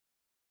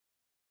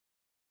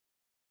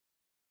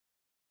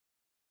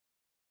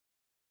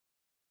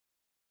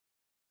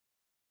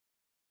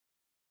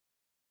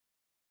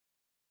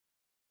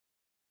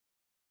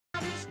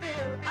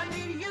I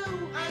need you,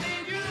 I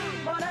need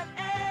you more than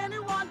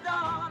anyone,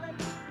 darling.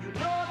 You know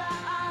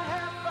that I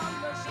have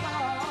from the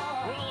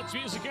start. Well, it's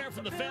music here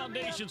from the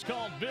Foundations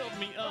called Build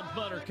Me Up,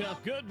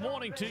 Buttercup. Good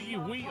morning to you.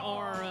 We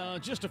are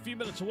just a few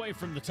minutes away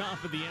from the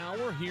top of the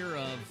hour here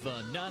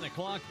of 9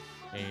 o'clock.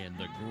 And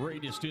the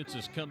greatest hits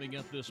is coming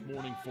up this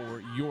morning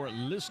for your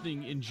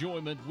listening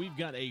enjoyment. We've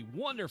got a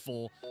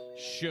wonderful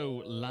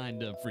show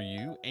lined up for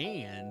you,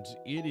 and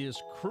it is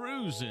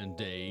Cruising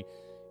Day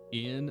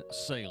in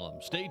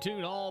Salem. Stay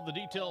tuned. All the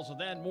details of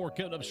that and more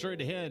coming up straight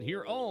ahead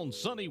here on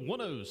Sunny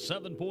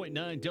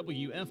 107.9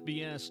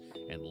 WFBS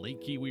and Lake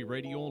Keowee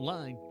Radio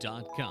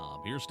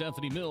Online.com. Here's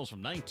Stephanie Mills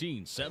from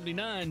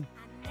 1979.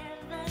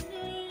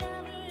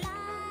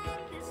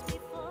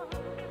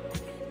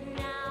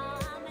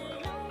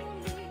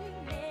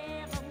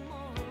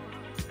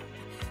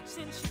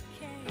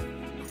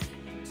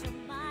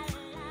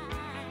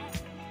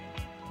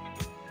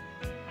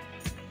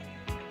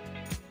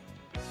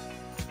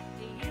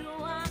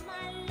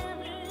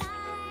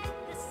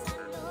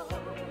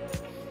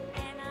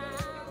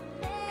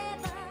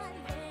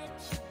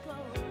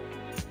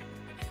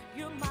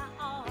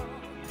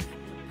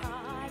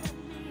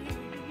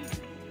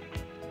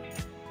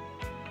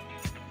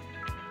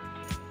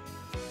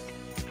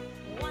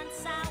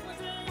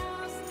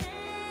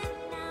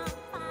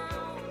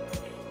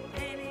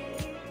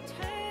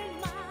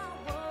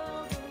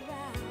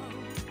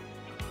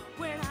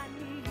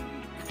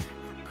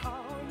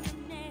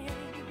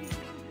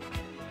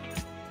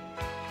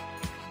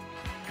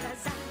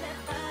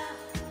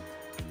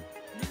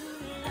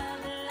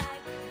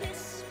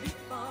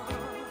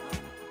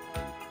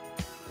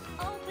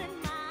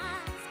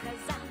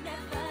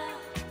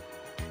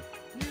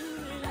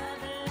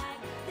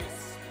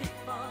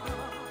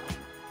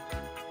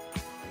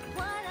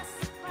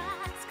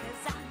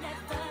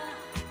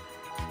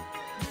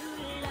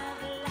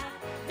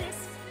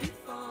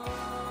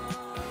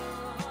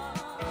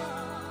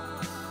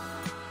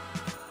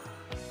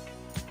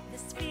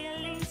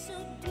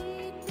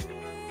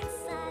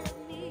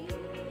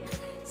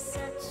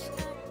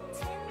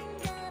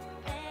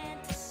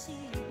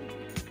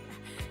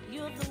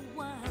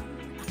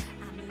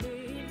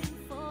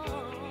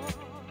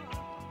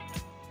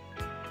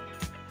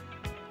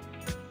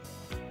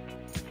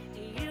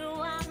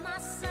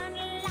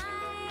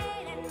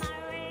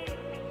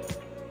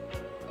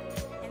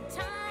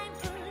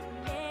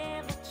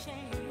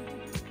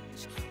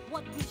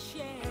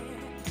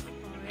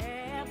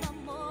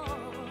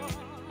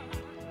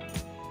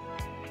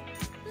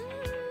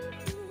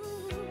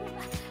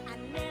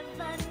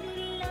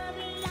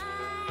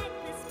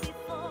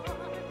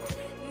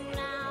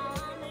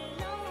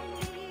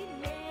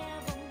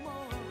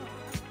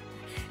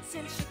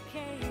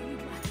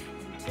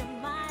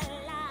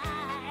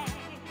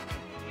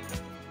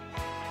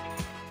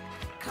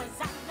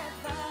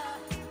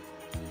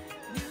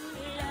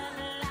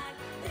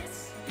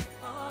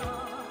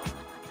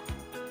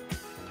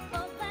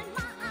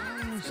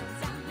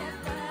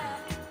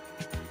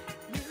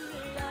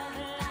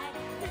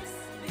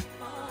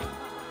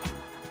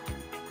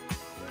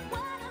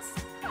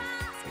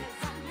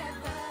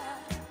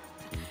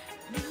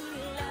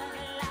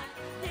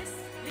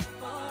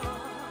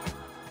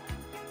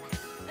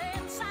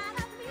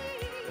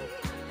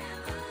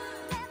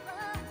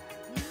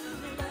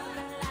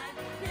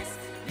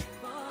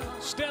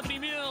 Stephanie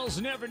Mills,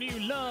 never knew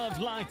love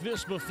like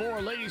this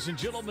before. Ladies and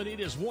gentlemen, it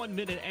is 1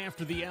 minute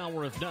after the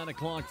hour of 9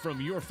 o'clock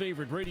from your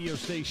favorite radio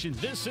station.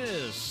 This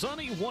is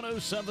Sunny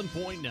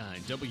 107.9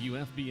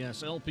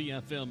 WFBS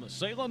LPFM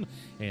Salem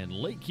and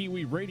Lake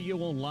Keowee Radio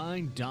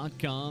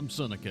Online.com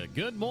Seneca.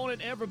 Good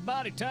morning,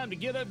 everybody. Time to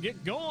get up,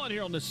 get going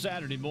here on this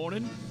Saturday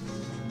morning.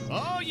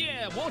 Oh,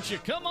 yeah. Won't you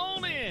come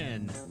on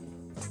in?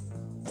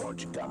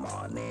 Won't you come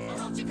on in?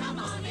 Won't you come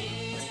on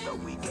in? The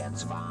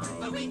weekend's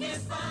fine. The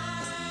weekend's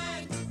fine.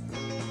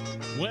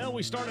 Well,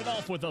 we started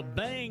off with a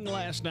bang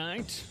last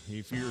night.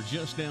 If you're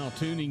just now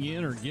tuning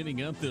in or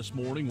getting up this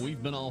morning,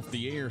 we've been off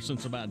the air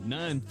since about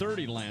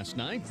 9:30 last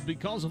night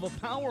because of a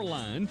power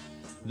line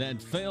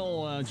that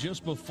fell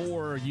just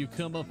before you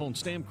come up on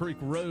Stamp Creek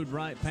Road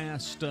right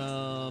past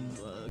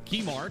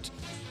Keymart.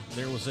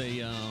 There was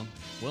an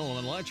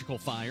electrical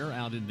fire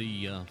out in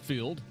the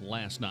field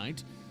last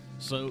night.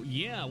 So,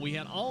 yeah, we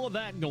had all of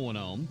that going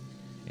on.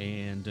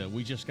 And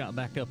we just got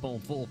back up on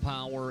full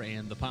power,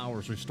 and the power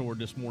is restored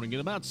this morning at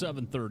about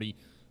 7:30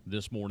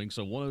 this morning.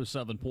 So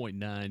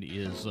 107.9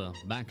 is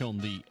back on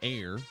the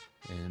air,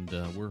 and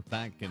we're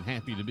back and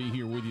happy to be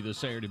here with you this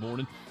Saturday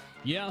morning.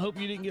 Yeah, I hope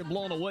you didn't get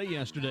blown away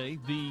yesterday.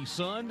 The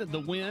sun,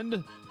 the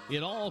wind,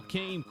 it all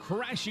came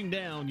crashing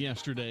down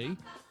yesterday.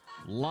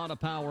 A lot of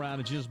power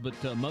outages,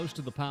 but most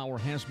of the power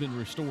has been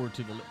restored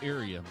to the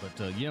area.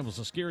 But, yeah, it was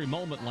a scary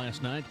moment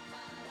last night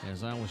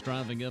as I was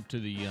driving up to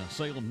the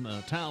Salem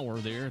Tower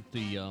there at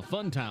the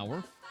Fun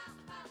Tower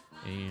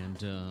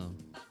and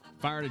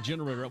fired a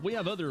generator up. We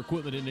have other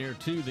equipment in there,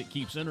 too, that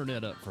keeps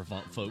internet up for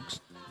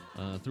folks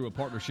through a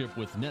partnership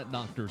with Net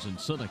Doctors in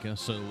Seneca.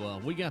 So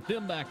we got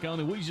them back on,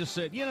 and we just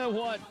said, you know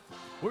what,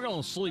 we're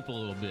going to sleep a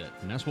little bit,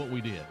 and that's what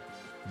we did.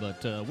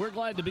 But we're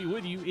glad to be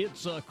with you.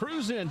 It's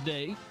Cruise-In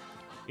Day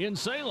in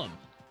Salem.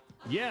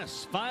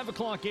 Yes, 5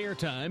 o'clock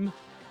airtime.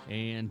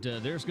 And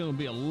there's going to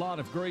be a lot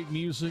of great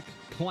music,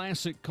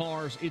 classic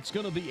cars. It's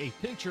going to be a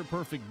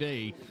picture-perfect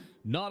day.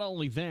 Not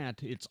only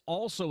that, it's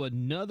also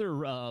another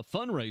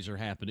fundraiser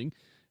happening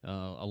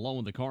along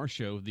with the car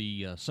show,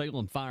 the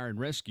Salem Fire and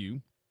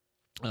Rescue.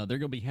 They're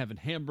going to be having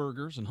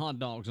hamburgers and hot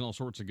dogs and all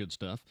sorts of good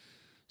stuff.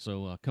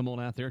 So come on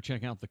out there,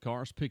 check out the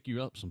cars, pick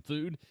you up some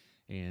food,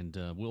 and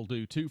we'll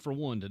do 2 for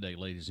 1 today,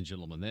 ladies and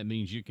gentlemen. That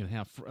means you can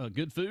have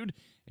good food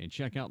and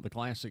check out the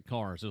classic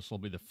cars. This will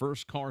be the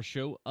first car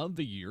show of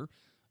the year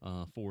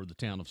for the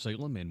town of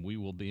Salem, and we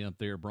will be up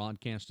there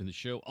broadcasting the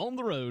show on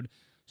the road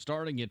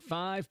starting at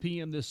 5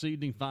 p.m. this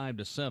evening, 5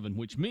 to 7,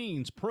 which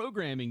means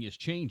programming is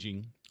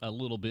changing a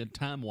little bit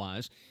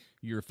time-wise.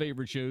 Your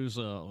favorite shows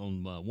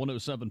on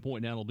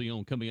 107.9 will be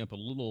on coming up a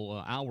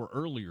little hour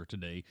earlier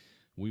today.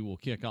 We will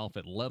kick off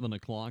at 11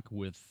 o'clock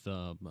with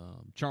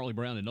Charlie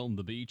Brown and On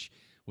the Beach.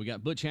 We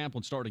got Butch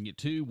Hamlin starting at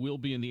 2. We'll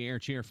be in the air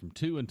chair from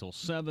 2 until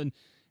 7.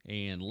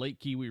 And Lake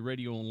Keowee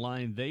Radio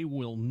Online, they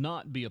will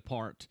not be a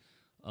part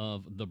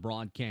of the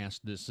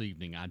broadcast this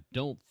evening, I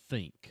don't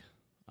think.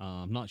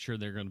 I'm not sure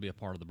they're going to be a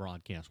part of the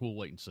broadcast. We'll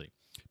wait and see.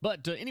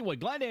 But anyway,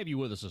 glad to have you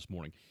with us this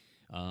morning.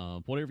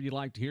 Whatever you'd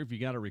like to hear, if you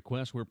got a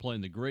request, we're playing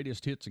the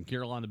greatest hits in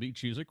Carolina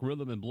beach music,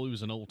 rhythm and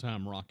blues, and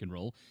old-time rock and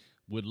roll.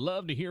 Would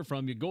love to hear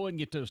from you. Go ahead and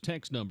get those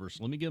text numbers.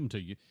 Let me give them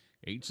to you.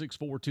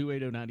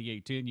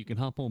 864-280-9810. You can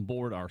hop on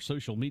board our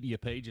social media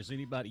page. Is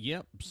anybody?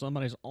 Yep,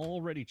 somebody's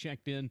already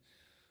checked in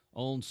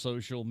on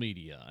social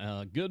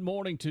media. Good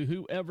morning to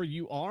whoever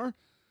you are.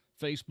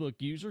 Facebook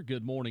user,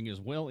 good morning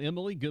as well.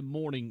 Emily, good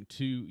morning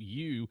to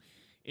you.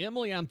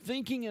 Emily, I'm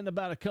thinking in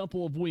about a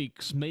couple of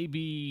weeks,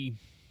 maybe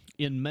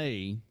in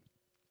May,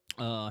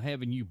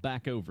 having you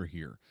back over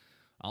here.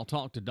 I'll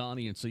talk to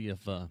Donnie and see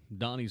if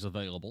Donnie's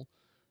available.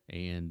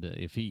 And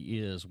if he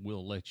is,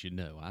 we'll let you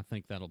know. I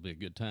think that'll be a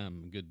good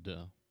time, a good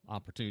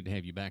opportunity to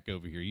have you back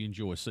over here. You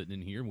enjoy sitting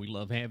in here, and we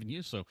love having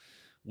you. So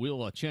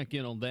we'll check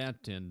in on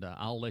that, and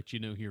I'll let you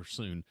know here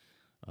soon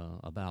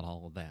about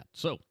all of that.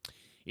 So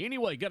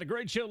anyway, got a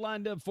great show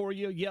lined up for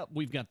you. Yep,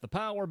 we've got the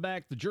power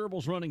back. The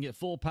gerbil's running at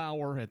full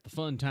power at the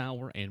Fun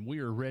Tower, and we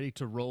are ready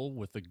to roll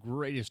with the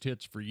greatest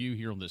hits for you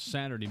here on this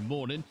Saturday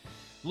morning.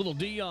 Little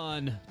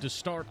Dion to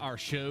start our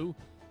show,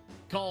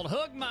 called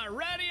Hug My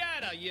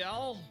Radiator,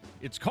 y'all.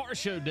 It's Car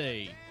Show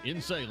Day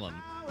in Salem.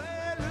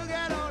 Well, look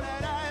at all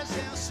that ice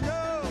and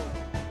snow.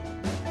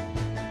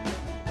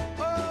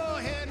 Oh,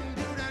 heading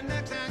to the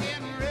next town,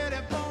 getting ready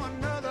for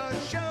another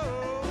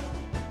show.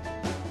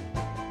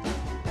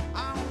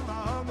 I wanna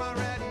hug my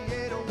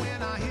radiator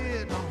when I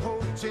hit my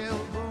hotel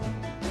room.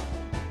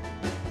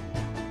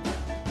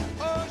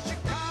 Oh,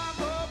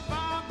 Chicago,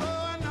 Fargo,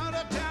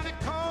 another town they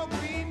call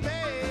Green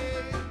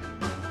Bay.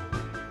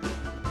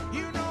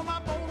 You know my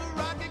bones are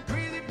rocking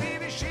crazy,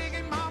 baby,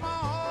 shaking mama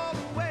all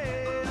the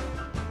way.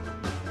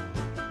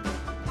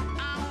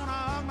 I wanna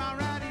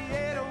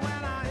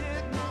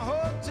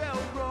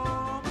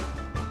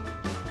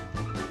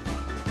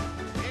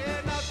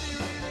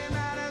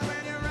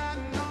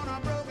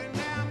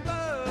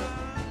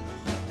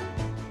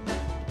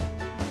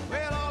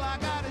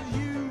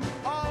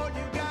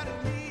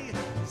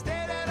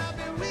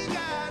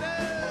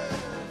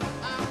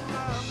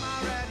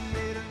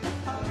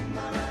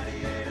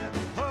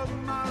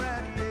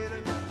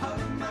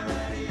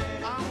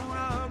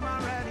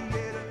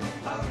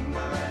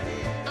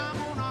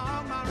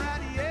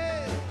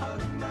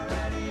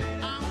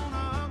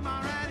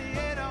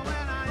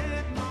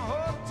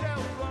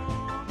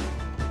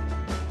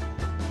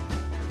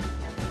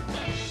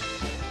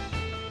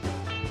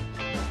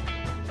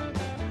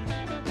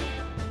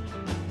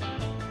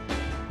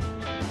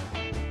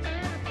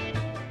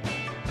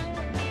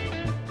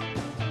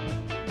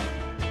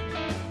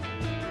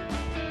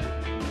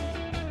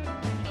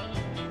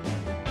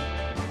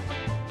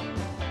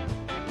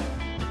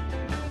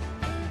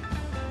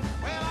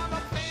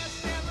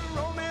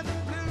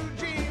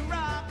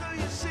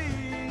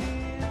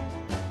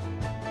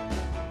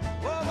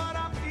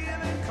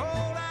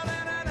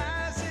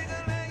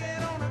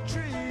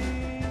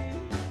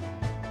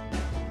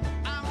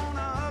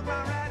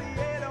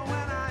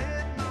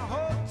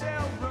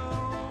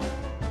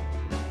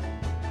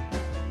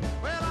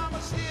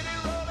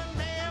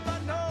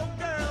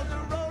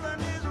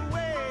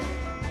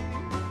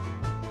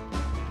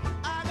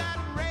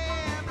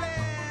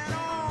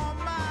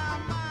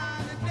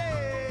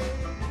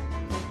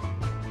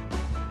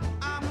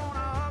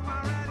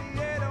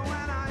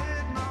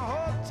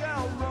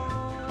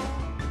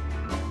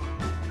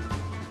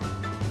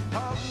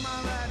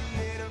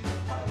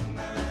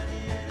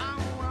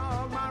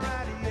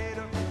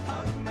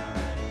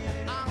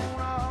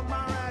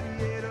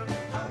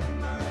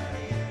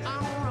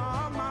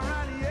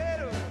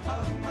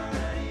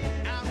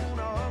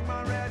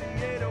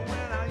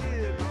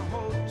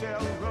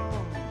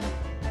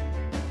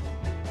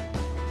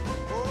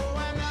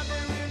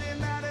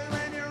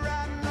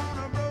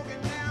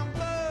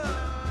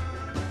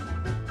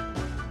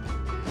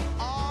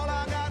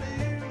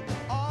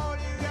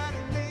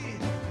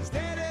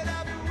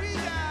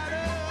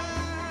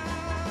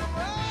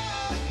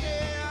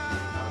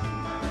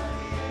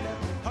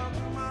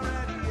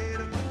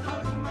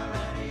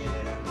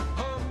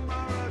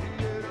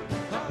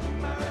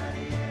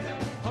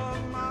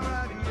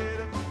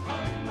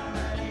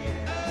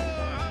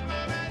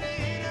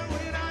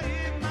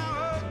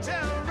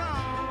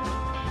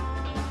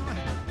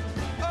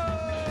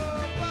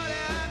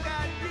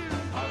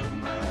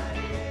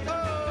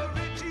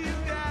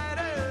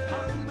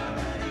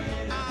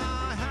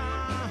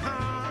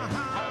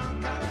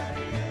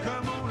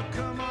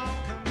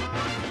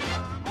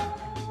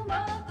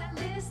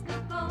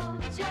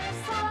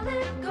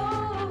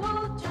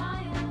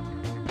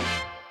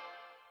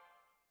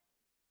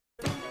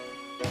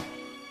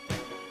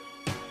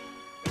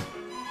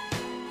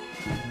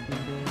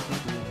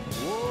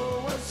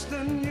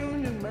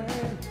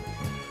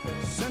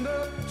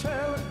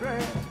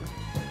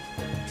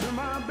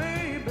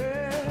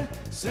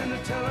Send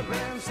a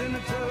telegram,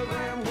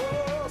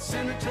 whoa,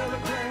 send a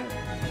telegram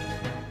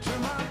to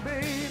my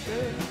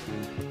baby.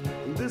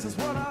 This is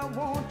what I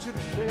want you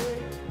to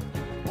say.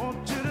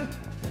 Want you to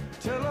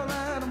tell her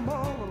that I'm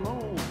all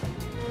alone.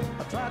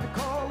 I tried to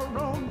call her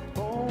on the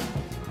phone,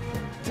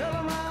 tell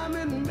her I'm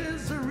in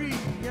misery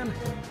and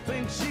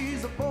think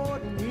she's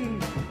avoiding me.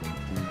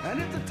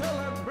 And if the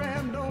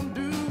telegram don't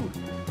do,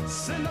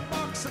 send a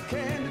box of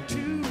candy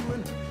too,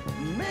 and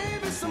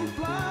maybe some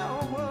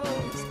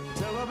flowers.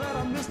 Tell her that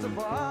I missed her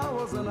for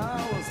hours and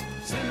hours.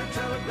 Send a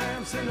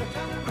telegram,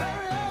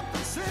 hurry up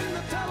and send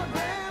a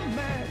telegram,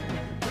 man,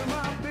 to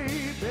my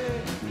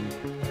baby.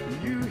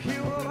 You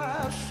hear what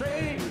I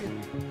say?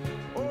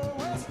 Oh,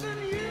 Western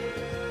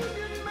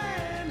Union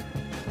man,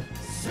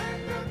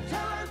 send a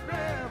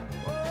telegram,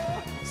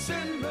 oh,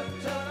 send a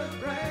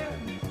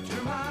telegram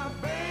to my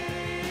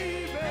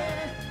baby.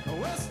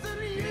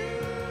 Western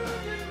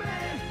Union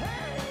man,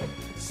 hey,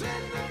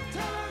 send a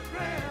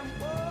telegram,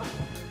 oh,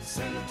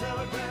 send a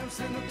telegram,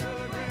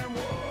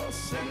 oh,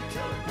 send a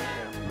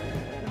telegram,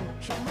 man,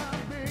 to my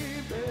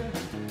baby.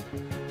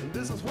 And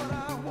this is what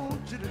I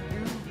want you to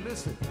do.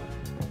 Listen,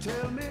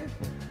 tell me,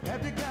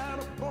 have you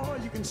got a boy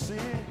you can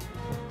send?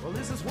 Well,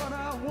 this is what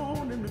I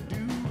want him to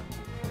do.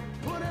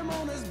 Put him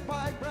on his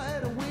bike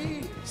right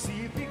away,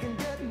 see if he can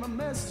get my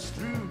message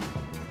through.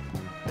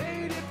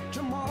 Date it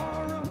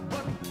tomorrow,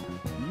 but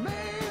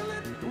mail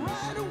it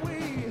right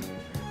away.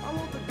 I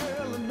want the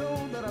girl to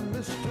know that I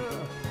missed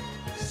her.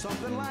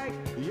 Something like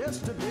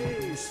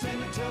yesterday.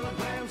 Send a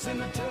telegram,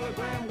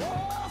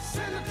 whoa,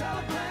 send a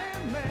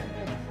telegram,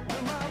 man,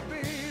 to my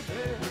baby.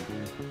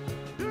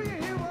 Do you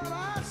hear what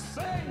I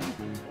say?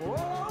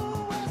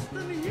 Oh,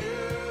 Western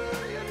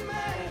Union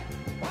man,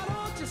 why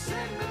don't you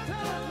send a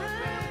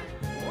telegram?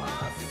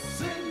 Why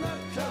send a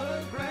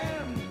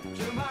telegram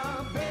to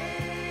my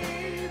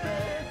baby?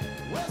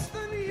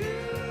 Western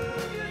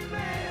Union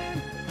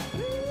man,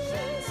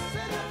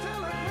 send a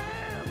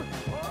telegram.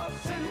 Oh,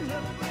 send a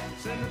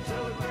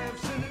telegram,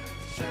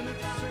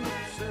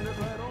 send it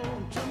right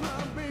on to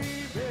my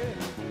baby.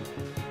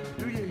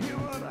 Do you hear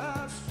what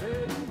I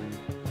say?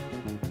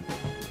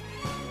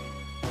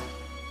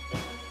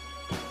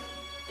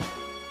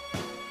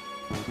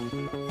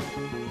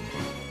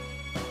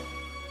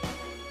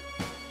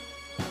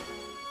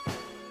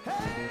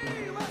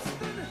 Hey,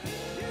 Western Union.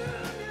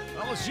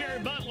 Oh, it's Jerry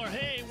Butler.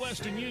 Hey,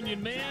 Western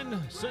Union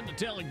man, send a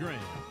telegram.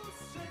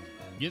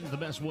 Get it the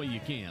best way you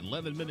can.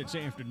 11 minutes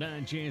after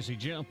 9, Jazzy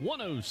Jeff,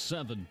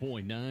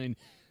 107.9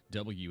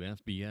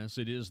 WFBS.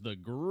 It is the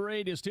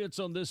greatest hits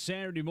on this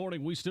Saturday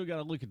morning. We still got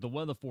to look at the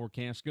weather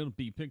forecast. Going to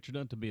be pictured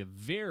up to be a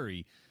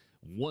very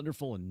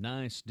wonderful and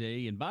nice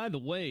day. And by the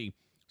way,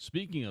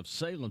 speaking of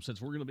Salem,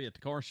 since we're going to be at the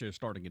car show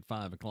starting at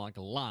 5 o'clock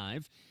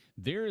live,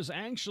 there is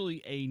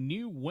actually a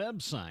new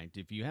website.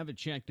 If you haven't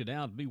checked it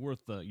out, it'd be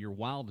worth your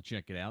while to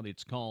check it out.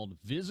 It's called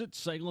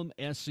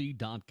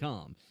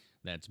visitsalemsc.com.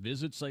 That's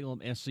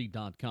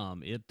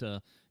visitsalemsc.com. It's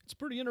a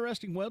pretty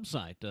interesting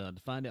website to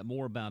find out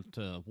more about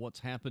what's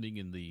happening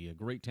in the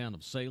great town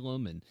of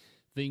Salem and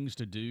things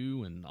to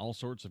do and all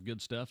sorts of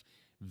good stuff.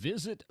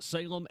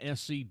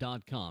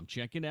 Visitsalemsc.com.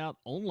 Check it out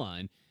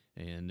online,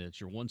 and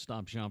it's your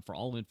one-stop shop for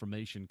all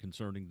information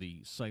concerning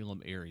the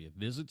Salem area.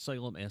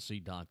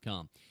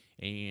 Visitsalemsc.com.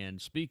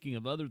 And speaking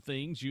of other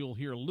things, you'll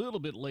hear a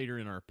little bit later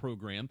in our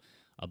program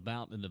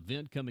about an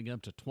event coming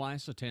up to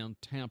Twice a Town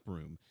Tap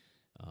Room.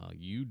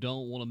 You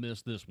don't want to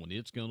miss this one.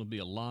 It's going to be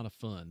a lot of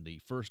fun. The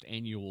first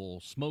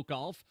annual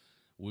Smoke-Off.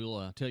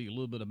 We'll tell you a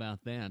little bit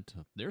about that.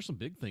 There's some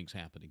big things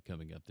happening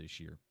coming up this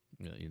year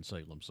in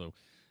Salem. So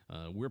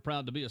we're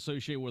proud to be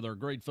associated with our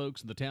great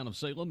folks in the town of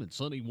Salem and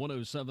sunny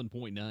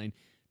 107.9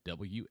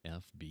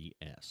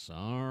 WFBS.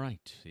 All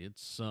right.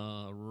 It's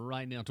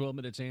right now 12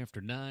 minutes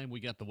after 9. We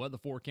got the weather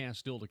forecast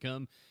still to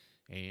come.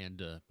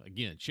 And,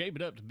 again,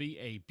 shaping up to be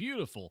a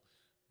beautiful,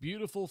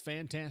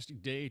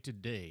 fantastic day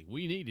today.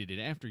 We needed it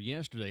after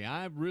yesterday.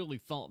 I really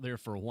thought there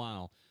for a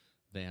while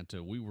that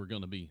we were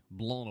going to be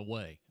blown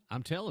away.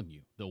 I'm telling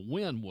you, the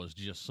wind was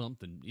just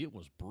something. It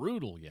was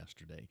brutal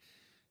yesterday.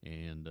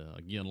 And,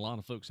 again, a lot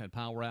of folks had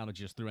power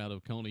outages throughout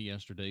Oconee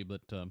yesterday, but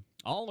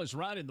all is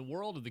right in the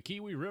world of the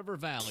Keowee River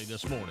Valley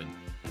this morning.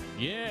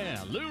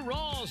 Yeah, Lou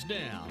Raw's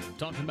down.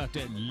 Talking about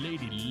that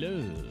Lady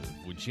Love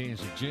with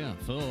Jazzy Jeff.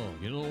 Oh,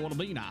 you know what I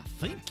mean? I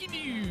think you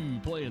do.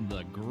 Playing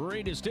the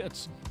greatest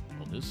hits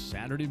on this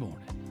Saturday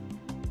morning.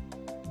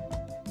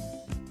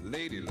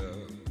 Lady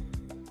love,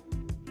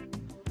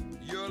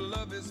 your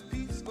love is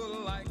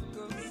peaceful like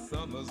a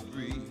summer's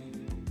breeze.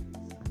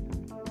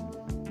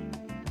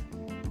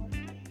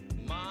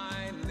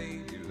 My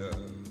lady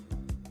love,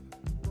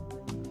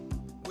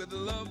 with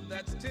love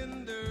that's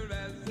tender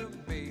as a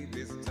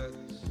baby's touch,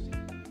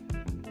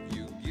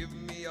 you give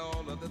me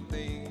all of the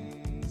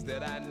things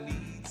that I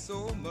need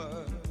so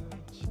much.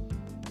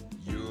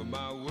 You're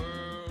my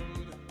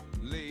world,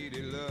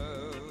 lady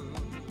love.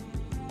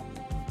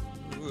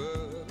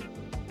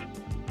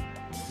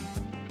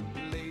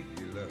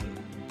 Lady love,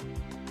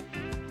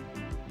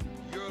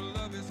 your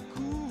love is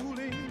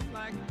cooling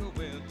like the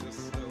winter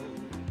snow.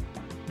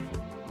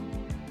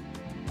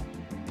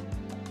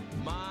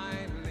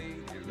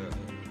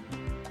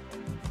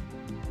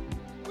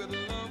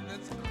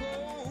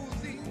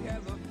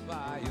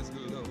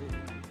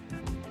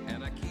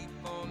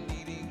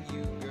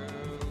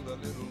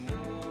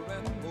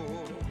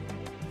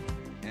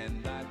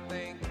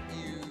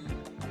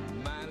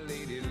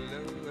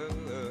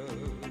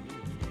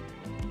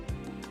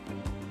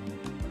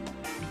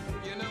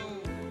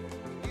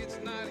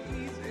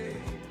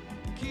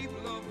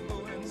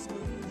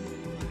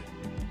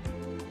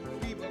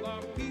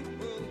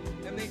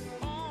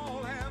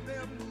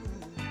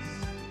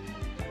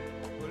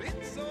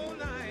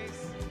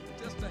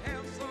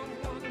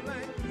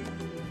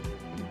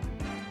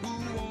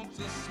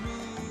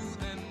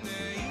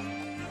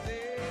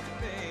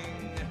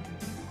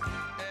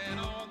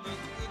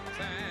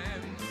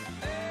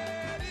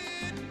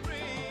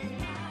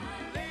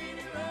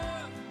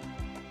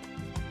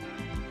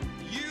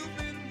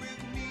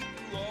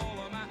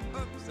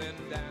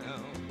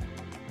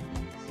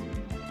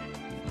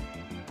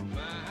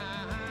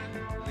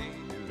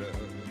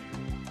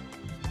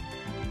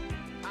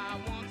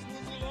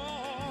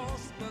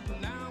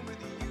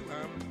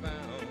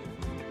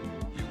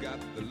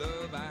 the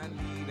love I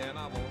need, and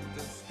I want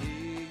to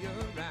stay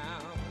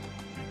around.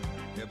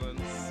 Heaven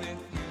sent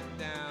you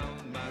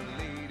down, my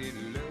lady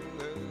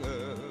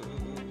love.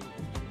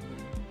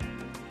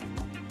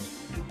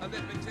 Let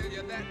me tell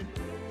you that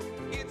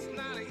it's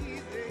not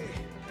easy.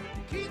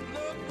 Keep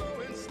love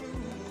going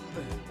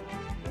smooth.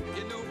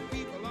 You know,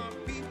 people are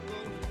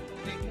people.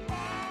 They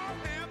all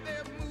have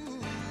their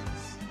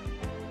moods.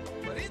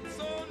 But it's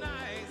so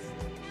nice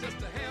just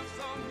to have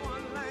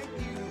someone like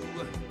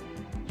you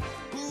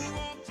who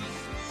wants a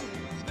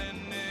smooth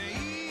and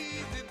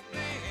easy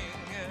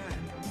thing.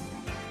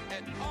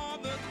 And all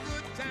the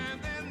good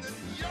times and the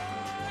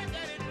joy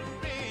that it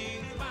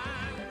brings,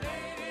 my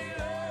lady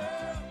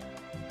love.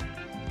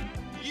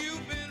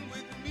 You've been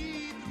with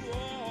me through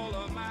all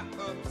of my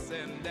ups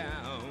and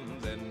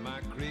downs and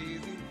my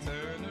crazy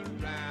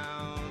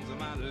turnarounds,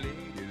 my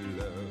lady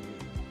love.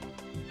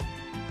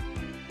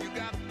 You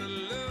got the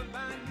love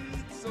I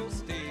need, so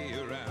stay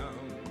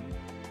around.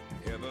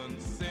 Heaven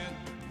sent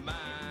my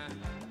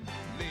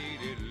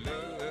lady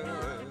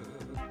love.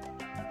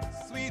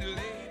 Sweet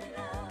lady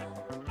love,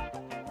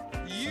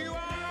 you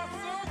are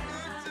so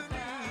good to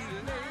me,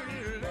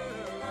 lady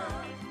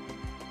love.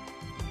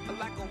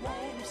 Like a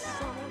warm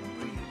summer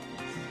breeze,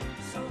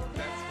 so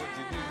that's what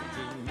you do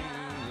to me,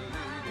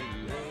 lady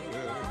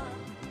love.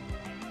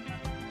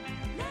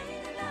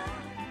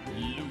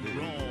 Lou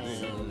Rawls.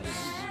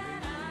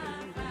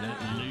 That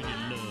lady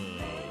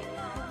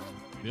love.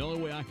 The only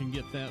way I can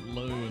get that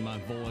low in my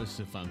voice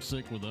if I'm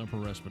sick with upper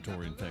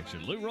respiratory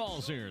infection. Lou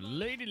Rawls here,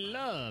 Lady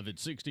Love at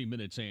 60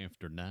 minutes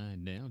after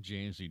 9 now.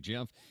 Jazzy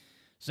Jeff.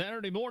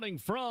 Saturday morning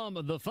from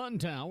the Fun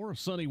Tower,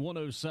 sunny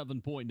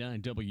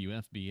 107.9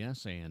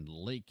 WFBS and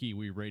Lake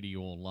Keowee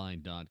Radio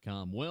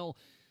Online.com. Well,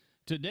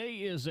 today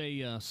is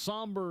a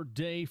somber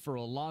day for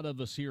a lot of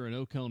us here in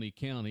Oconee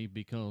County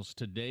because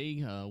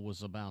today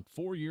was about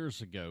 4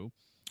 years ago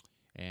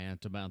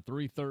at about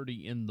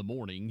 3:30 in the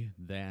morning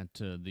that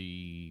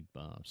the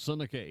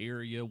Seneca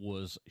area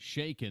was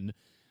shaken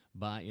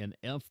by an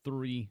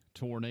F3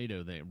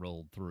 tornado that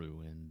rolled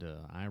through, and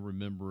I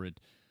remember it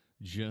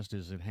just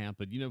as it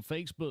happened. You know,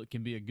 Facebook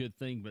can be a good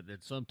thing, but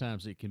that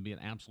sometimes it can be an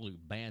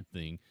absolute bad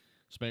thing,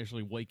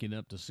 especially waking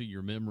up to see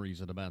your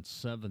memories at about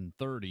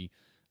 7:30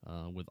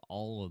 with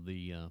all of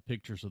the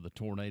pictures of the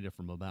tornado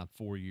from about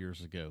 4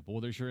 years ago.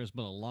 Boy, there sure has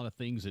been a lot of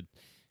things that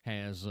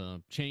has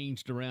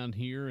changed around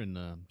here, and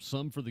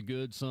some for the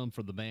good, some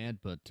for the bad,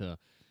 but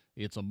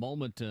it's a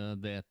moment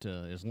that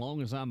as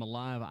long as I'm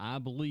alive, I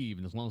believe,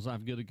 and as long as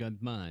I've got a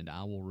good mind,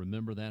 I will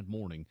remember that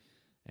morning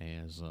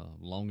as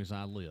long as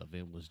I live.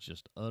 It was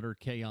just utter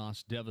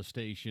chaos,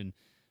 devastation,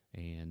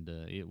 and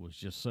it was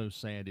just so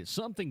sad. It's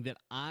something that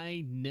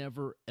I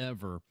never,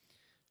 ever,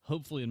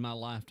 hopefully in my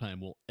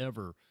lifetime, will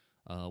ever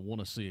want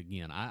to see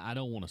again. I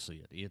don't want to see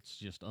it. It's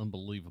just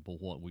unbelievable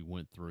what we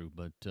went through,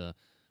 but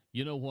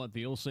you know what?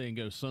 The old saying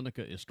goes,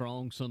 Seneca is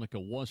strong. Seneca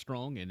was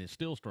strong and is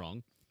still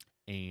strong.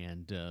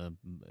 And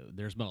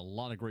there's been a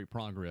lot of great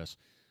progress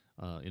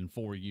in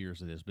 4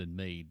 years that has been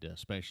made,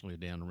 especially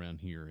down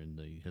around here in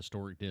the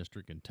historic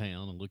district and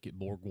town. And look at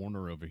Borg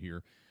Warner over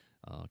here,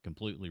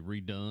 completely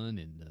redone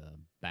and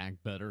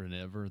back better than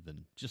ever.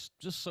 Just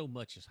so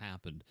much has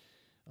happened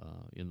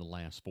in the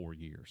last 4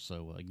 years.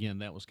 So, again,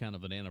 that was kind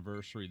of an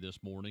anniversary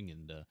this morning,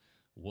 and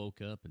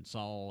woke up and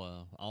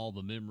saw all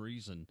the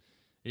memories, and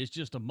it's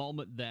just a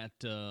moment that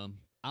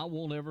I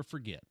won't ever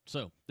forget.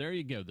 So there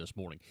you go this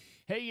morning.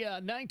 Hey,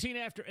 19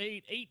 after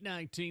 8,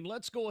 8:19.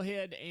 Let's go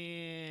ahead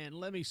and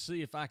let me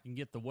see if I can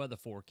get the weather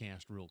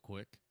forecast real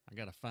quick. I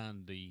got to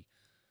find the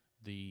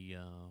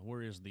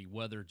where is the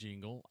weather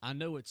jingle? I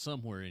know it's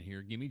somewhere in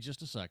here. Give me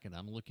just a second.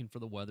 I'm looking for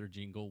the weather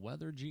jingle.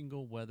 Weather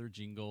jingle, weather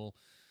jingle.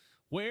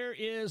 Where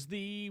is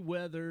the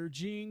weather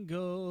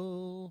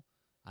jingle?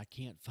 I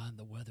can't find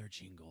the weather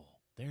jingle.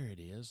 There it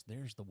is.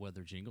 There's the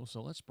weather jingle.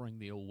 So let's bring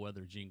the old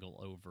weather jingle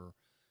over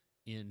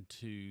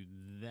into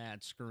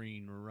that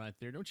screen right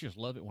there. Don't you just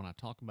love it when I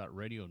talk about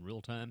radio in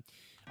real time?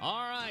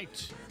 All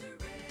right.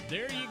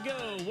 There you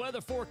go.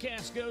 Weather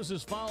forecast goes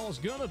as follows.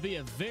 Going to be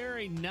a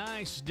very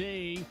nice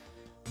day.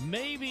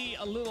 Maybe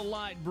a little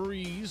light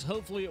breeze.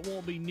 Hopefully it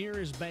won't be near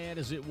as bad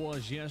as it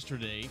was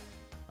yesterday.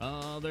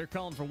 They're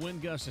calling for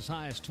wind gusts as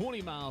high as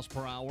 20 miles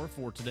per hour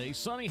for today.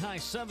 Sunny, high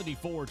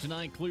 74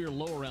 tonight, clear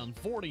low around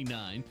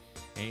 49.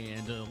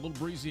 And a little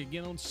breezy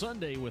again on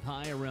Sunday with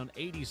high around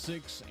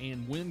 86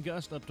 and wind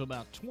gust up to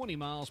about 20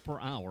 miles per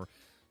hour.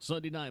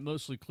 Sunday night,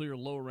 mostly clear,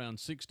 low around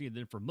 60. And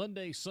then for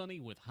Monday, sunny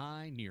with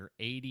high near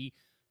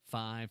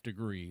 85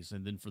 degrees.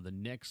 And then for the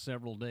next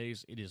several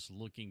days, it is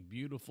looking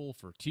beautiful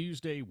for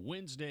Tuesday,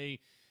 Wednesday,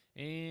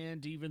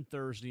 and even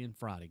Thursday and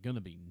Friday. Going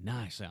to be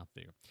nice out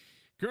there.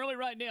 Currently,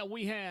 right now,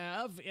 we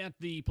have at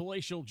the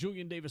palatial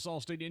Julian Davis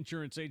Allstate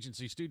Insurance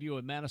Agency studio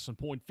at Madison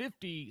Point,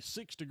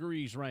 56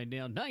 degrees right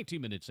now, 19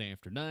 minutes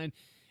after 9.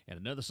 And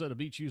another set of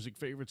beach music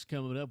favorites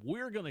coming up.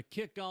 We're going to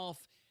kick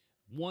off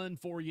one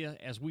for you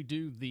as we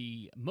do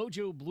the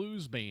Mojo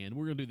Blues Band.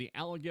 We're going to do the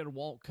Alligator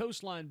Walk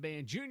Coastline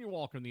Band, Junior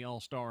Walker and the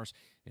All-Stars,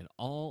 and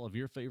all of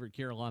your favorite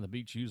Carolina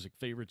beach music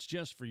favorites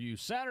just for you.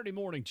 Saturday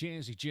morning,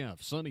 Jazzy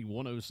Jeff, Sunny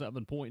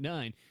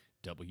 107.9.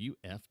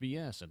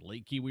 WFBS and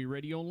Lake Keowee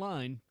Radio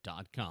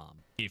Online.com.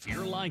 If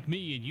you're like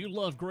me and you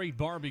love great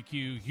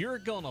barbecue, you're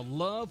going to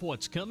love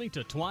what's coming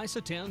to Twice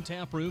a Town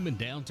Tap Room in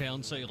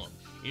downtown Salem.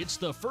 It's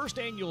the first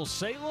annual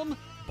Salem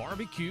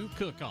Barbecue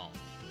Cook-Off.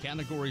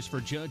 Categories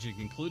for judging,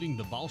 including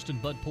the Boston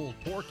Bud Pulled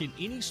Pork and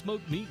any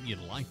smoked meat you'd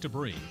like to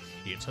bring.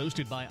 It's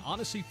hosted by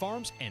Odyssey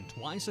Farms and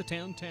Twice a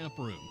Town Tap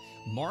Room.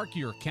 Mark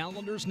your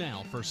calendars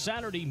now for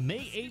Saturday,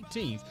 May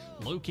 18th,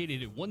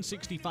 located at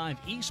 165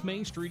 East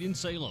Main Street in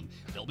Salem.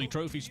 There'll be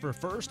trophies for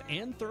first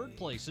and third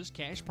places,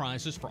 cash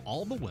prizes for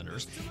all the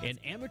winners, and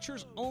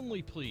amateurs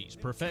only, please.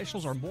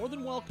 Professionals are more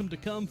than welcome to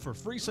come for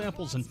free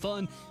samples and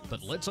fun,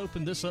 but let's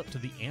open this up to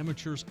the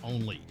amateurs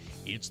only.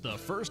 It's the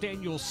first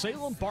annual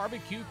Salem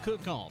Barbecue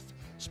Cook-Off.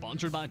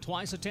 Sponsored by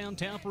Twice a Town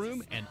Tap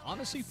Room and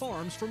Odyssey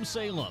Farms from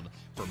Salem.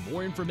 For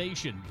more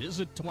information,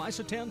 visit Twice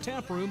a Town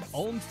Tap Room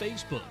on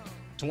Facebook.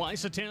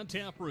 Twice a Town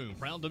Tap Room,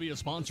 proud to be a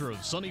sponsor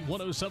of Sunny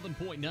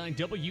 107.9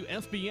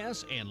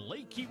 WFBS and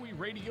Lake Keowee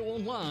Radio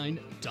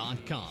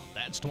Online.com.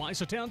 That's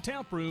Twice a Town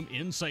Tap Room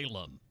in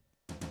Salem.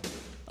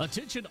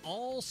 Attention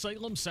all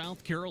Salem,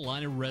 South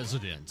Carolina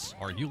residents.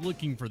 Are you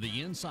looking for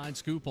the inside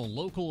scoop on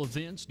local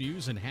events,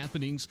 news, and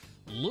happenings?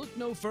 Look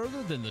no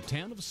further than the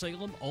Town of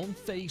Salem on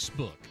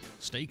Facebook.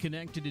 Stay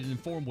connected and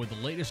informed with the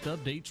latest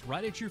updates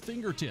right at your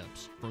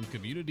fingertips. From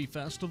community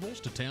festivals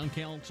to town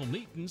council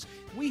meetings,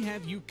 we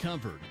have you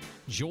covered.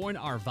 Join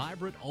our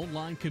vibrant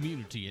online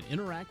community and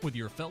interact with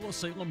your fellow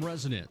Salem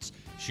residents.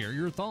 Share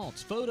your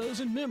thoughts,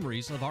 photos, and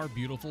memories of our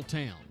beautiful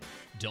town.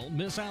 Don't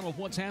miss out on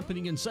what's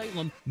happening in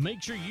Salem.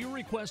 Make sure you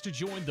request to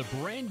join the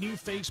brand new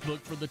Facebook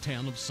for the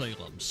Town of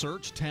Salem.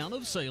 Search Town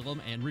of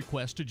Salem and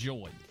request to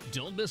join.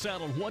 Don't miss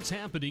out on what's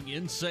happening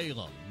in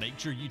Salem. Make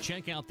sure you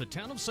check out the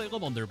Town of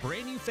Salem on their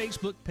brand new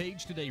Facebook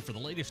page today for the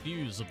latest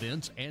news,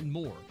 events, and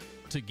more.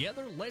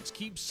 Together, let's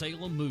keep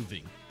Salem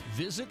moving.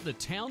 Visit the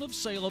Town of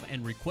Salem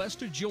and request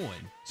to join.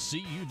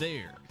 See you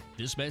there.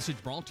 This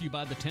message brought to you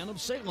by the Town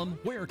of Salem,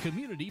 where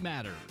community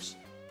matters.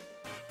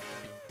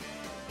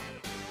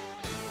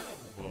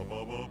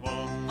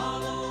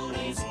 All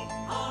oldies,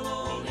 all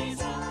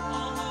oldies,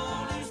 all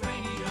oldies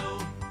radio.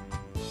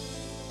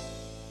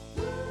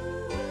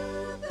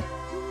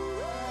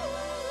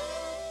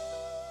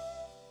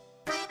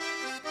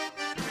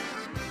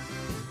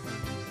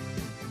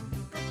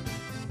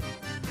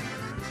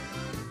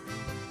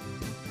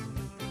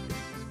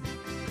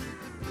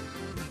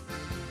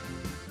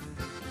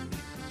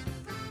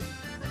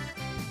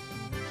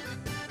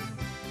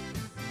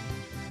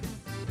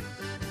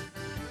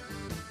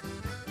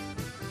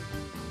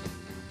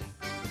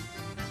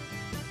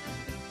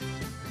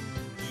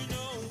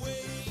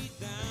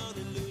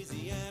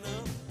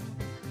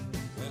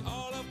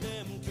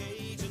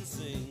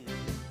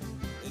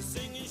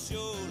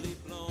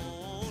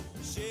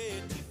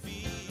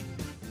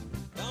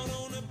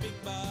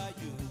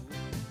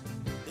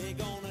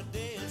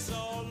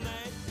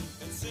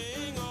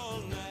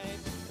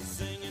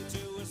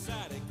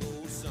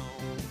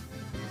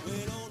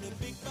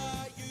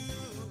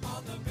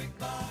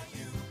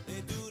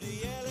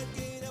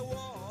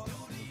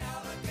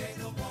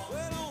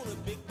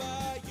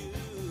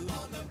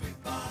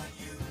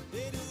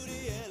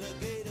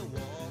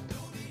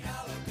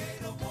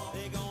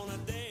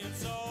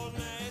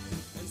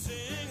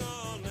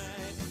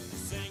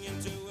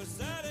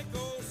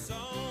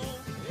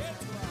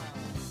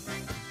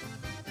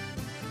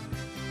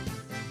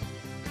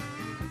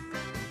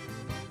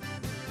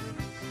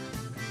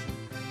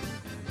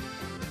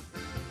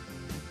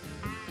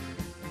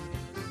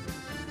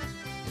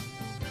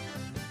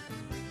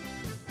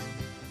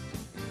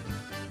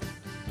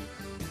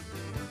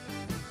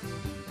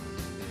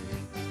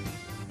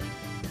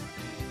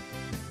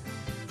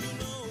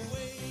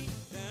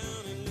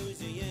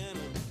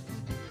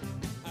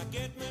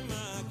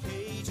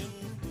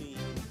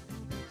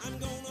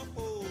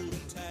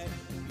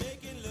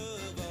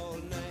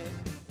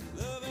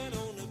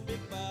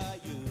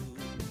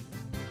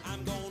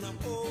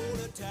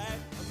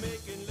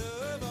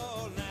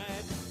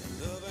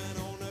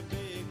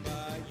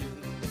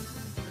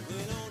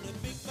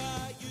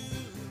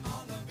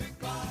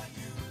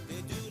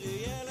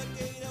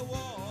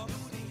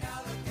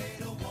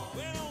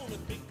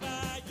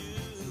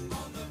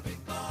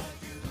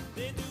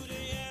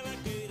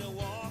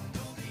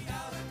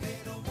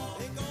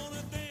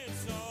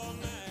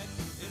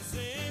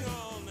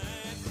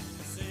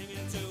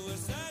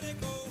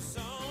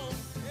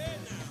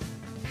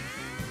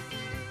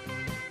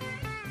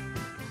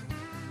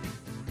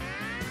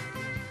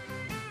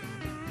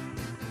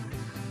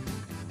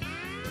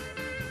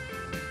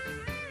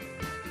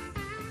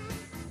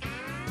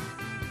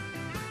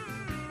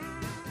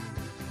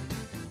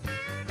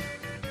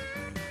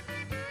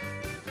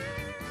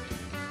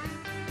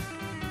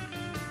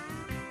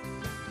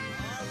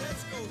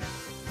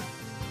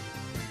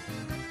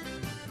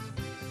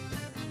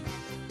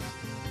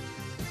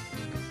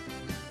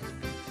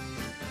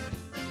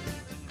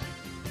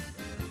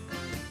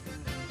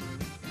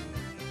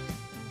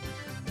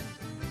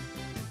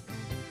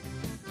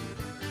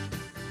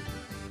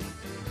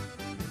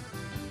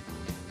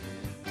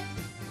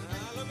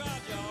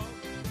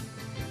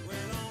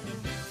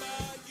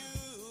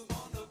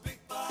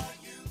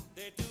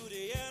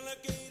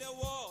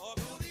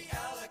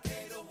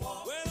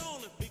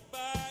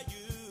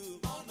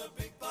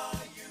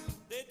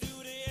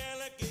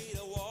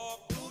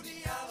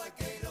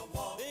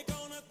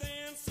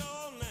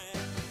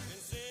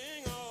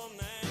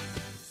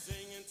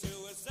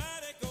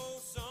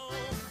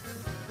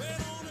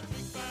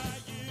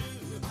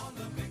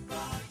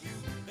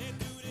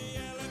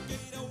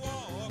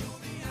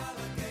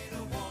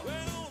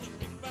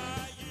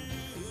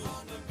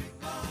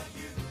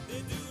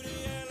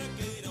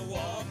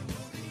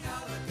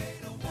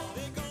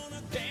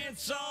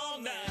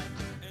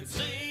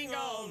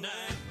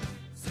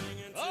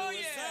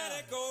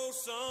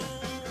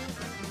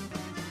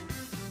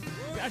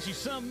 Got you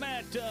some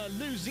that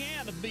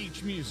Louisiana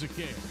beach music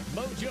there.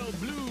 Mojo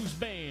Blues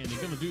Band.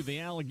 You're going to do the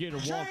alligator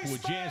walk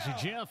with Jazzy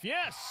Jeff.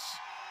 Yes.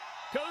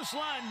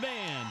 Coastline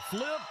Band.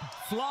 Flip,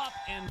 flop,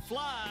 and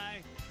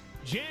fly.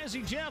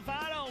 Jazzy Jeff,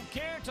 I don't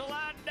care till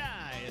I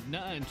die at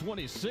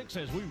 9:26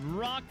 as we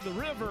rock the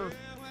river.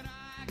 Well, when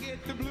I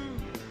get the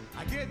blues,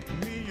 I get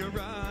me a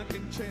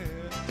rocking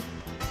chair.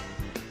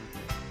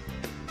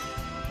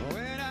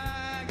 When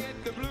I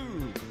get the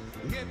blues,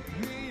 get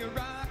me a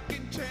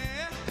rocking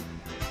chair.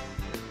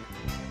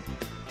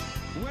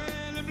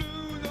 When the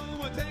blues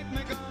overtake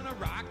me, gonna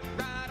rock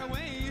right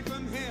away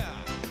from here.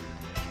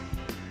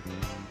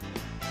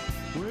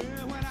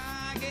 Well, when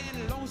I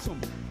get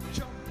lonesome,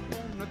 jump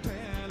on the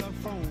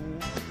telephone.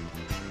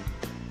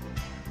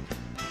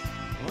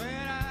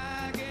 When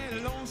I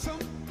get lonesome,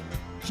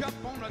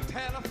 jump on the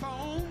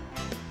telephone.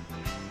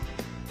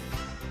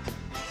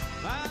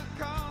 I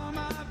call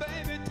my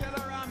baby, tell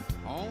her I'm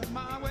on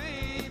my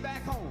way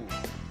back home.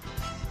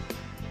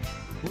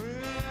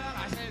 Well,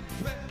 I said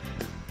flip,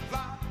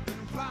 flop,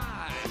 and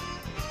fly.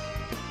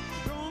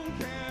 Don't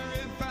care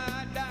if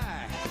I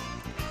die.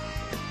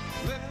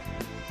 Flip,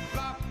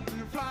 flop,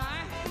 and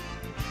fly.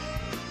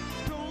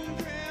 Don't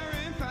care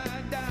if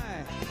I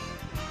die.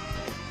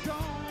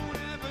 Don't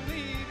ever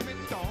leave me,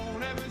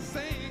 don't ever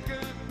say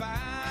goodbye.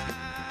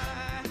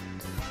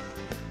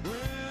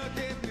 Well,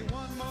 give me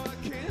one more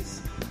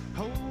kiss,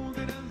 hold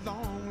it a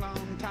long,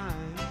 long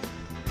time.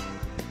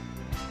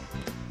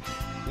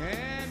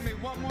 Give me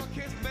one more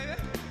kiss, baby,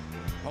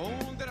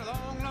 hold it a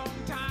long, long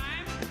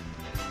time.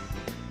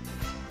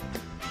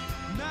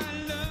 Now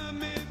love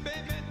me,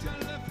 baby, till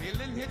the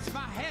feeling hits my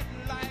head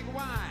like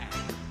wine.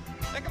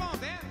 Hey, come on,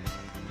 Dan.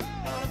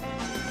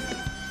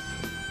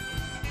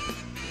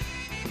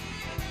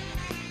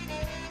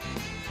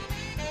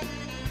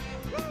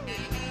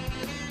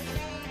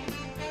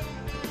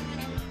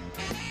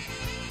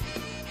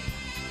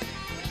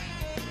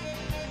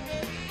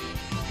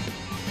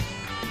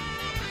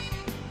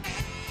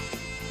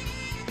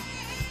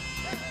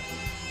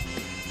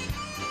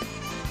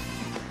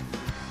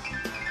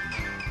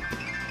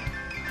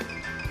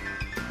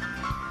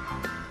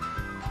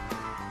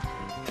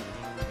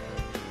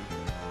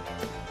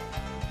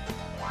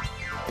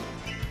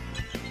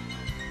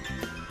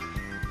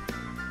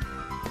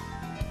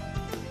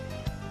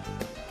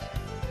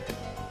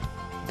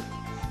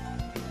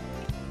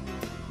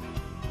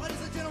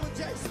 Ladies and gentlemen,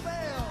 Jay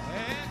Spell.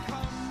 Here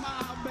come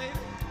my baby,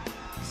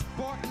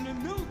 sporting a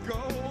new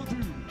gold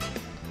too.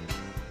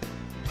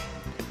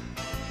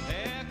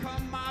 Here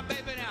come my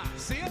baby now,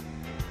 see it?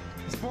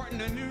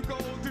 Sporting a new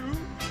gold too.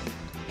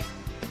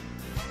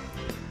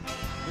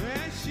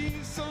 And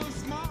she's so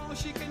small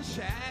she can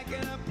shag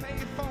in a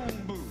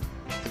payphone booth.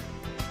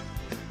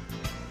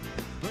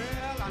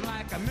 Well, I'm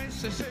like a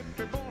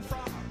Mississippi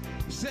bullfrog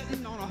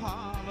sitting on a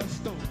hollow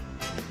stone.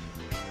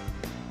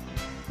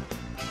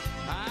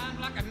 I'm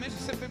like a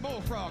Mississippi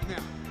bullfrog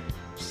now,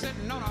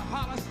 sitting on a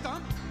hollow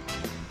stump.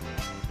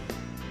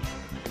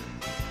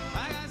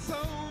 I got so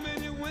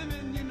many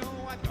women, you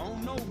know, I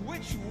don't know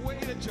which way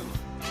to jump.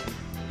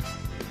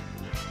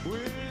 Well,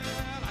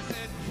 I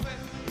said flip,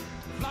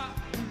 flop,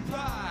 and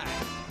fly.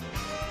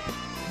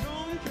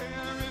 Don't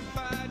care if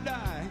I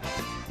die.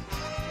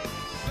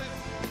 Flip,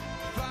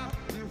 flop,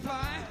 and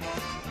fly.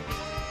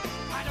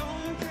 I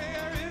don't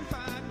care if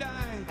I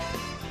die.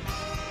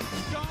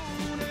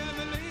 Don't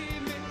ever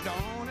leave me,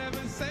 don't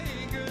ever say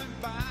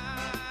goodbye.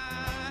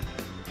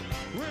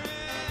 Well,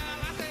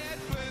 I said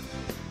flip,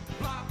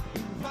 flop,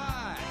 and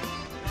fly.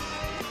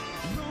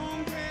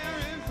 Don't care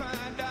if I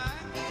die.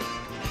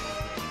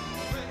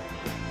 Flip,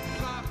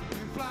 flop,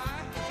 and fly.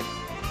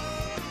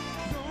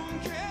 Don't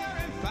care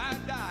if I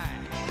die.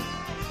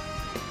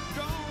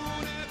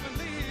 Don't ever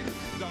leave,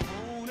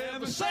 don't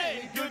ever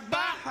say goodbye.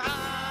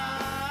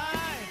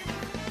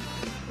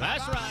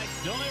 That's right.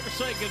 Don't ever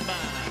say goodbye.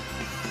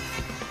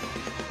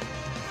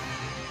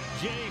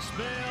 Jay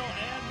Spell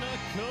and the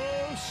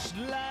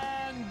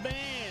Coastline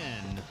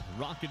Band.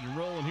 Rocking and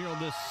rolling here on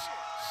this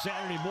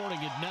Saturday morning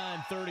at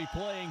 9:30,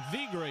 playing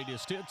the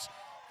greatest hits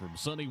from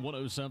Sunny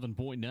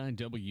 107.9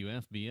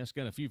 WFBS.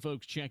 Got a few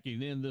folks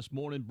checking in this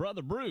morning.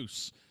 Brother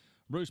Bruce.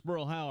 Bruce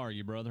Burrell, how are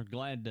you, brother?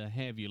 Glad to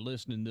have you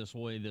listening this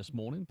way this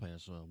morning,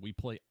 as we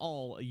play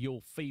all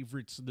your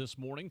favorites this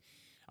morning.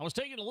 I was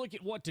taking a look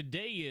at what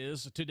today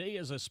is. Today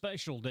is a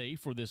special day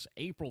for this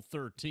April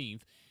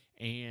 13th,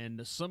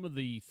 and some of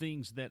the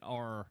things that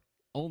are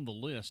on the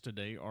list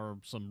today are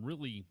some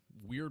really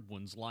weird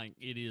ones, like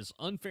it is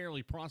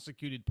Unfairly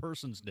Prosecuted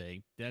Persons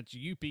Day. That's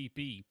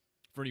UPP,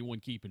 for anyone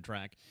keeping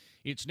track.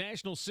 It's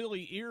National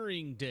Silly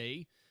Earring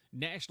Day,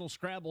 National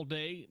Scrabble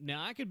Day.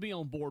 Now, I could be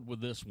on board with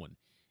this one.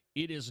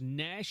 It is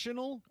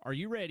National, are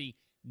you ready,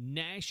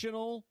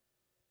 National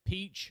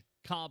Peach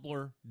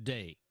Cobbler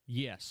Day.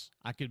 Yes,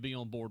 I could be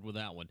on board with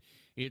that one.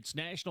 It's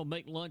National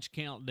Make Lunch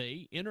Count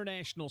Day,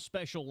 International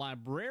Special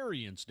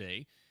Librarians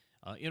Day,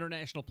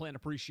 International Plant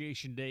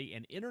Appreciation Day,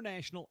 and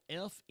International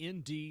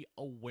FND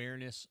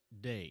Awareness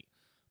Day.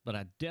 But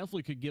I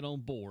definitely could get on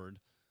board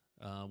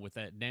with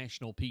that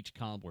National Peach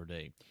Cobbler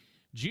Day.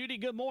 Judy,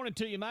 good morning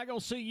to you. Am I going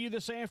to see you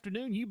this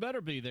afternoon? You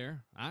better be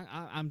there.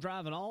 I'm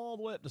driving all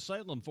the way up to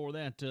Salem for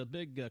that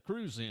big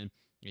cruise in,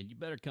 and you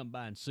better come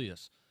by and see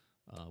us.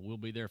 We'll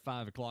be there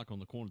 5 o'clock on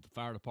the corner of the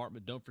fire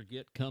department. Don't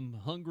forget, come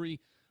hungry,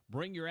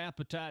 bring your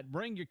appetite,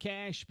 bring your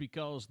cash,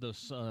 because the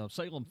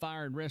Salem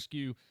Fire and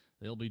Rescue,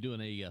 they'll be doing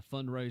a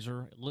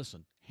fundraiser.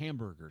 Listen,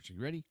 hamburgers. You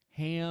ready?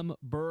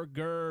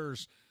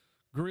 Hamburgers,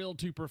 grilled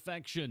to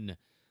perfection.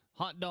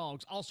 Hot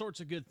dogs, all sorts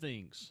of good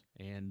things.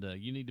 And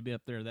you need to be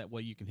up there. That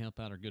way you can help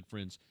out our good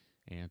friends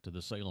and to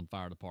the Salem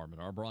Fire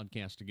Department. Our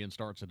broadcast, again,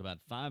 starts at about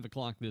 5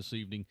 o'clock this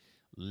evening,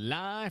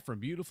 live from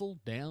beautiful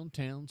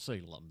downtown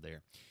Salem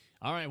there.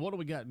 All right, what do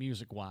we got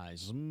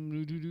music-wise?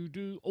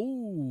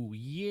 Oh,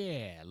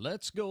 yeah.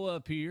 Let's go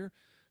up here.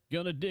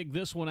 Gonna dig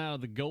this one out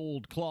of the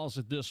gold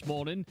closet this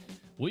morning.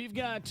 We've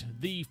got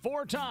the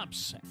Four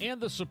Tops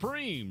and the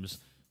Supremes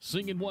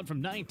singing one from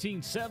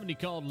 1970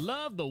 called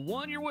Love the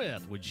One You're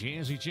With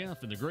Jazzy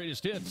Jeff and the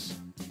greatest hits.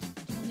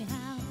 Tell me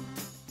how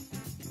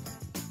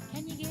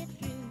can you get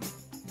through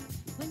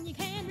when you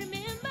can't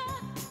remember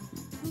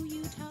who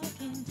you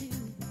talking to?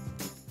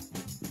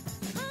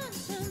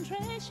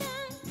 Concentration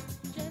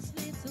just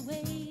slips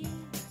away,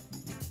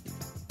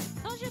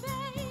 'cause your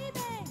baby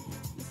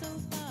is so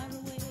far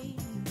away.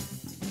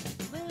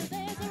 Well,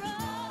 there's a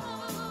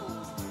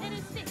rose and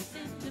it's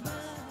fixing to buzz,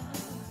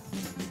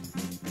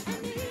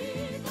 and the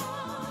eagle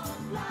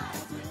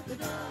flies with the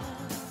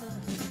dove.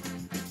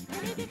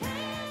 And if you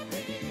can't be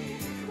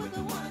with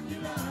the one you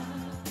love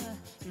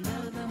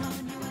the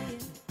one you're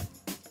with,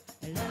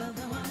 love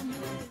the one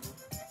you're with.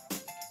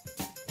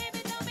 Baby,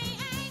 don't be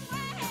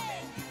angry,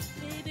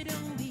 baby,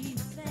 don't be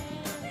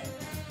sad.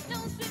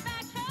 Don't sit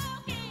back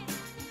talking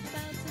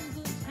about some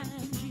good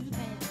times you've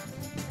had,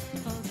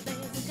 'cause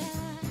there's a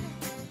guy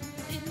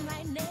sitting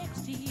right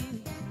next to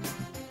you.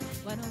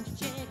 Why don't you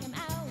check him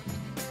out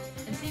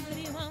and see what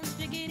he wants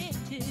to get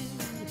into?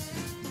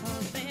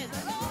 'Cause there's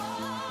a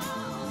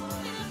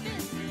rose in a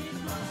fish's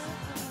blood,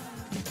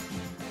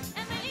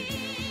 and the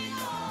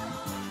eagle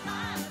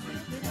flies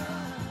with the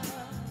dove.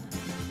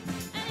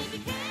 And if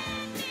you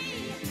can't be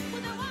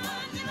with the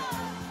one you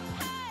love,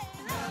 hey,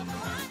 love the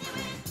one you're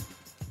with,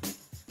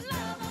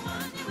 love the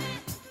one you're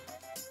with.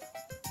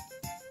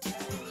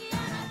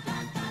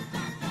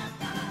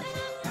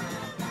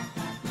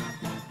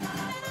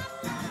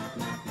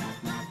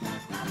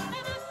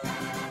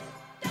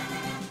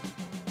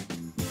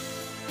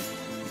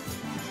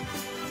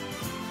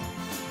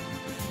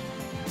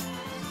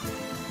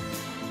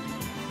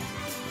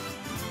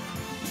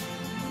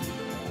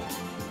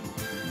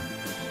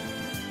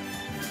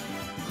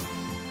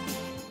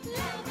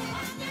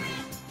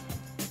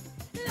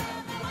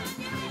 Love the one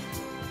you're with, love the one you're with.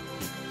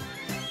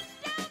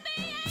 Don't be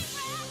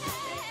angry,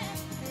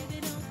 baby,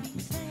 don't be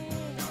sad.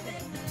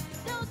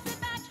 Don't sit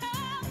back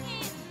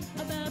talking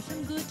about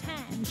some good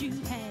times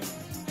you've had,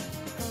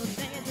 'cause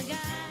there's a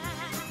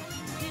guy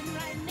sitting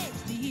right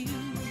next to you.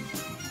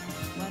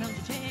 Why don't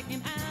you check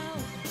him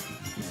out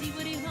and see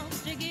what he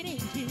wants to get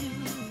into?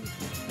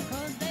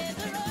 'Cause there's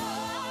a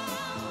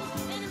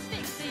rose and it's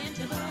fixing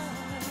to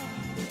bud,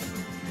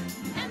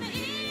 and the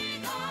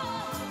eagle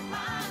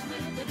flies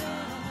with the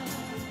dove.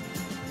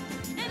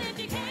 And if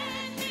you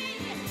can't be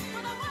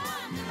with the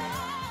one you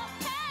love,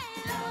 hey,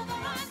 love the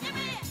one you're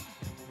with,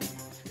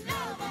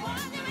 love the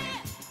one you're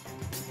with,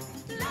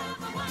 love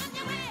the one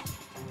you're with,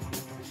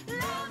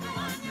 love the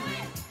one you're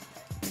with.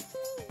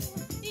 Ooh,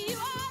 you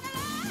ought to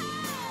love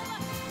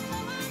the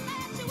one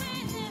that you're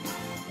with.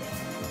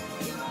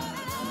 You ought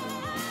to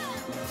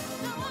love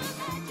the one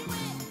that you're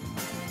with.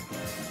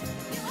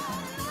 You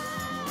ought to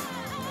love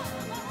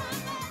the one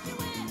that you're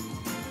with.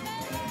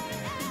 Hey,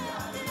 you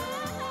ought to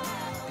love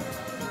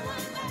the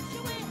one that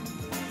you're with.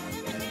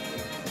 Let me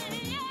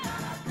hear you, why don't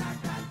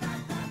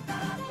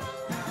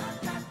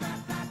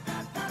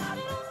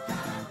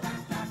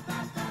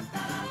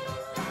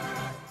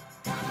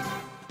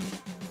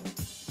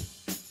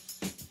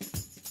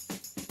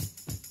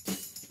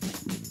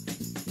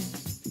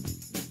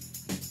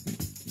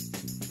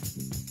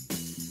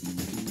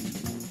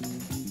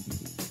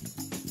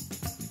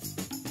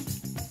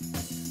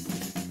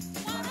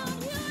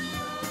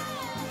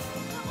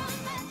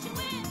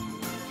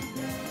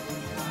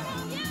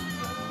you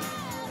love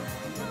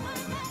the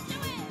one that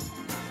you're with? Why don't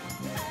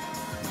you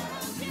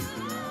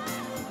love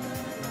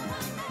the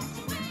one that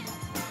you're with?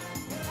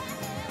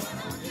 Why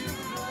don't you love the one that you're with? Why don't you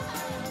love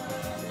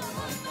the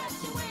one that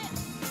you're with?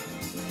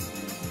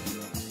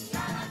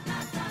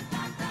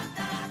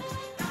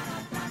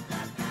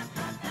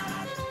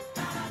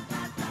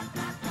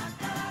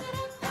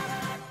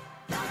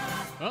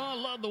 Oh,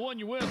 love the one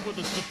you're with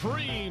the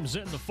Supremes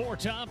and the Four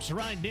Tops.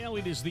 Right now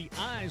it is the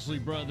Isley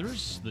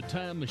Brothers. The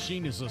time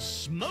machine is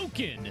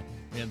a-smoking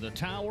and the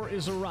tower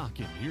is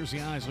a-rocking. Here's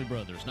the Isley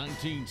Brothers,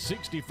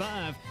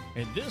 1965.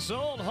 And this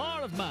old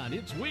heart of mine,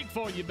 it's weak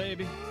for you,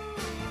 baby. So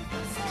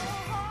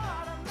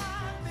hard of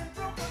mine, been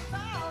broke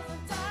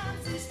 1,000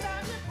 times. Each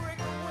time you break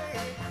away,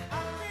 I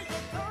feel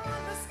you're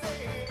gonna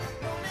stay.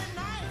 Lonely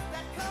nights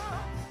that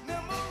come,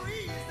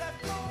 memories that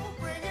go,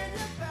 bringing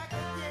you back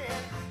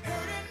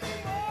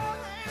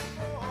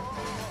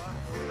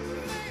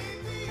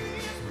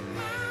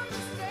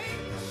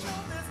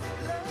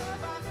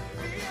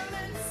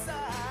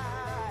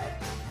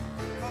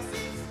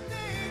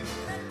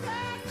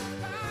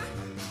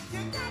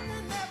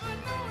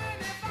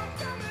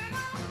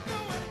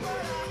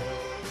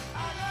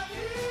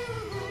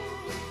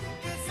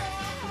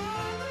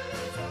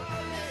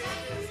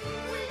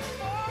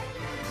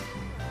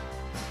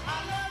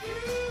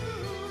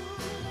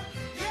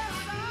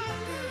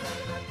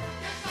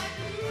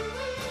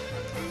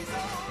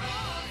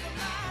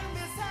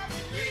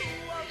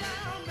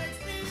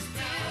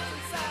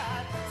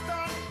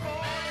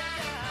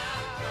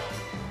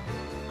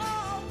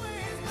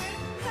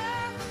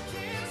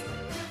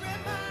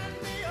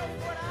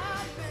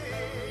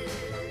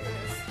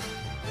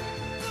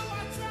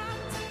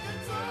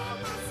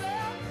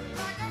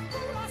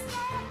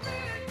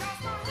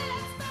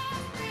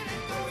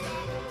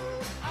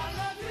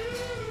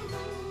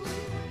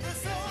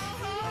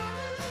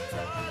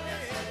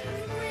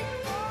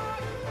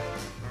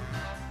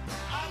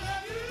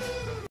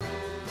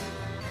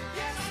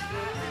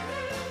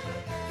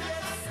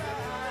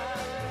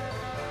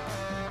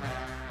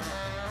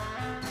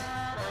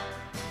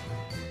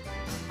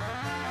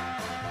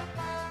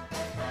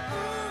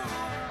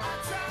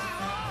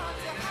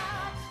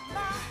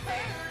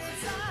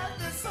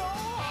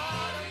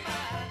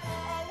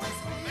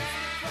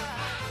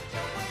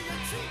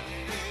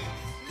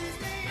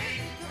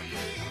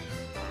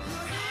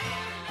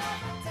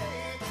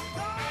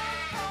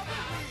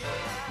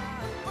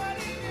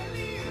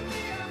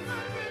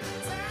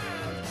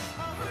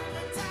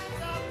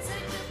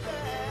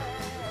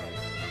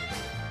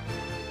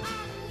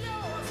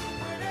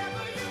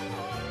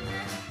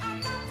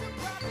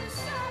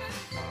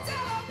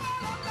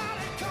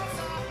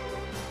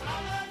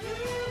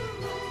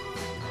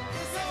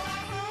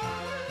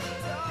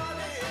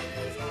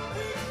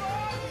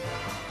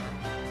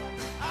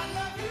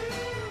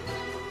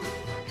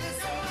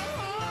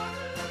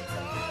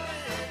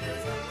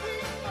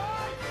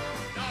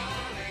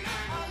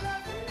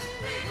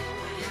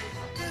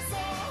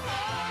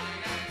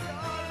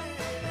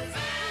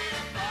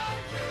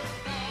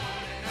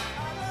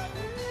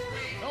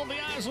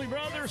Isley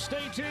Brothers,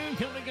 stay tuned.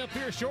 Coming up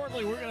here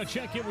shortly, we're going to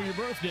check in with your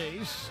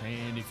birthdays.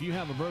 And if you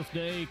have a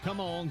birthday, come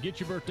on, get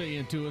your birthday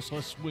into us.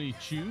 Let's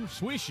wish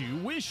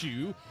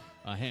you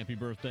a happy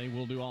birthday.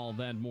 We'll do all of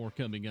that and more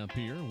coming up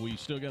here. We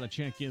still got to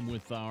check in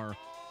with our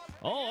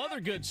other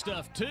good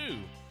stuff, too.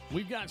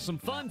 We've got some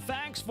fun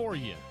facts for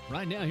you.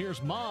 Right now,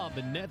 here's Mob,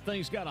 and that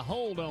thing's got a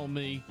hold on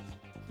me.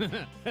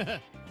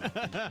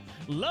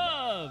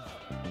 Love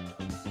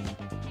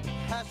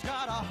has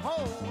got a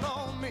hold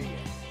on me.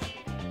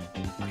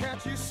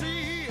 Can't you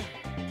see?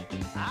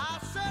 I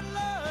said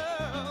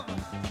love,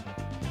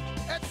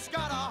 it's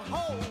got a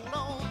hold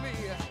on me.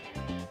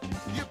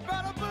 You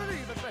better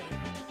believe it, baby.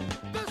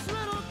 This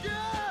little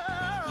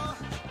girl,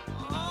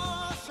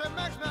 oh, she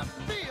makes me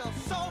feel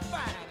so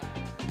fine.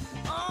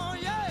 Oh,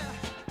 yeah,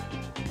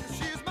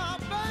 she's my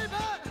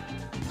baby.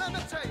 Let me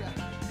tell you,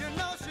 you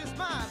know she's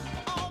mine,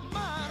 all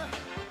mine.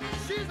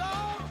 She's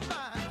all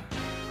mine.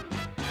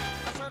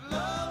 I said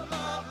love,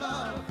 love,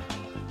 love.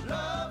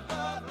 Love,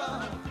 love,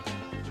 love,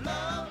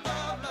 love,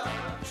 love,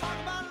 love. Talk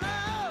about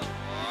love.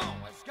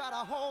 Oh, it's got a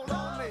hold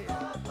on me.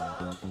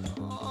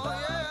 Oh,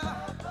 yeah.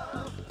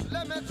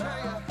 Let me tell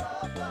you,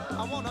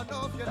 I want to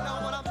know if you know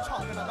what I'm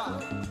talking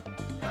about.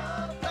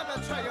 Let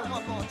me tell you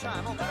one more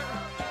time, okay?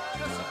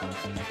 Listen.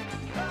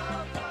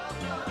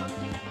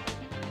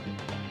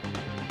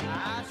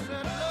 I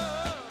said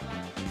love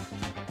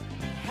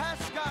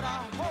has got a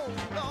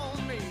hold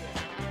on me.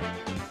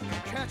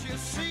 Can't you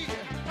see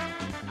it?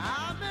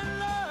 I'm in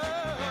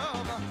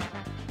love.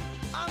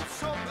 I'm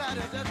so glad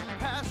it didn't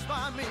pass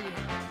by me.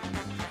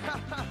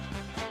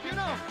 You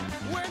know,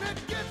 when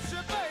it gets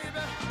you,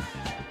 baby,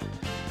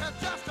 it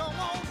just don't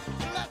want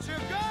to let you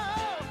go.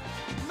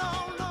 No,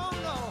 no,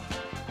 no.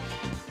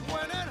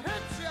 When it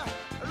hits you,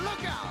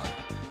 look out.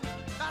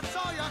 That's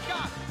all you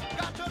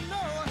got to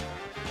know it.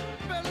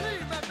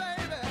 Believe me,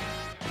 baby.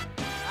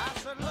 I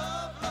said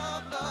love,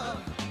 love, love,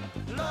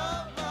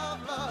 love, love,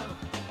 love.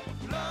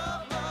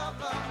 Love, love,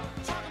 love.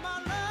 Talking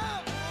about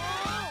love.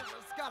 Oh,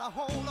 it's got a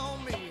hold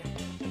on me.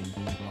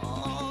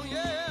 Oh,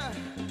 yeah.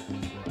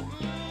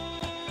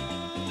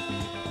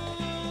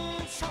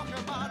 Talking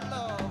about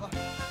love.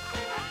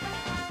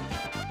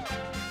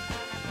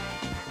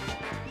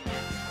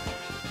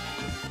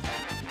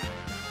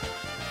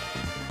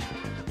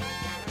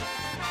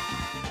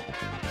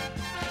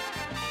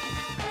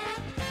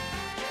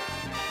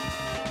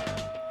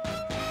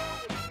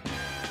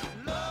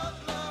 Love,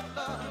 love,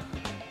 love.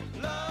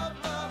 Love,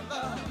 love,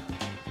 love.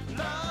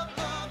 Love,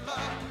 love,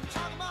 love.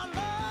 Talking about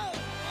love.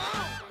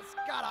 Oh, it's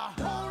got a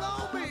hold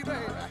on me,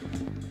 baby.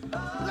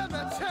 Let me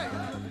tell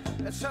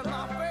you, it's in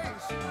my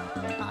face.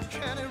 I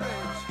can't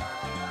erase.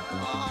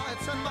 Oh,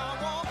 it's in my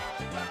walk.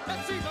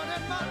 It's even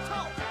in my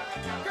talk.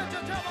 Can't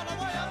you tell by the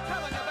way I'm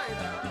telling you,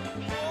 baby?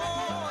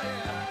 Oh,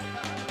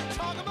 yeah.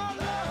 Talk about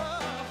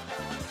love.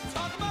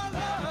 Talk about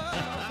love.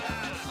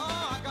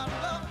 Oh, I got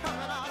love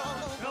coming out all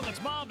over. Well,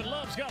 it's Mob and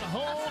Love's got a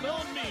hold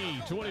on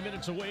me. 20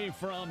 minutes away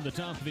from the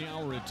top of the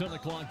hour at 10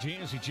 o'clock.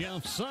 Jazzy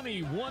Jeff,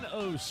 sunny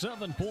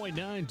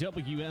 107.9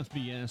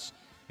 WFBS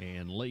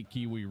and Lake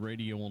Keowee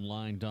Radio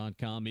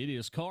Online.com. It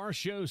is Car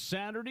Show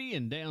Saturday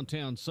in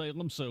downtown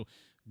Salem, so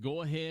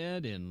go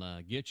ahead and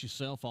get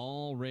yourself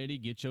all ready.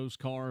 Get those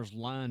cars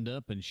lined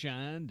up and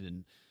shined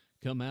and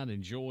come out and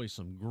enjoy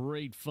some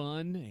great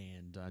fun.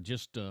 And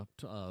just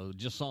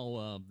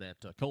saw that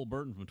Cole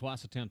Burton from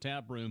Twice the Town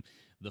Tap Room.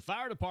 The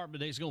fire department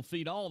today is going to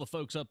feed all the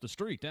folks up the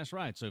street. That's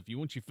right. So if you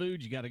want your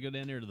food, you got to go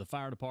down there to the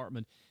fire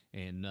department.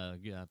 And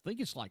I think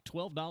it's like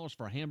 $12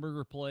 for a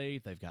hamburger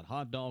plate. They've got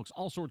hot dogs,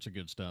 all sorts of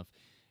good stuff.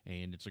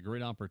 And it's a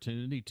great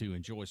opportunity to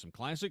enjoy some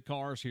classic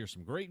cars, hear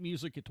some great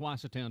music at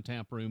Twice a Town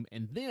Tap Room,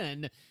 and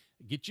then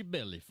get your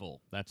belly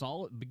full. That's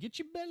all. Get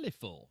your belly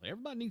full.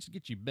 Everybody needs to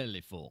get your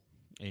belly full.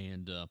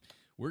 And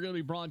we're going to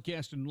be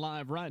broadcasting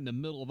live right in the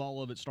middle of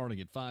all of it,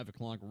 starting at 5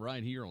 o'clock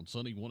right here on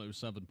Sunny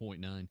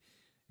 107.9.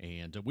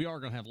 And we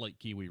are going to have Lake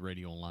Keowee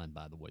Radio Online,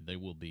 by the way. They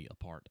will be a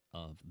part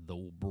of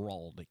the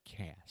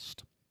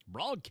broadcast.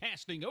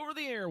 Broadcasting over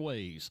the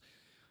airways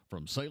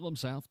from Salem,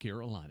 South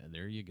Carolina.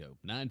 There you go.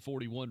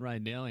 9:41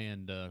 right now,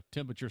 and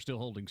temperature still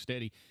holding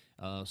steady.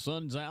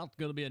 Sun's out.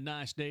 Going to be a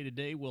nice day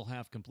today. We'll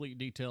have complete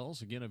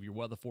details, again, of your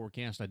weather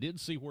forecast. I did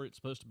see where it's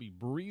supposed to be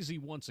breezy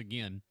once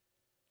again.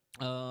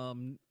 A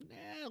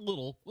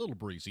little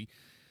breezy,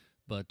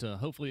 but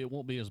hopefully it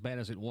won't be as bad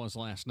as it was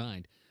last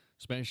night,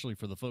 especially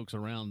for the folks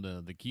around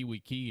the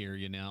Keowee Key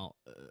area. Now,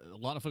 a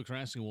lot of folks are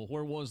asking, well,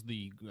 where was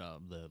the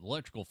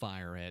electrical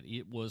fire at?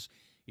 It was,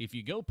 if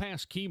you go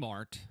past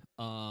Keymart,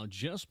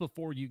 just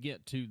before you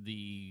get to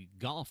the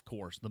golf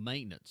course, the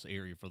maintenance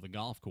area for the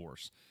golf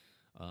course,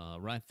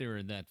 right there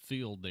in that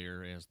field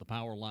there, as the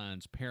power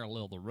lines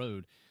parallel the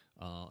road,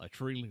 a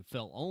tree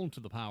fell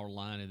onto the power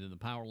line, and then the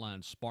power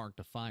line sparked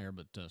a fire.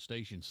 But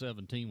Station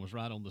 17 was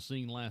right on the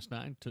scene last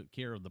night, took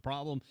care of the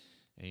problem,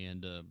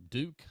 and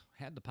Duke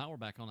had the power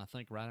back on, I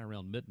think, right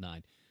around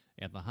midnight.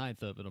 At the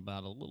height of it,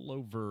 about a little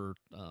over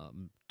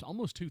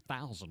almost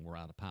 2,000 were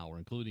out of power,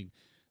 including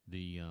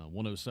the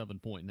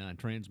 107.9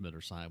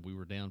 transmitter side. We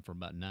were down from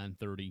about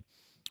 9:30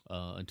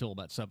 until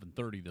about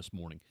 7:30 this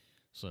morning.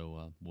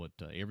 So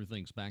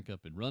everything's back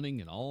up and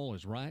running, and all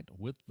is right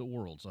with the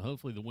world. So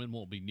hopefully the wind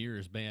won't be near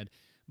as bad,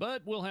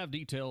 but we'll have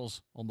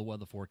details on the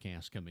weather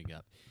forecast coming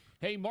up.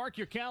 Hey, mark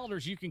your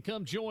calendars. You can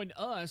come join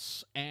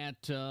us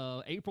at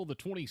April the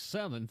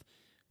 27th.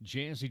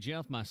 Jazzy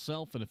Jeff,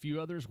 myself, and a few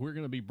others, we're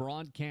going to be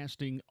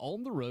broadcasting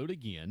on the road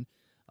again.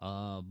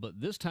 But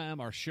this time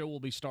our show will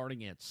be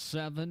starting at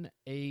 7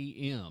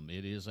 a.m.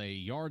 It is a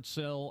yard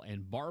sale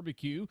and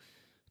barbecue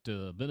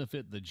to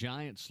benefit the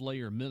Giant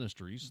Slayer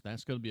Ministries.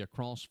 That's going to be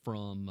across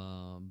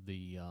from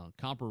the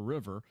Copper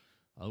River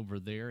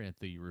over there at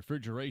the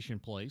refrigeration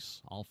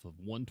place off of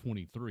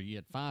 123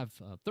 at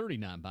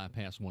 539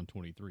 bypass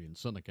 123 in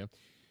Seneca.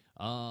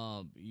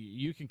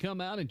 You can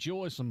come out,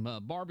 enjoy some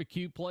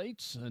barbecue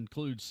plates,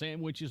 include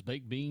sandwiches,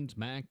 baked beans,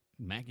 mac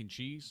and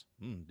cheese.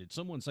 Did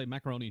someone say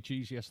macaroni and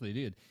cheese? Yes, they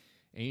did.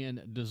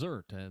 And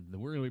dessert.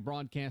 We're going to be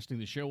broadcasting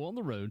the show on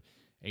the road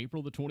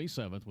April the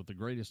 27th with the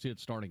greatest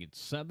hits starting at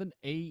 7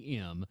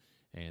 a.m.,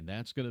 and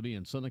that's going to be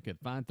in Seneca at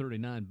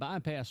 539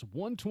 bypass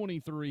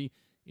 123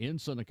 in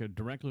Seneca,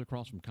 directly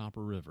across from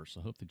Copper River.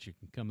 So I hope that you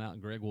can come out,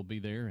 and Greg will be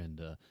there,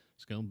 and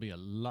it's going to be a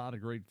lot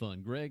of great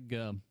fun. Greg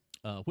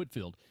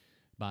Whitfield,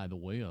 by the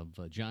way,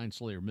 of Giant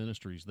Slayer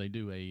Ministries, they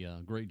do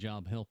a great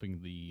job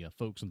helping the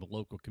folks in the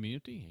local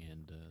community,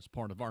 and as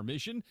part of our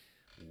mission,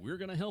 we're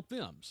going to help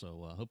them.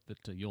 So I hope that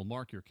you'll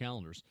mark your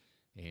calendars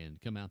and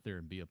come out there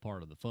and be a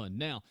part of the fun.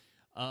 Now,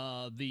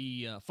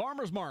 the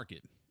farmers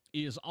market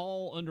is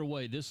all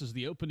underway. This is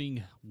the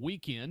opening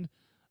weekend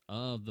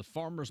of the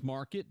farmers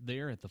market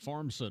there at the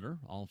Farm Center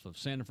off of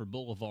Sanford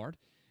Boulevard,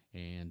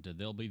 and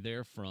they'll be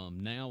there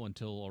from now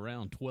until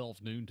around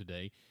 12 noon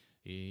today,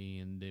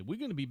 and we're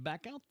going to be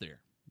back out there.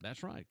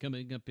 That's right,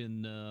 coming up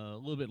in a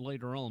little bit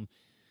later on.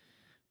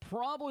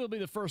 Probably will be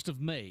the 1st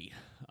of May.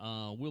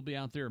 We'll be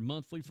out there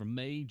monthly from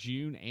May,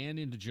 June, and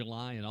into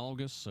July and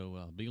August,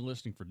 so be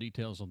listening for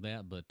details on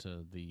that. But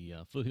the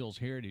Foothills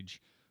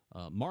Heritage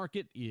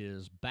Market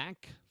is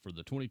back for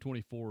the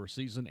 2024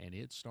 season, and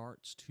it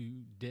starts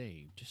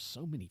today. Just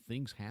so many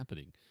things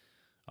happening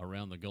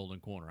around the Golden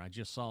Corner. I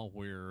just saw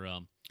where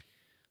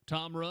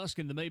Tom Rusk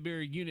and the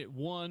Mayberry Unit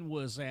 1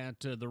 was at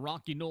the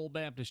Rocky Knoll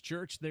Baptist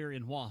Church there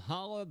in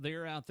Walhalla.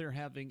 They're out there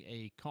having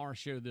a car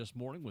show this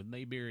morning with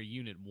Mayberry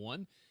Unit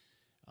 1.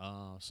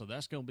 So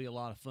that's going to be a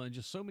lot of fun.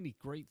 Just so many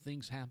great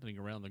things happening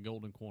around the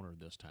Golden Corner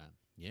this time.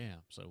 Yeah,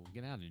 so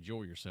get out and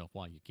enjoy yourself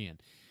while you can.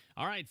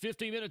 All right,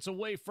 15 minutes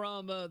away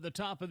from the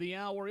top of the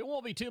hour. It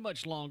won't be too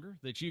much longer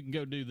that you can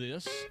go do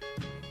this.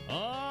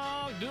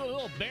 Oh, do a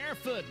little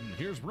barefooting.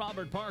 Here's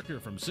Robert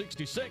Parker from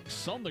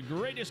 66 on the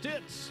greatest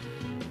hits.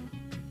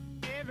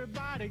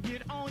 Everybody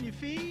get on your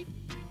feet.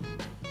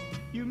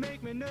 You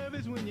make me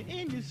nervous when you're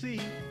in your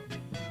seat.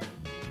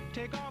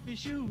 Take off your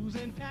shoes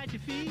and pat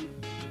your feet.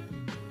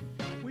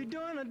 We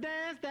doing a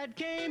dance that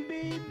can't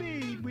be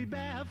beat. We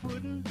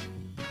barefooting.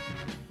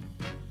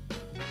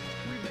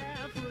 We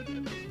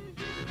barefooting.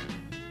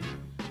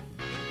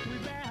 We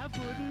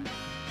barefooting.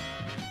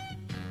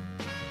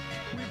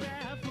 We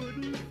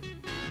barefooting.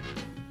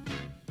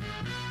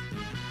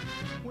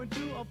 Went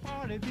to a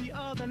party the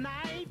other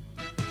night.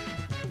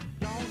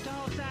 Don't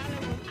tall Sally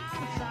was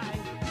out of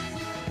sight.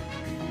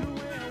 Threw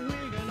away a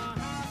wig and her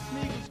hot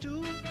sneakers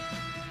too.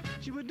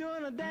 She was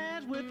doing a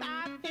dance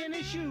without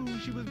any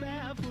shoes. She was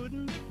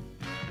barefooting.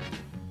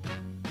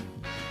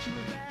 She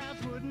was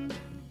barefooting.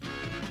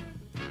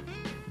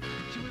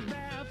 She was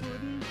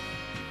barefooting.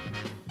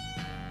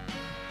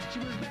 She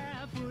was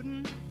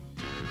barefooting.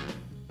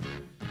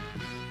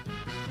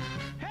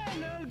 Hey,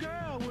 little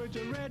girl with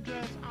your red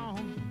dress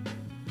on,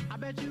 I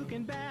bet you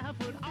can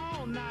barefoot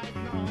all night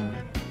long.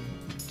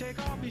 Take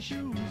off your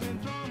shoes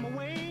and throw them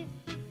away.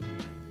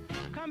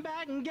 Come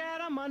back and get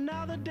them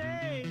another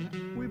day.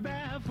 We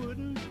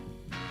barefooting.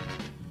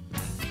 We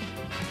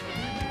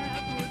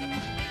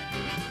barefooting.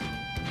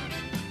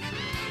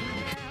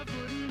 We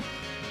barefooting.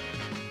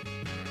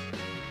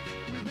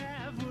 We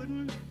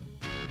barefooting.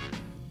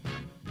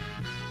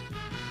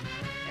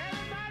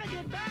 Everybody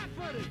get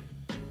barefooted.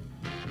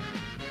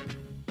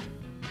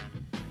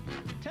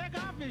 Take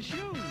off your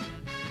shoes.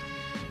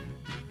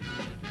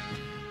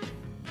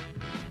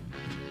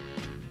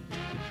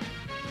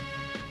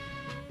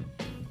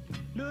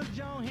 Little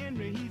John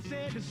Henry, he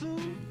said to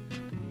Sue,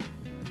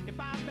 if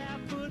I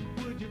barefoot,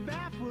 would you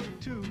barefoot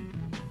too?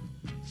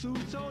 Sue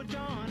told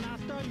John, I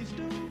study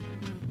stew.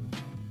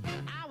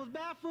 I was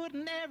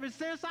barefooting ever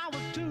since I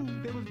was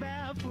 2. They was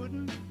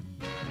barefooting.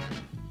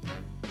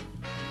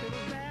 They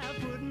was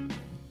barefooting.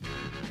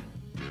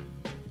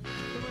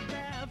 They was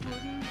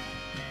barefooting.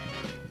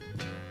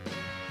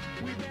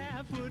 We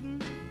barefooting.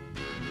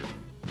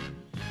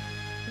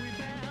 We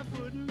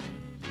barefooting.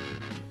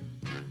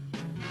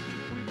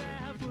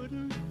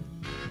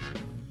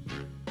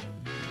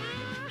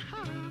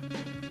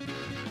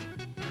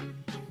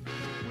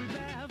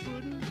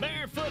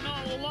 Barefooting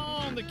all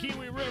along the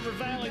Keowee River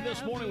Valley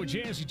this morning with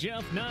Jazzy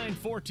Jeff,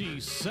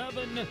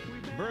 9:47.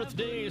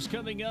 Birthday is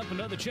coming up.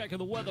 Another check of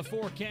the weather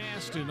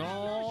forecast and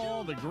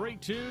all the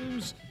great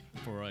tunes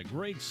for a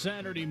great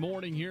Saturday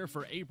morning here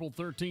for April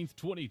 13th,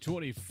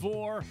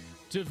 2024.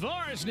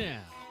 Tavares now,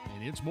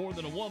 and it's More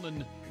Than a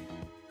Woman.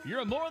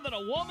 You're more than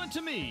a woman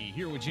to me,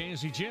 here with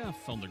Jazzy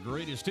Jeff on the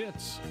greatest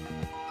hits.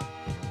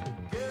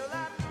 Girl,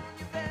 I know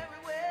you very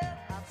well.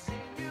 I've seen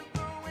you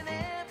growing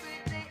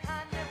every day.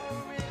 I never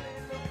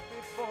really looked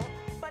before,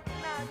 but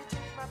now you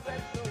take my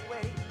breath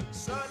away.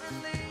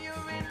 Suddenly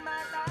you're in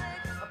my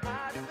life, a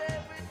part of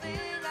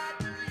everything I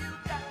do. You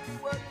got me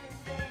working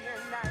day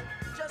and night,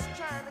 just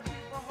trying to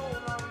keep a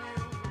hold on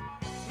you.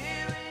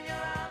 Here in your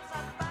arms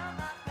I found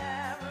my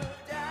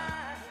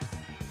paradise,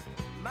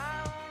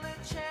 my only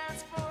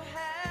chance for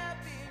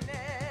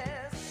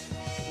happiness.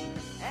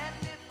 And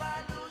if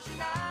I lose you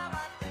now,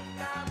 I think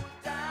I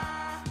would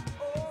die.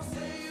 Oh,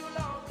 say you'll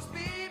always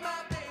be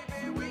my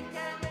baby. We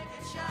can make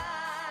it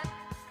shine.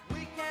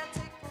 We can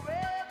take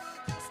forever,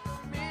 just a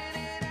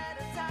minute at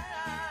a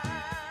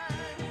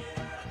time.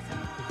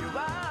 You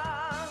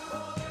are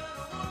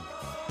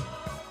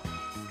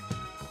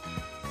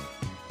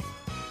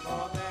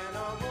more than a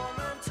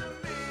woman to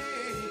me,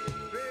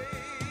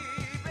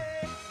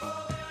 baby.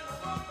 More than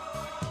a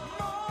woman.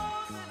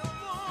 More than a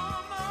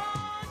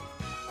woman.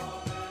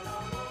 More than a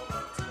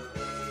woman to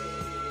me.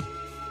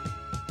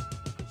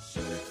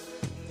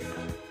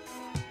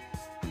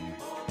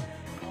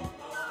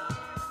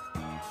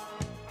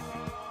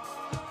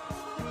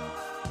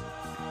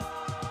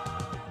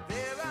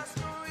 There are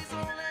stories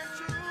old and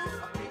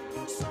true of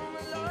people so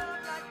in love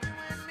like you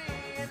and me,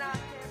 and I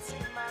can't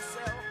see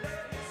myself.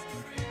 Let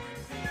history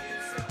repeat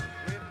itself,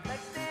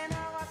 reflecting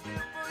how I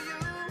feel for you,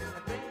 and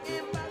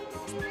thinking about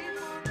those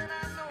people that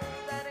I know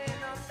that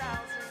in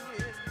 1,000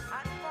 years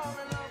I'd fall in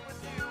love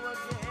with you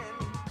again.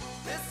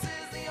 This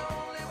is the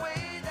only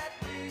way that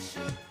we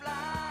should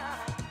fly.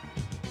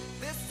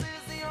 This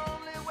is the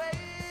only way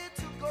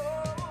to go.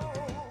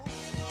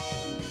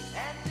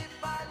 And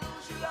if I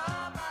lose your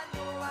love, I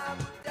know I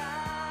would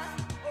die.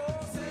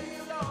 Oh, say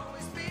you'll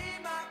always be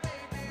my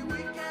baby.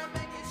 We can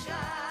make it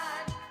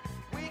shine.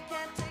 We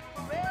can take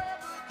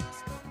forever,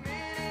 just a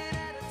minute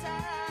at a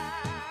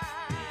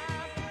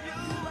time. You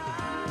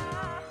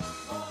are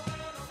more than a woman. More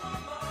than a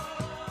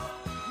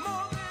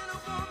woman. More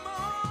than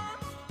a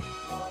woman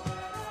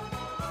to me.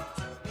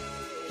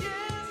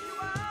 Yes, you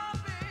are,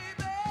 baby. More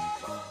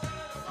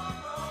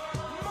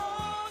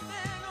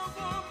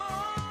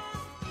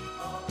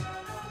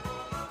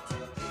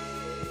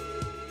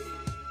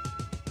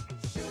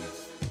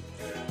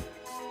than a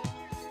woman.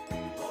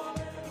 More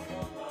than a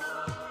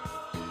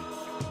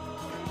woman. More than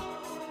a woman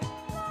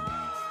to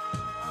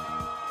me.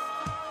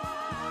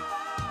 More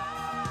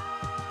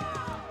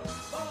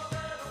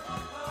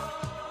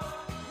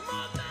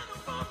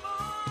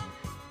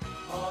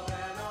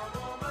than a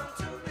woman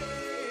to me.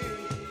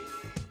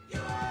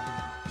 You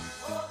are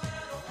more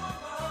than a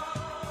woman.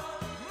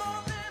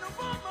 More than a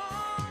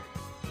woman.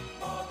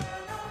 More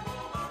than a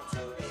woman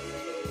to me.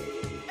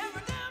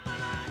 Every day of my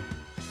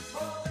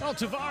life. Well,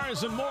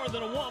 Tavares and More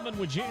Than a Woman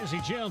with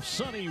Jazzy Jeff,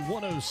 Sunny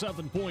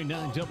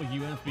 107.9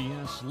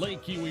 WFBS,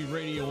 Lake Keowee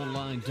Radio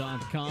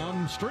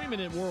Online.com, streaming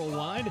it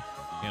worldwide,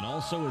 and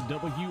also at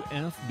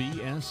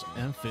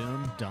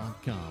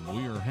WFBSFM.com.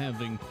 We are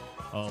having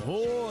a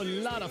whole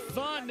lot of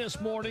fun this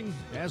morning,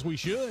 as we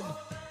should.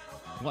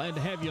 Glad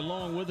to have you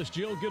along with us.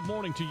 Jill, good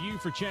morning to you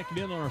for checking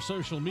in on our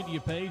social media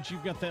page.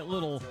 You've got that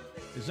little,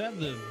 is that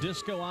the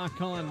disco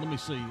icon? Let me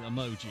see,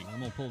 emoji. I'm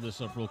going to pull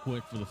this up real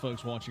quick for the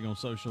folks watching on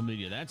social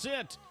media. That's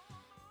it.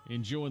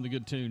 Enjoying the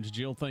good tunes.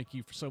 Jill, thank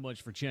you so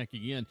much for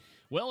checking in.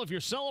 Well, if you're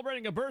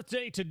celebrating a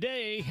birthday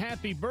today,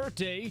 happy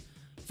birthday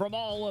from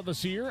all of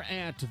us here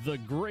at The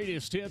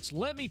Greatest Hits.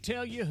 Let me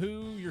tell you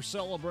who you're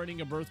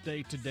celebrating a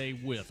birthday today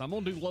with. I'm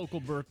going to do local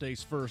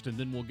birthdays first, and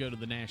then we'll go to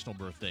the national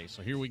birthdays.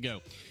 So here we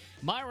go.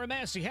 Myra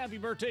Massey, happy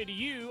birthday to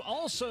you.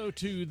 Also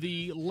to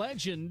the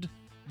legend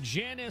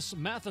Janice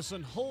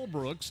Matheson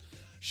Holbrooks.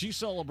 She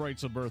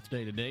celebrates a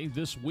birthday today.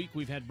 This week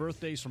we've had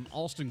birthdays from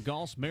Austin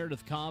Goss,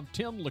 Meredith Cobb,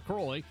 Tim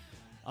LaCroix.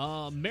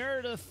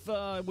 Meredith,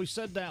 we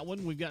said that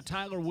one. We've got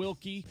Tyler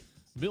Wilkie,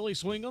 Billy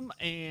Swingham,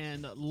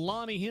 and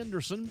Lonnie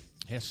Henderson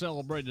has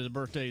celebrated a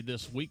birthday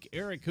this week.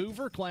 Eric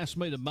Hoover,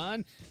 classmate of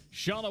mine.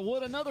 Shauna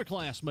Wood, another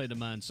classmate of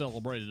mine,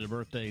 celebrated a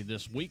birthday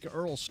this week.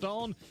 Earl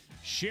Stone,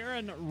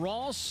 Sharon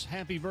Ross,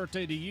 happy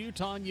birthday to you.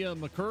 Tanya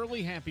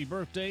McCurley, happy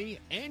birthday.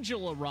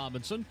 Angela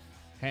Robinson,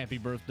 happy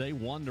birthday.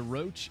 Wanda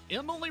Roach.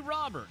 Emily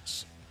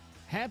Roberts,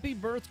 happy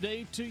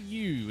birthday to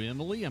you,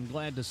 Emily. I'm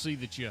glad to see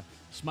that you're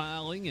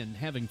smiling and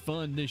having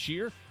fun this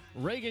year.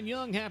 Reagan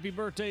Young, happy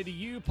birthday to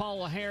you.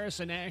 Paula Harris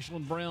and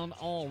Ashlyn Brown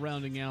all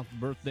rounding out the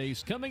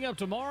birthdays. Coming up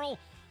tomorrow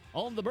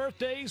on the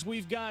birthdays,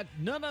 we've got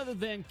none other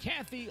than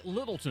Kathy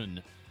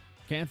Littleton.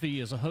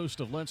 Kathy is a host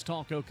of Let's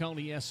Talk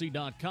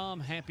OconieSC.com.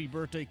 Happy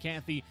birthday,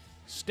 Kathy.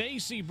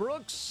 Stacy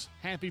Brooks,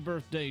 happy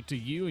birthday to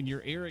you and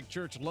your Eric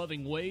Church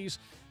loving ways.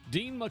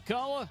 Dean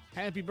McCullough,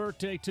 happy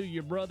birthday to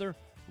your brother.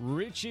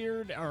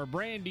 Richard, or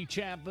Brandy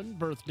Chapman,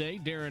 birthday.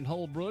 Darren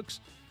Holbrooks.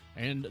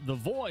 And the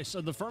voice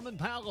of the Furman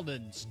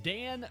Paladins,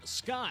 Dan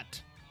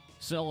Scott,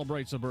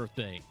 celebrates a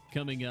birthday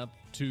coming up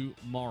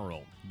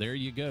tomorrow. There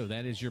you go.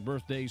 That is your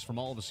birthdays from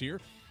all of us here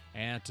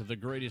at the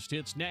Greatest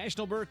Hits.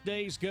 National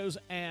birthdays goes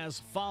as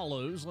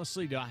follows. Let's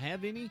see, do I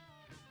have any?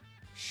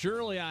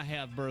 Surely I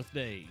have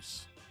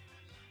birthdays.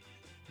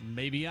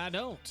 Maybe I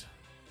don't.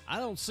 I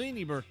don't see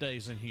any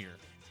birthdays in here.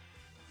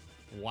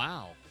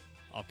 Wow.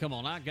 Oh, come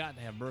on. I got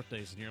to have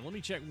birthdays in here. Let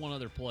me check one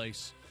other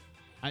place.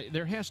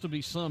 There has to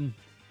be some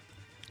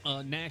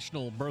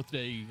national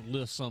birthday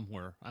list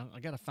somewhere. I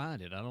got to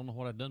find it. I don't know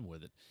what I've done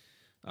with it.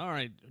 All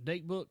right,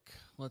 date book.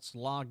 Let's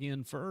log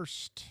in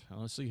first.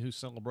 Let's see who's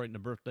celebrating a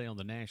birthday on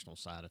the national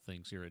side of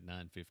things here at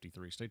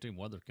 9:53. Stay tuned.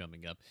 Weather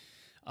coming up.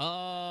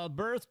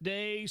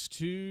 Birthdays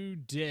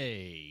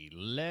today.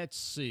 Let's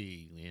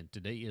see. And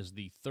today is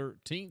the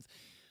 13th.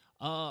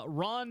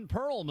 Ron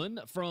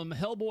Perlman from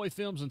Hellboy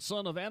Films and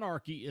Son of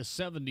Anarchy is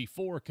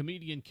 74.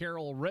 Comedian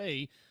Carol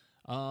Ray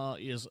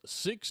is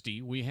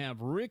 60. We have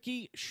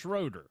Ricky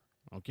Schroeder.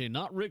 Okay,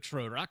 not Rick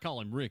Schroeder. I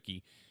call him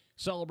Ricky.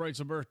 Celebrates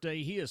a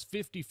birthday. He is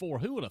 54.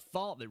 Who would have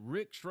thought that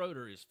Rick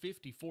Schroeder is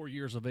 54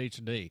 years of age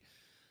today?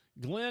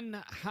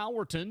 Glenn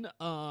Howerton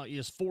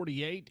is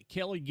 48.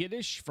 Kelly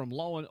Giddish from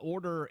Law and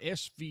Order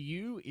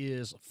SVU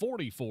is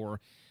 44.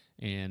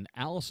 And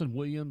Allison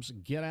Williams,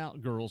 Get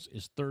Out Girls,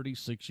 is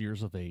 36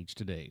 years of age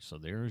today. So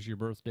there's your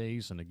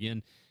birthdays. And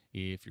again,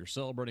 if you're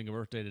celebrating a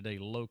birthday today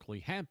locally,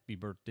 happy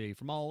birthday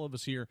from all of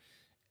us here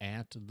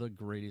at the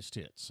Greatest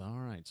Hits. All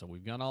right, so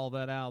we've got all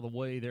that out of the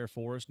way there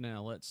for us.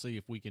 Now let's see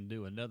if we can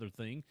do another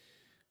thing.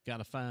 Got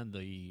to find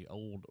the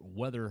old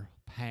weather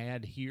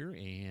pad here,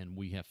 and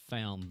we have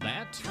found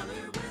that.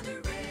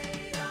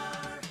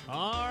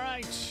 All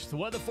right, the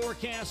weather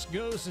forecast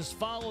goes as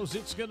follows.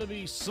 It's going to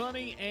be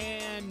sunny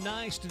and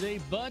nice today,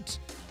 but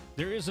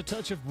there is a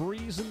touch of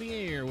breeze in the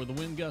air with the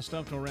wind gust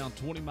up to around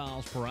 20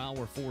 miles per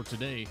hour for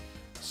today.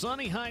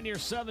 Sunny, high near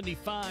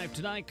 75.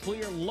 Tonight,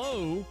 clear,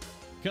 low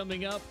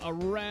coming up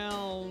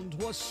around,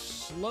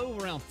 what's low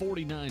around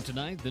 49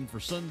 tonight. Then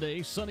for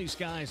Sunday, sunny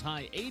skies,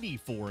 high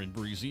 84 and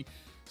breezy.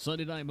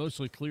 Sunday night,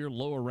 mostly clear,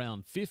 low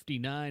around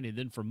 59. And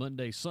then for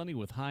Monday, sunny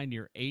with high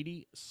near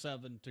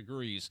 87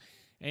 degrees.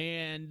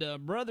 And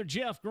Brother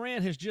Jeff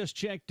Grant has just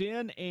checked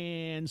in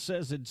and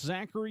says that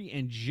Zachary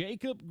and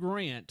Jacob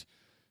Grant,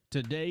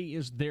 today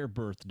is their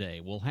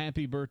birthday. Well,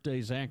 happy birthday,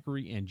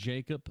 Zachary and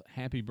Jacob.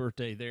 Happy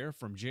birthday there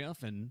from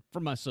Jeff and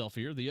from myself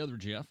here, the other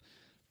Jeff,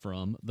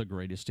 from the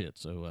Greatest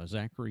Hits. So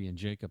Zachary and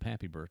Jacob,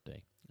 happy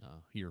birthday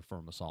here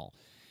from us all.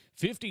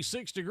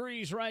 56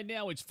 degrees right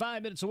now. It's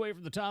 5 minutes away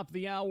from the top of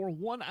the hour.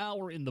 1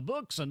 hour in the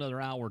books,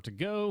 another hour to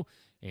go.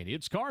 And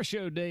it's Car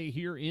Show Day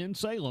here in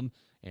Salem.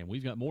 And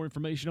we've got more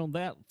information on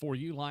that for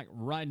you like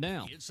right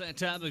now. It's that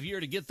time of year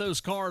to get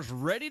those cars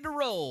ready to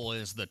roll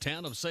as the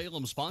town of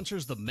Salem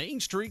sponsors the Main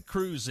Street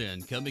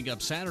Cruise-In coming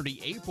up Saturday,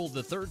 April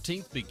the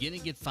 13th,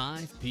 beginning at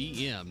 5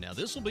 p.m. Now,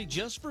 this will be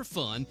just for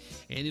fun,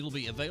 and it'll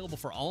be available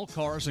for all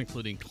cars,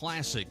 including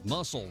classic,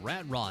 muscle,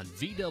 rat rod,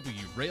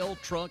 VW, rail,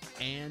 truck,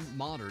 and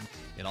modern.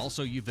 And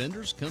also, you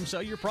vendors, come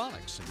sell your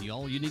products. And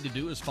all you need to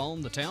do is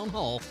phone the town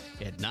hall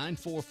at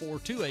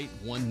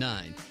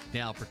 944-2819.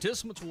 Now,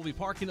 participants will be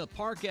parking up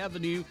Park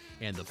Avenue,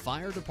 and the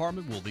fire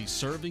department will be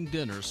serving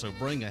dinner, so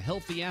bring a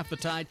healthy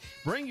appetite,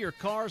 bring your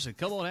cars, and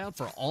come on out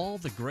for all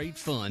the great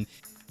fun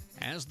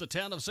as the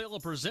town of Salem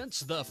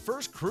presents the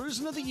first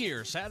cruising of the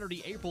year,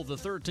 Saturday, April the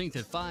 13th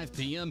at 5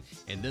 p.m.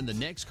 And then the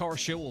next car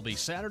show will be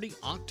Saturday,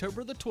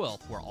 October the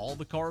 12th, where all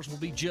the cars will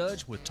be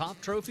judged with top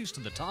trophies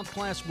to the top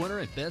class winner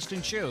at Best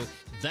in Show.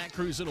 That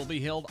cruising will be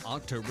held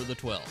October the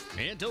 12th.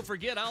 And don't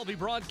forget, I'll be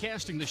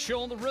broadcasting the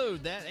show on the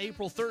road that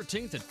April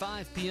 13th at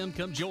 5 p.m.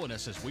 Come join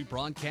us as we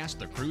broadcast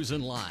the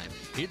cruising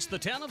live. It's the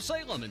town of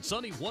Salem and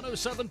Sunny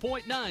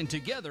 107.9,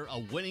 together a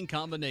winning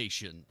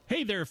combination.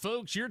 Hey there,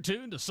 folks. You're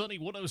tuned to Sunny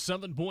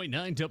 107.9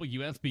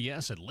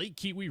 WFBS at Lake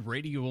Keowee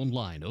Radio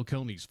Online,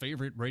 Oconee's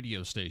favorite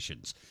radio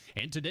stations.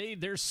 And today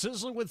they're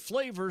sizzling with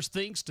flavors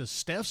thanks to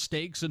Steph's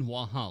Steaks in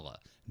Walhalla.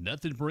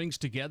 Nothing brings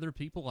together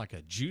people like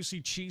a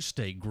juicy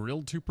cheesesteak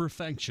grilled to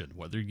perfection.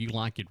 Whether you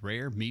like it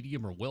rare,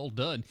 medium, or well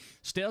done,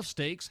 Steph's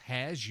Steaks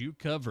has you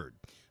covered.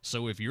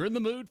 So if you're in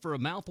the mood for a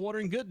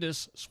mouth-watering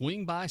goodness,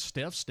 swing by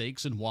Steph's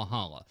Steaks in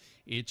Walhalla.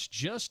 It's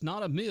just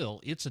not a meal,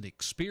 it's an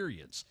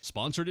experience.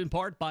 Sponsored in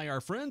part by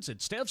our friends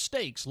at Steph's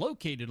Steaks,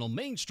 located on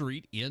Main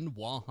Street in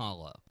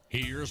Walhalla.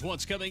 Here's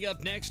what's coming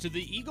up next to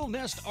the Eagle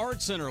Nest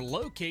Art Center,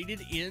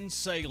 located in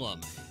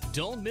Salem.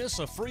 Don't miss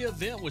a free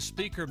event with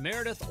speaker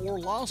Meredith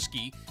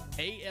Orlowski,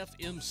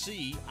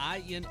 AFMC,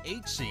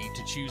 INHC,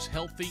 to choose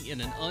healthy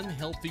in an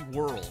unhealthy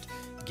world.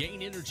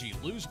 Gain energy,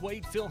 lose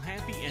weight, feel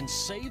happy, and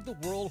save the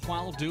world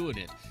while doing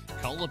it.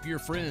 Call up your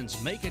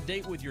friends, make a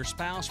date with your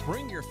spouse,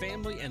 bring your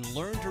family, and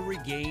learn to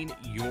regain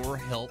your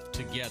health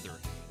together.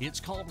 It's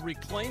called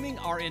Reclaiming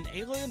Our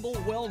Inalienable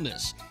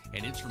Wellness,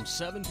 and it's from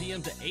 7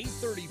 p.m. to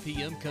 8:30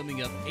 p.m.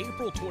 coming up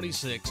April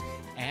 26th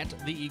at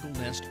the Eagle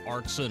Nest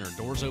Art Center.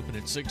 Doors open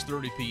at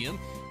 6:30 p.m.,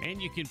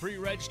 and you can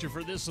pre-register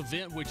for this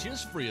event, which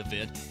is a free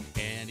event,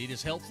 and it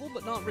is helpful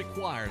but not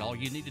required. All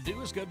you need to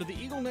do is go to the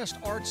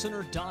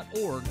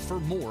eaglenestartcenter.org for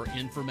more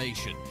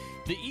information.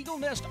 The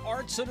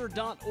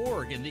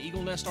eaglenestartcenter.org, and the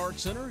Eagle Nest Art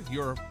Center,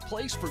 your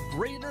place for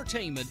great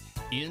entertainment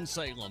in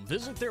Salem.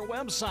 Visit their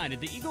website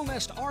at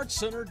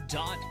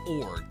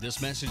theeaglenestartcenter.org.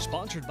 This message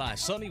sponsored by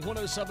Sunny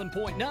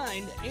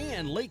 107.9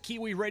 and Lake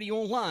Keowee Radio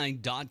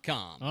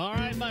Online.com. All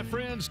right, my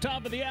friends,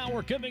 top of the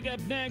hour coming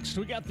up next.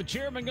 We got the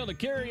chairman going to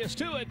carry us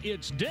to it.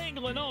 It's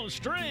Dangling on a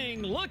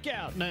String. Look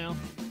out now.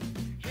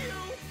 You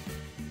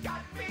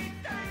got me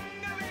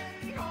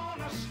dangling on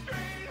a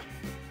string.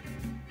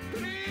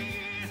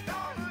 Please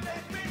don't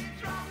let me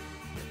drop.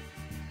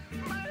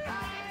 My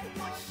life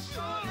was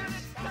surely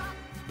stopped.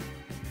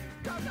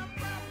 'Cause I'm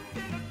wrapped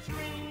in a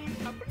dream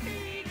of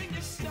needing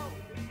you so.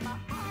 My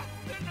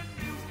heart's in a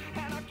noose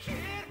and I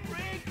can't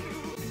break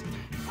loose.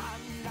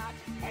 I'm not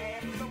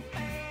half the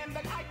man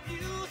that I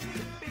used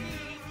to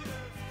be.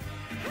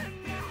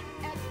 And I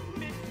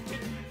admit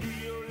it,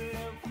 your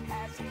love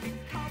has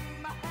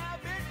become a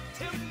habit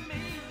to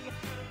me.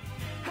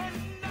 And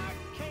I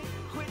can't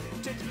quit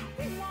it.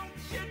 Won't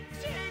you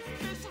take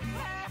this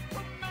half a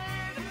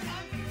man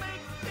and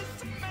make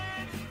this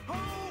man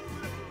whole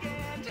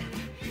again?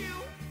 You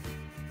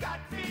got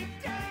me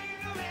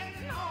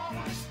dangling on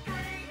a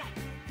string.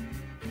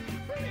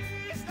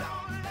 Please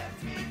don't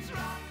let me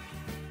drop.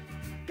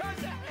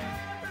 'Cause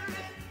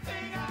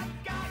everything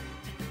I've got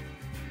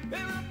is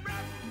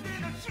wrapped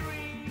in a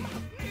dream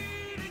of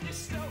needing you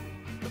so.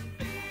 The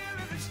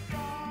feeling is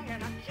strong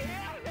and I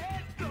can't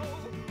let go.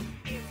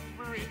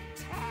 Every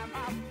time I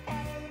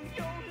phone,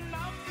 your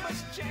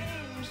number's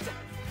changed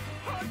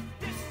or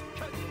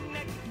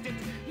disconnected.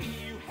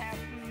 You have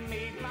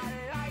made my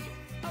life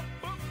a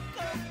book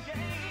of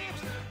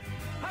games.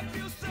 I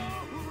feel so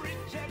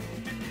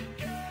rejected.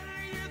 Girl,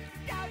 you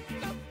got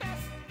the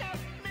best of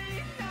me.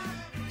 Now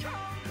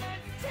come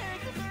and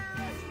take the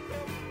rest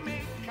of me.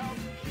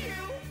 'Cause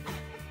you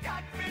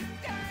got me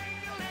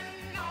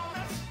dangling on a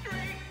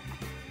string.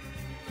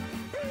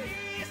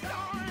 Please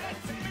don't let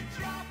me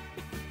drop.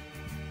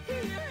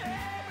 You're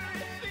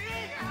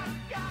everything I've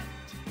got.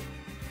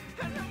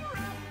 And I'm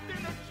wrapped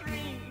in a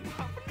dream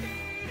of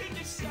needing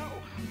you so.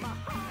 My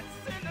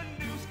heart's in a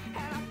noose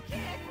and I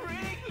can't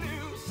break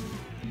loose.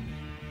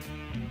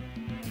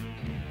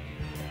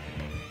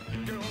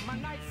 Girl, my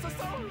nights are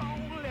so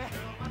lonely.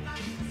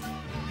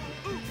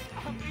 Ooh,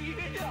 I'm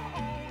needing you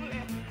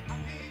only.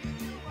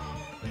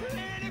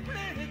 Plenty,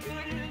 plenty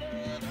good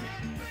love.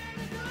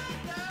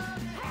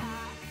 I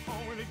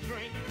only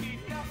drink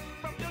enough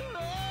from your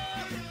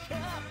love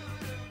cup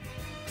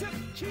to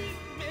keep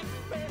me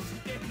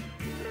thirsty.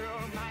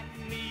 Girl, my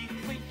need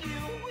for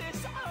you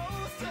is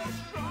oh so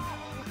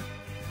strong.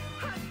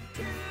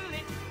 Until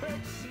it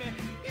hurts me,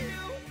 you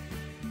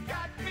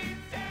got me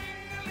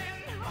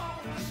dangling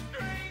on a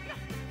string.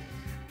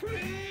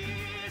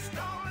 Please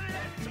don't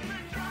let me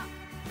drop.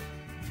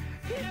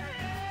 You're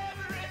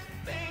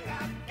everything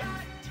I've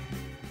got.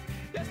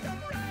 Yes,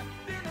 I'm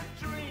wrapped in a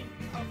dream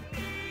of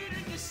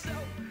needing you so.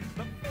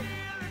 The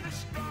feeling is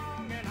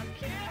strong and I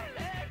can't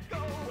let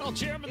go. Well,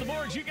 Chairman of the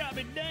Board, you got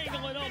me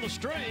dangling on a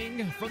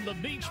string from the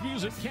beach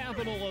music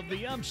capital of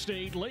the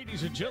upstate.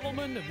 Ladies and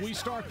gentlemen, we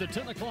start the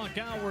 10 o'clock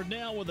hour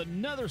now with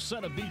another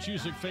set of beach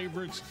music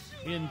favorites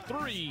in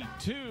 3,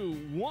 2,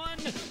 1.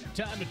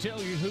 Time to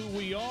tell you who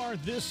we are.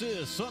 This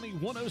is Sunny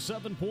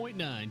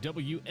 107.9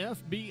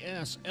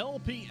 WFBS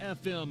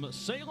LPFM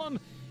Salem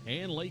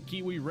and Lake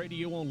Keowee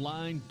Radio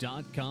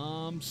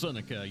Online.com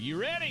Seneca. You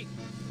ready?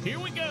 Here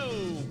we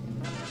go.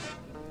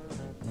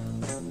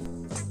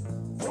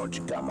 Won't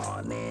you come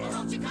on in?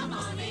 Won't you come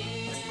on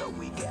in? The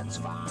weekend's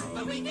fine.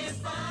 The weekend's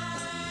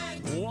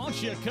fine.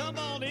 Won't you come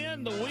on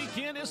in? The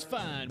weekend is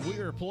fine. We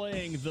are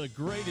playing the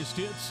greatest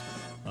hits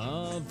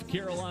of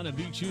Carolina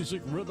beach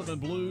music, rhythm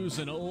and blues,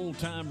 and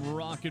old-time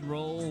rock and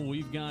roll.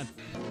 We've got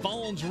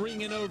phones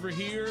ringing over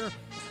here.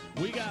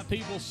 We got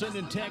people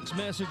sending text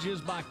messages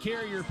by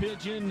carrier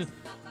pigeon.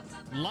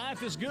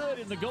 Life is good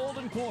in the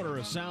golden quarter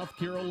of South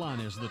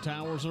Carolina as the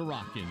towers are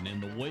rocking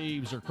and the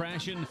waves are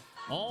crashing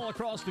all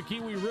across the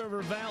Keowee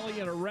River Valley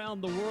and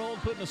around the world,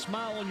 putting a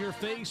smile on your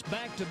face,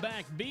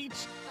 back-to-back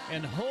beats,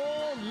 and a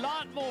whole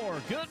lot more.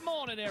 Good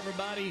morning,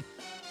 everybody,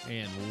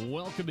 and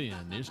welcome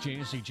in. This is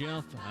Jazzy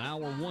Jeff.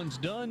 Hour one's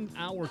done.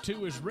 Hour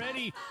two is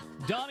ready.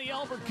 Donnie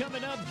Albert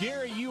coming up.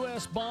 Gary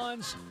U.S.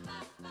 Bonds.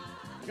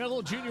 Got a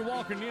little Junior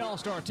Walker in the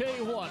All-Star. Tell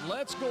you what,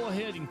 let's go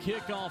ahead and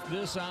kick off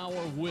this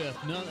hour with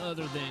none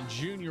other than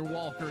Junior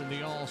Walker and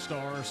the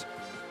All-Stars.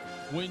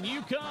 When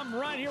you come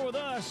right here with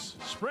us,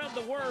 spread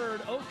the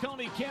word,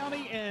 Oconee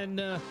County, and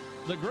the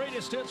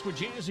greatest hits with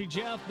Jazzy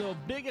Jeff. The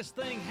biggest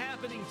thing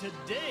happening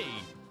today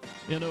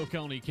in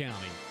Oconee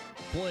County,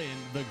 playing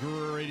the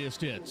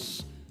greatest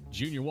hits.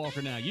 Junior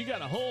Walker now. You got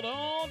to hold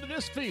on to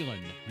this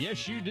feeling.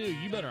 Yes, you do.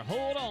 You better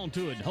hold on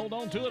to it. Hold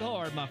on to it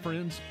hard, my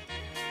friends.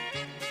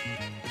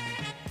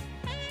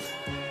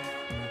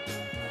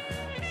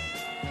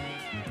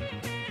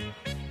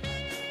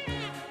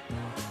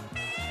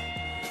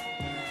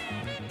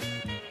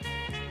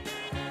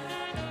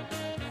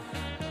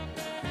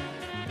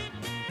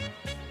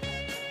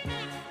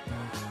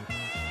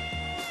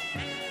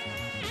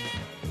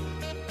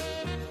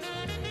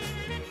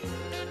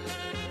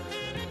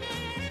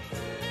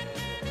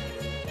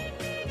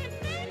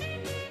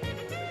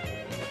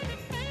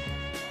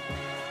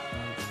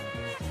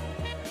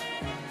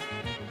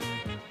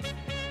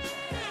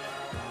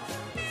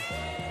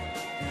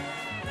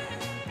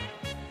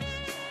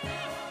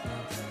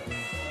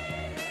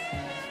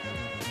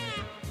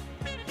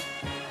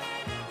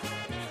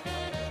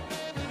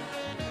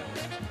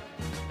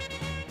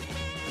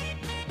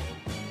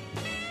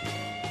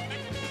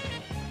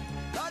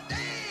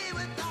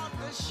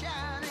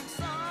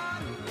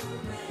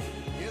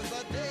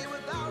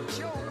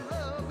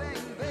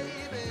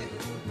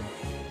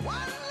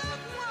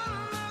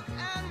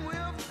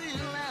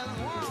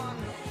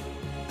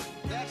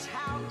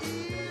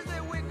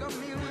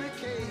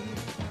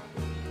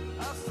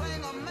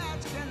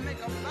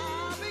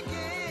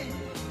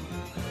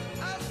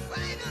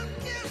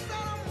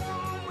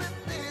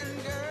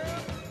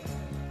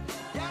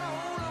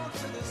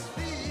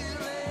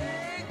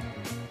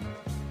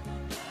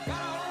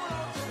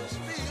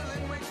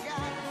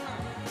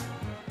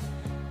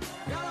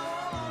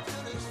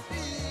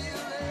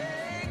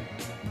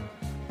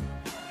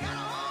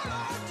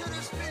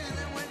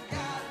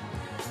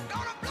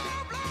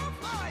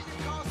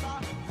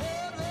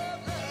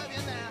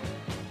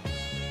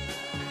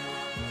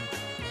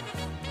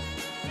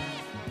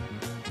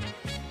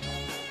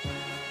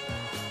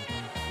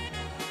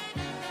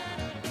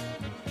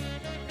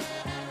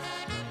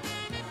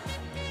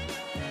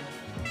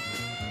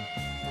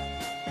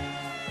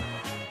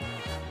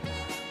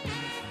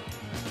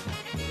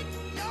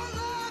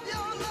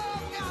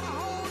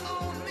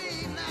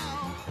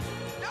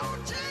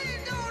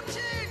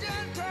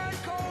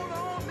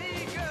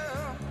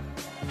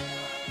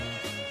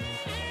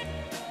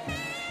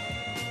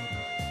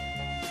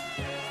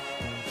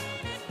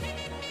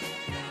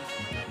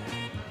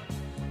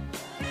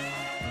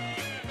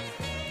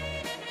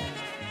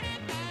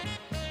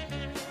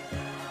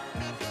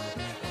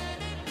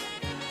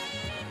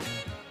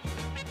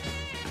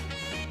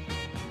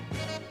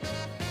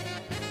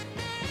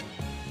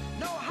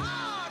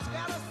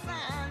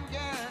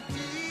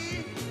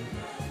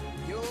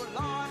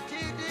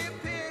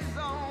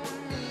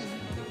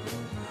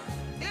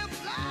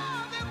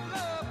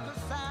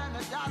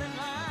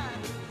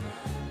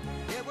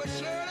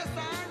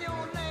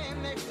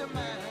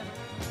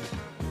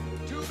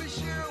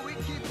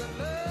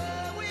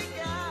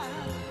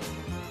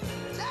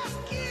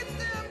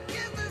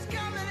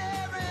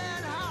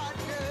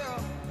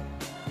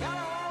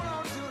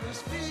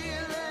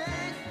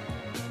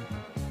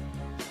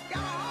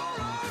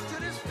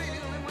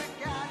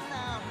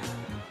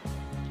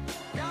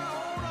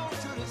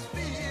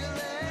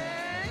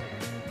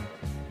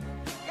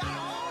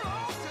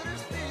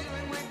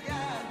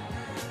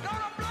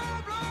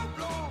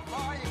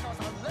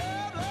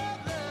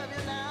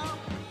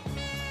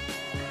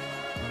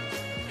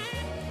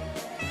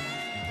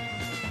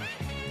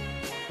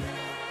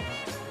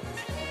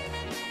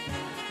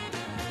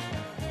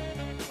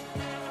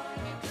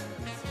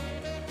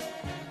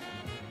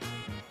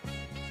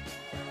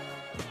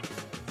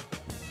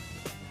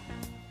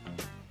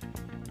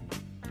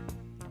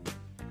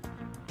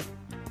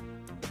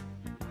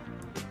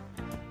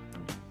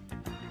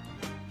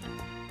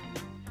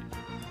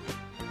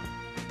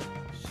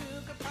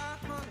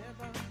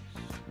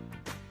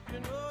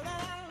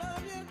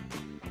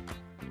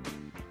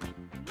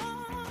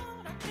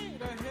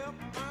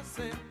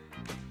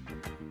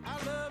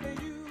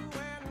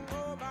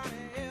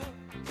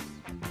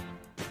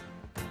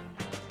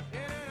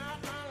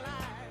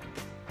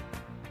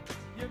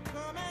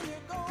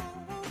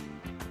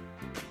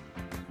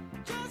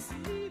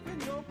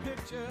 your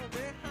picture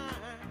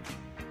behind,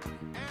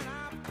 and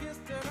I've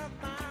kissed it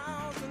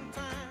 1,000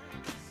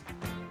 times.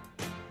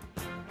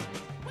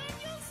 When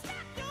you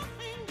snap your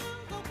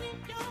fingers or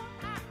wink your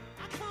eye,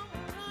 I come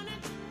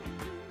running to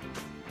you.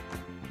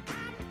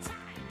 I'm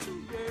tied to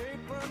your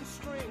apron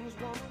strings,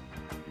 woman,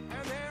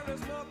 and there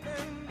is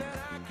nothing that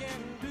I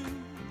can do.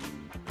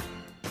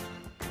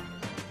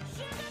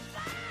 Sugar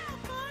fly,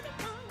 funny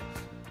punch,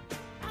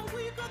 I'm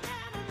weaker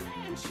than a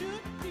man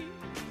should be.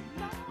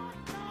 Lord,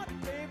 Lord,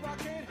 babe, I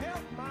can't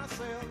help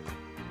myself.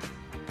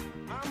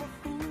 I'm a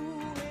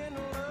fool in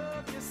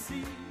love, you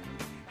see.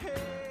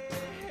 Hey,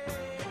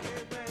 hey,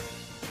 hey, babe.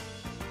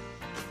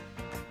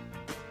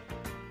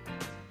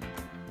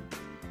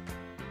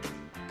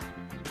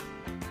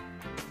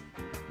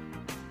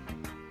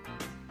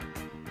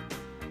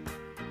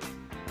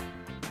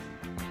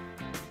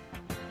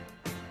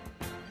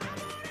 I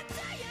wanna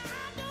tell you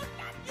I don't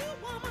got you,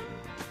 woman.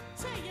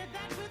 Tell you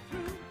that we're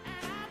through,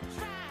 and I've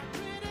tried,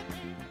 pretty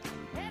baby.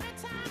 Every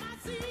time I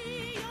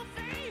see your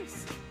face,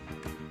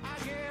 I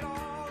get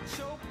all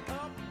choked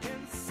up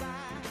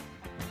inside.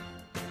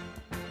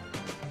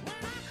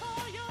 When I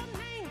call your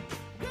name,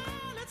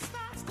 girl, it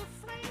starts to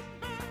flame,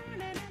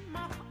 burning in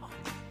my heart,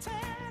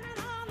 tearing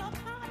all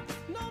apart.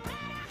 No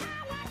matter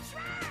how I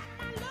try,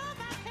 my love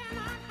I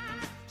cannot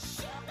hide.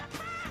 Sugar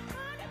pie,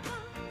 honey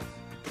buns,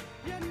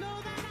 you know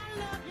that I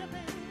love you,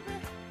 baby.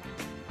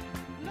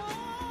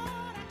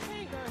 Lord, I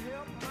can't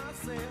help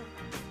myself.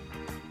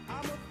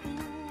 I'm a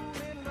fool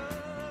in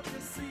love,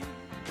 you see.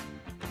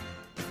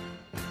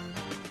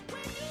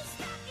 When you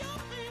snap your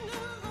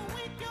fingers or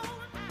wink your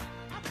eye,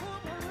 I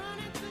come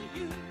running to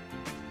you.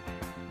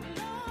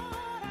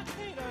 Lord, I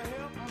can't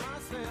help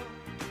myself.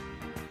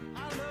 I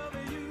love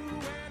you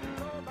and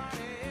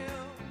nobody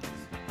else.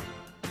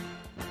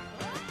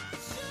 Oh,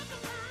 sugar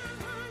pie,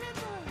 honey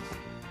buns,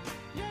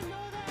 you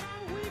know that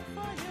I'm weak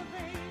for you,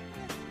 baby.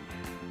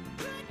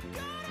 Good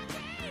God, I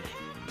can't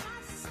help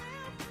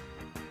myself.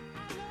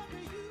 I love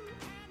you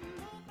and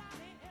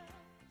nobody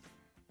else.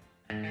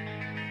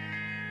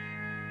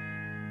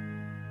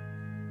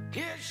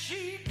 Here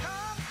she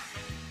comes,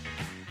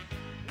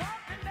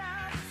 walking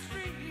down the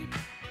street.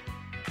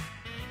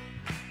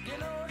 You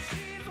know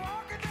she's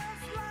walking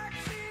just like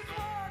she's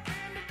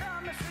walking to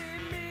come and see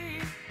me.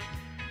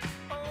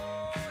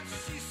 Oh,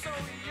 she's so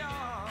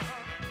young,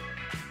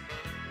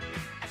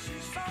 and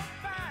she's so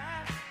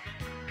fine.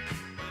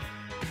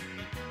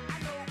 I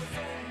know what's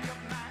on your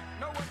mind,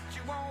 know what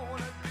you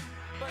wanna do,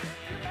 but if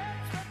you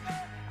mess with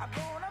her, I'm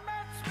gonna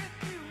mess with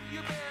you.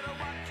 You better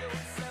watch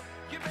yourself,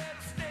 you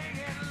better stay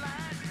in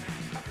line.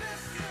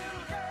 This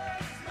little girl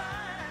is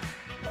mine.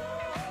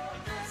 Oh,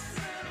 this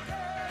little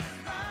girl is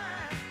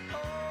mine.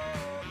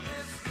 Oh,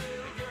 this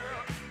little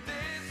girl,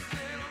 this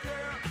little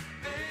girl,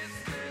 this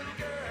little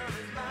girl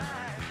is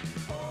mine.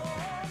 Oh,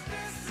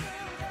 this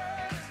little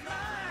girl is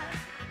mine.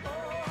 Oh,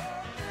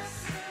 this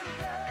little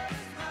girl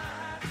is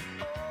mine.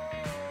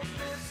 Oh,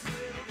 this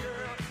little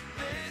girl,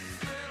 this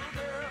little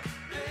girl,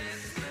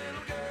 this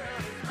little girl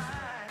is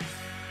mine.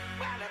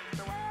 Well, if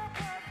the world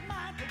was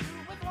mine to do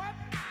with what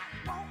I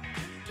want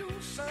to do,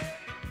 sir,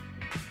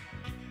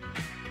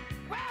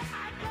 well,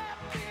 I'd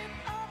left it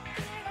up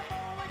in a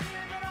bowl and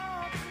give it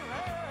all to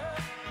her.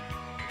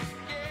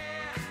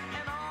 Yeah,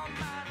 and all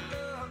my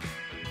love,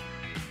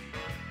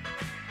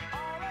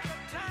 all of the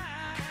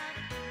time.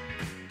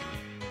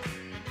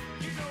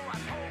 You know I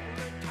hold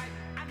her tight,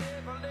 I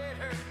never let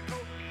her go.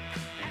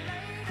 And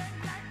late at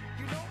night,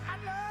 you know I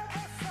love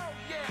her so.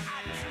 Yeah, I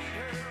treat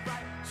her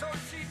right, so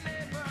she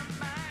never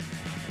mind.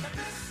 Now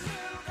this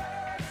little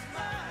girl is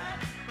mine.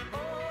 Oh,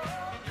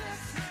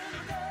 this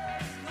little girl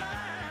is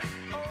mine.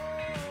 Oh,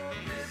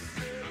 this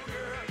little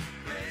girl,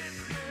 this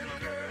little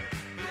girl,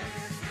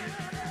 this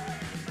little girl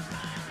is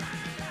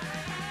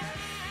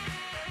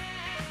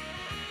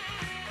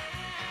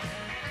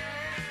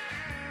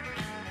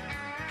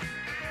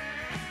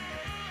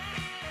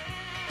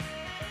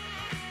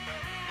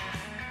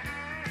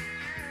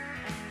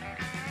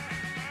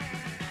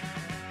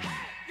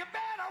Hey, you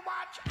better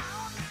watch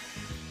out.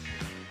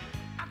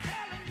 I'm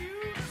telling you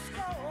the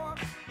score.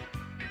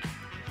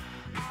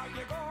 Are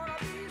you gonna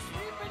be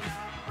sweeping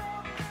your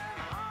broken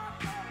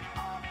heart up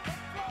off the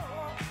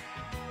floor?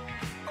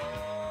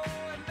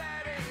 Oh, and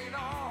that ain't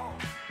all.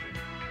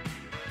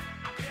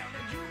 I'm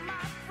telling you,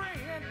 my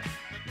friend,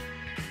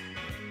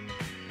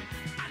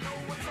 I know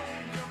what's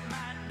on your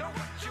mind, know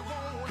what you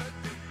wanna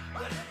do.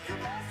 But if you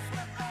mess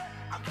with her,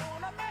 I'm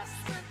gonna mess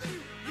with you.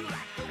 You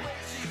like the way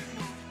she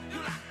moves, you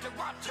like to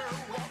watch her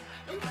walk.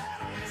 You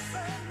better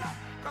listen up,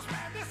 'cause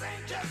man, this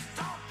ain't just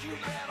talk. You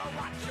better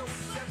watch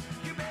yourself,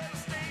 you better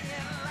stay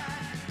in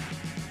line.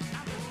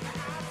 I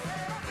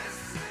said, this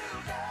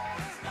little girl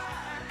is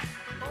mine.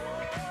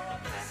 Oh,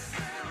 this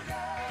little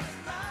girl is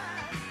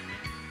mine.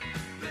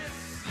 This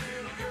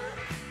little girl,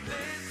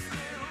 this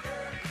little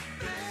girl,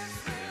 this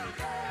little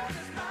girl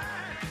is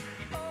mine.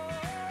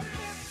 Oh,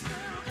 this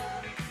little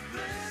girl,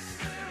 this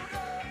little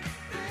girl,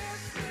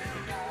 this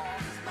little girl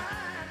is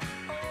mine.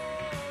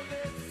 Oh,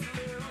 this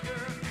little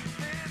girl,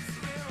 this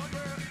little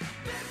girl,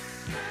 this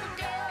little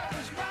girl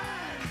is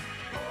mine.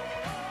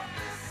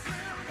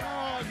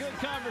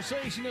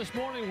 conversation this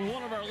morning with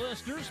one of our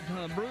listeners,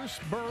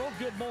 Bruce Burrow.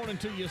 Good morning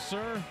to you,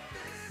 sir.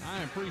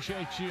 I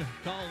appreciate you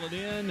calling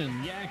in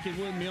and yakking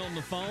with me on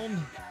the phone.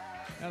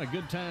 Had a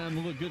good time,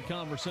 a good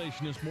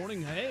conversation this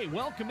morning. Hey,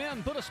 welcome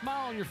in. Put a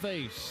smile on your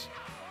face.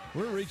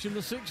 We're reaching the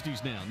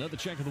 60s now. Another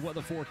check of the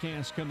weather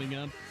forecast coming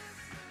up.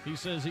 He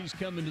says he's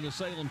coming to the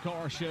Salem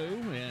Car Show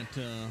at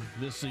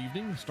this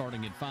evening,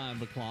 starting at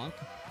 5 o'clock.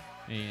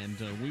 And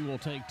we will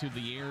take to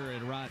the air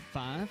at right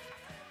 5.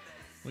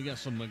 We got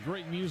some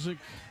great music,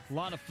 a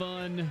lot of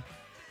fun.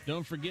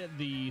 Don't forget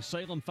the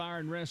Salem Fire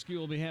and Rescue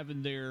will be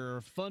having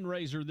their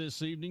fundraiser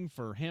this evening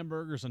for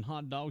hamburgers and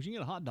hot dogs. You can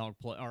get a hot dog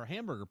plate or a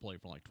hamburger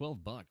plate for like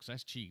 $12.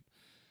 That's cheap.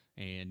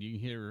 And you can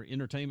hear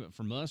entertainment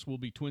from us. We'll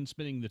be twin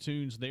spinning the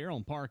tunes there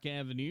on Park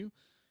Avenue.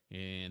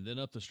 And then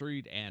up the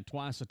street at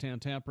Twice the Town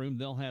Tap Room,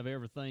 they'll have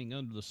everything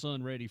under the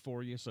sun ready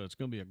for you. So it's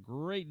going to be a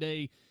great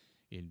day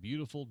in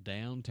beautiful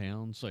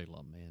downtown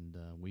Salem. And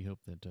we hope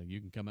that you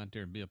can come out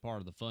there and be a part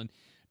of the fun.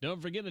 Don't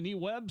forget, a new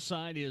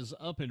website is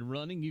up and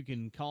running. You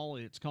can call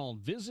it. It's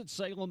called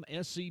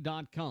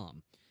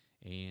visitsalemsc.com.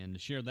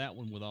 And share that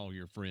one with all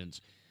your friends.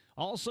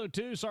 Also,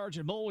 too,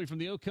 Sergeant Moley from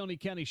the Oconee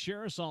County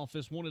Sheriff's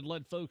Office wanted to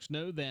let folks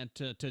know that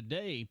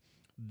today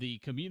the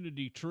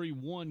Community Tree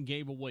 1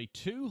 gave away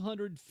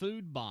 200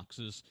 food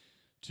boxes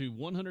to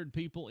 100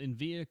 people in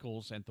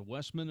vehicles at the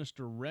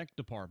Westminster Rec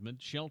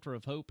Department, Shelter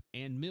of Hope,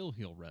 and Mill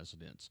Hill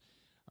residents.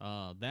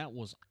 That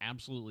was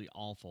absolutely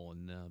awful,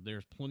 and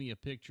there's plenty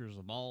of pictures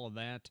of all of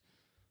that.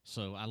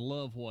 So I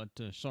love what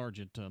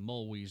Sergeant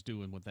Mulwee is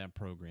doing with that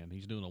program.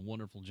 He's doing a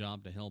wonderful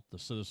job to help the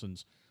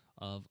citizens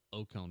of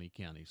Oconee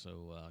County.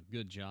 So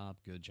good job,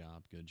 good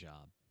job, good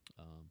job.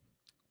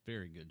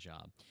 Very good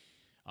job.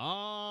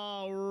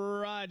 All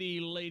righty,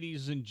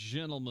 ladies and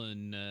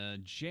gentlemen.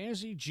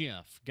 Jazzy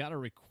Jeff got a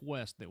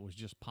request that was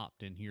just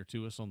popped in here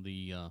to us on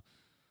the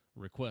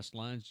request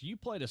lines. You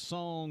played a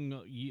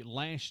song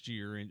last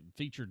year and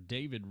featured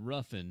David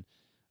Ruffin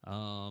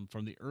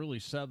from the early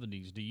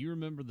 70s. Do you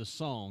remember the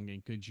song,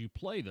 and could you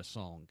play the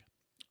song?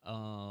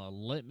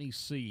 Let me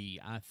see.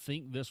 I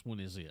think this one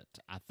is it.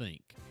 I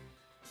think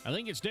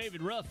it's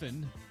David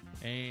Ruffin,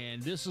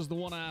 and this is the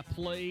one I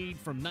played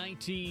from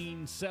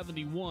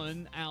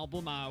 1971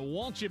 album, I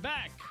Want You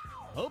Back.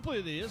 Hopefully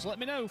it is. Let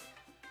me know.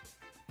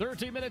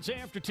 13 minutes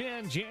after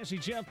 10, Jazzy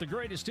Jeff, the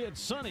greatest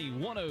hits, Sunny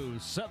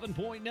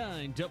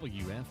 107.9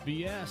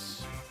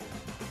 WFBS.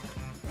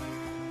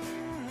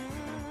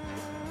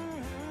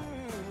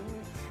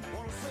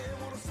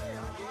 Wanna say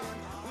again.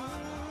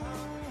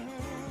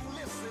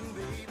 Listen,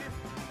 baby,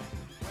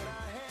 when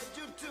I had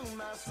you to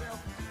myself,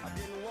 I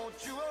didn't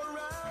want you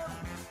around.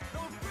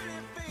 Those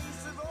pretty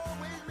faces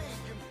always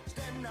make you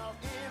stand out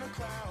in a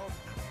crowd.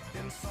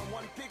 Then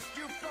someone picked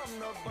you from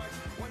the bunch.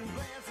 One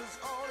glance is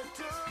all it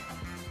took.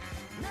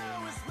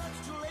 Now it's much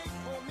too late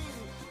for me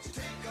to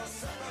take a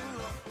second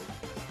look.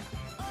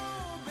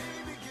 Oh,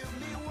 baby, give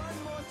me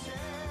one more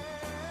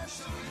chance.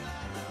 Show you that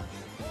I love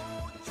you.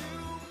 Won't you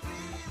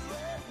please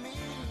let me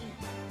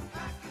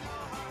back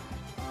your heart?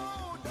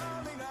 Oh,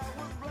 darling, I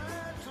was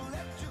blind to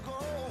let you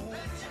go.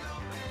 Let you go,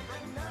 baby.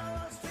 But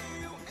now I see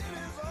you in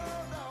his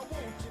arms. I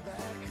want you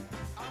back.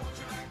 I want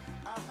you back.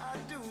 I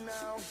do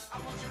now. I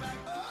want you back.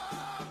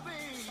 Oh,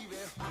 baby.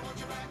 I want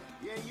you back.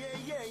 Yeah, yeah,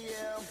 yeah,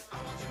 yeah.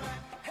 I want you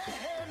back. Hey,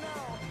 hey,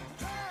 now.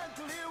 Trying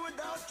to live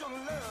without your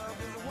love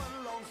is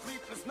one long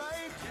sleepless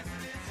night. Yes,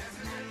 it is. Yes,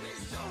 it is. Let me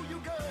show you,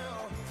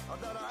 girl,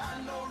 that I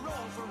know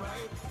wrong from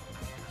right.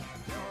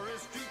 There are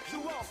streets to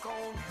walk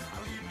on. I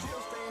leave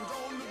tear stains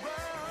on the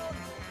ground.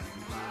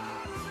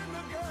 Following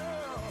the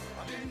girl,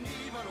 I didn't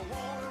even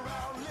want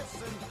around.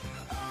 Listen,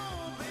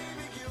 oh,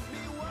 baby, give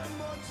me one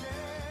more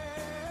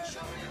chance.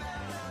 Show me that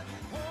I love you.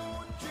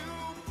 Won't you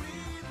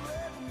please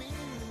let me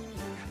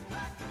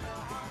back your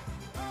heart?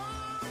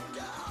 Oh,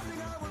 darling,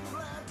 I was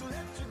glad to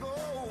let you go.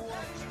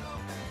 Let you go,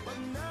 baby. But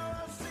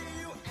now I see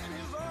you in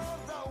his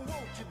arms. I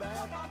want you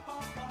back.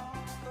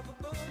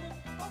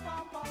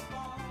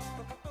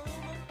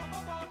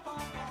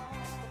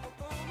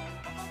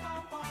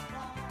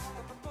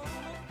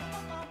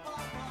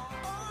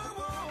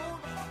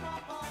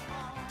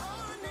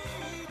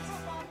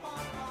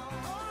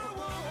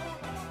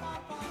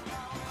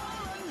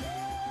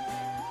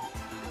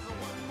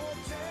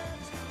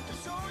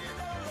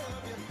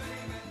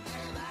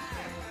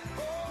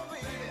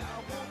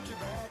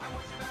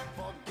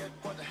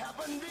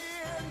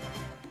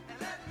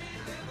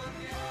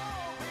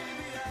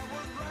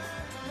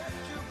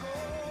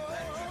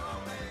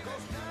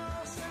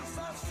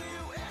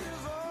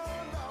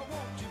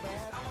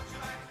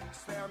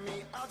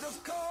 I'll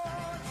just call.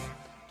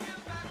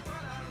 Give back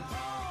what I lost.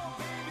 Oh,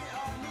 baby,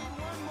 I need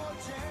one more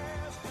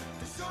chance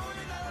to show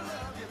you that I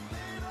love you,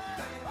 baby.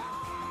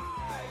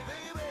 Oh,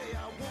 baby,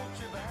 I want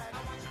you back.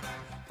 I want you back.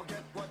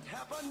 Forget what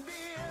happened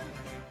then.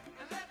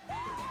 And let me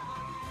live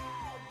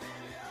again.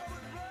 Baby, I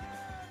was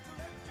glad to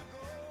let you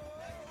go.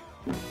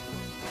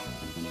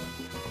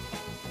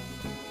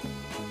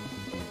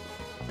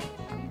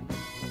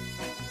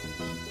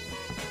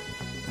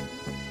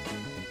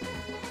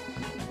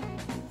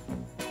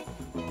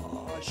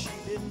 She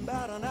didn't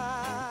bat an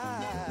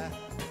eye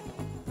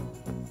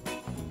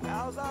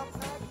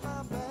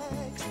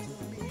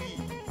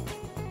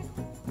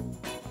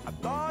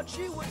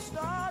she would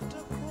start to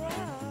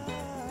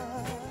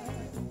cry.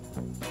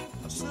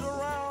 I sit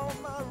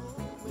around my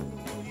room and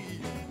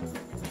weep.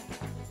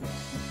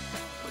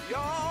 But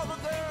you're the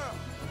girl,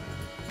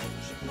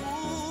 she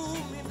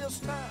fooled me this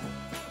time.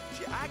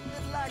 She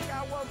acted like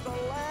I was the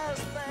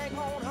last thing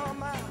on her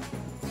mind.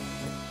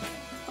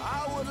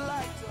 I would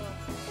like to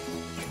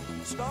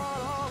start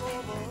all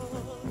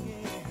over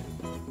again.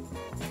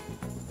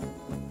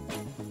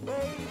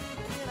 Baby,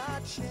 can I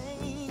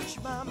change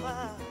my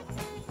mind?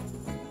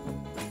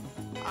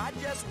 I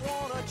just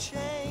wanna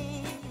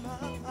change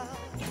my mind.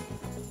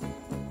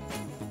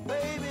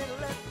 Baby,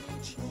 let me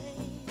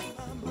change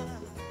my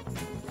mind.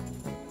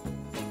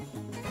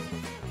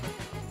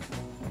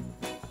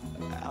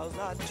 As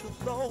I took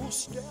those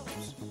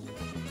steps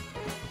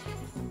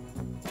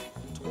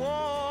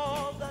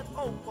toward that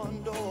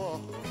open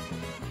door,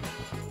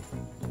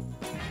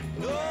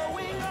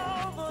 knowing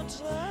all the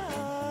time,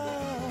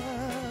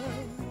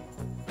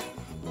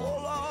 oh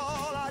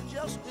Lord, I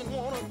just didn't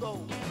want to go.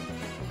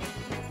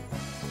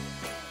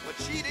 But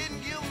she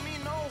didn't give me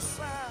no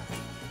sign,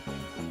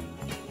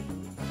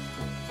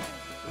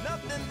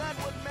 nothing that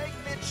would make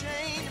me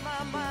change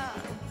my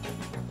mind.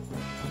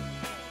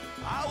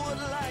 I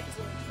would like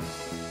to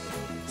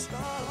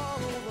start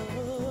all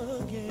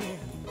over again.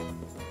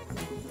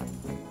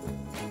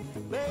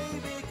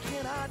 Baby,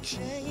 can I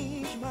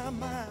change my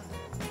mind?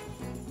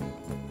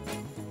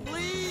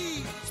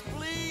 Please,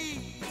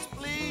 please,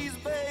 please,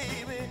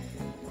 baby,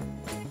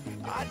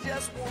 I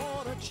just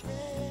wanna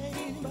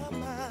change my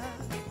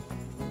mind.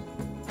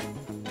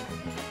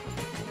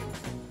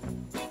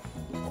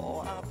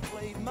 Oh, I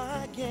played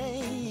my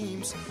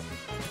games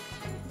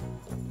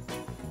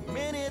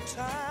many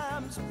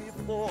times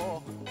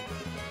before,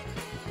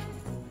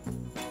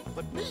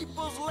 but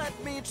peoples, let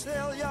me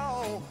tell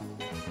y'all,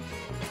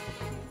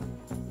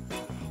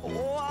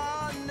 oh,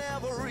 I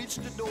never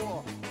reached the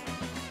door.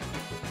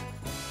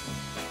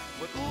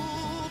 But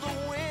ooh, the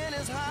wind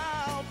is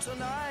high out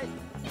tonight.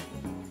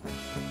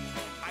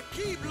 I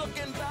keep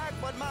looking back,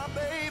 but my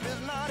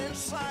baby's not in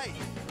sight.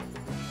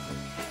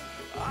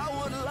 I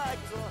would like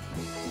to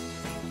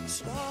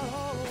start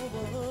all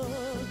over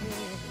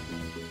again.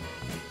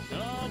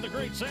 Oh, the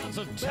great sounds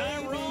of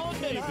Tyrone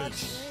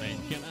Davis. And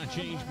Can I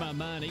Change My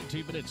Mind?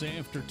 18 minutes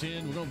after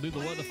 10. We're going to do the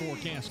weather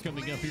forecast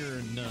coming up here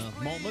in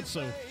moments,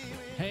 so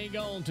hang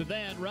on to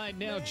that. Right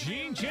now,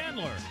 Gene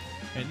Chandler.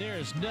 And there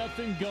is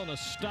nothing going to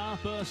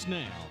stop us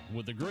now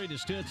with the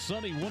greatest hits,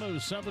 Sunny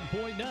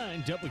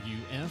 107.9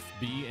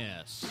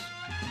 WFBS.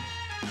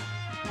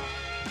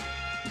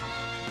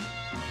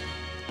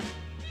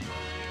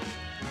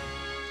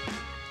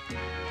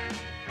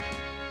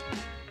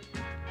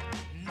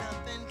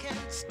 Nothing can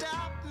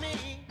stop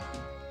me.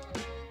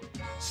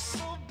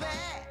 So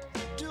bad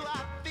do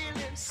I feel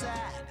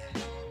inside.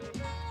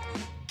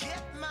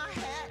 Get my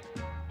hat,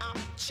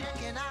 I'm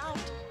checking out.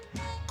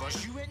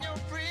 'Cause you and your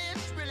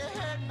friends really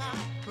hurt my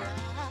pride.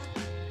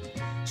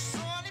 So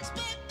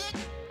unexpected,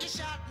 you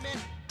shot me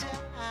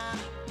down.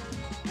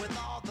 With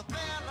all the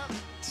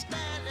fellas standing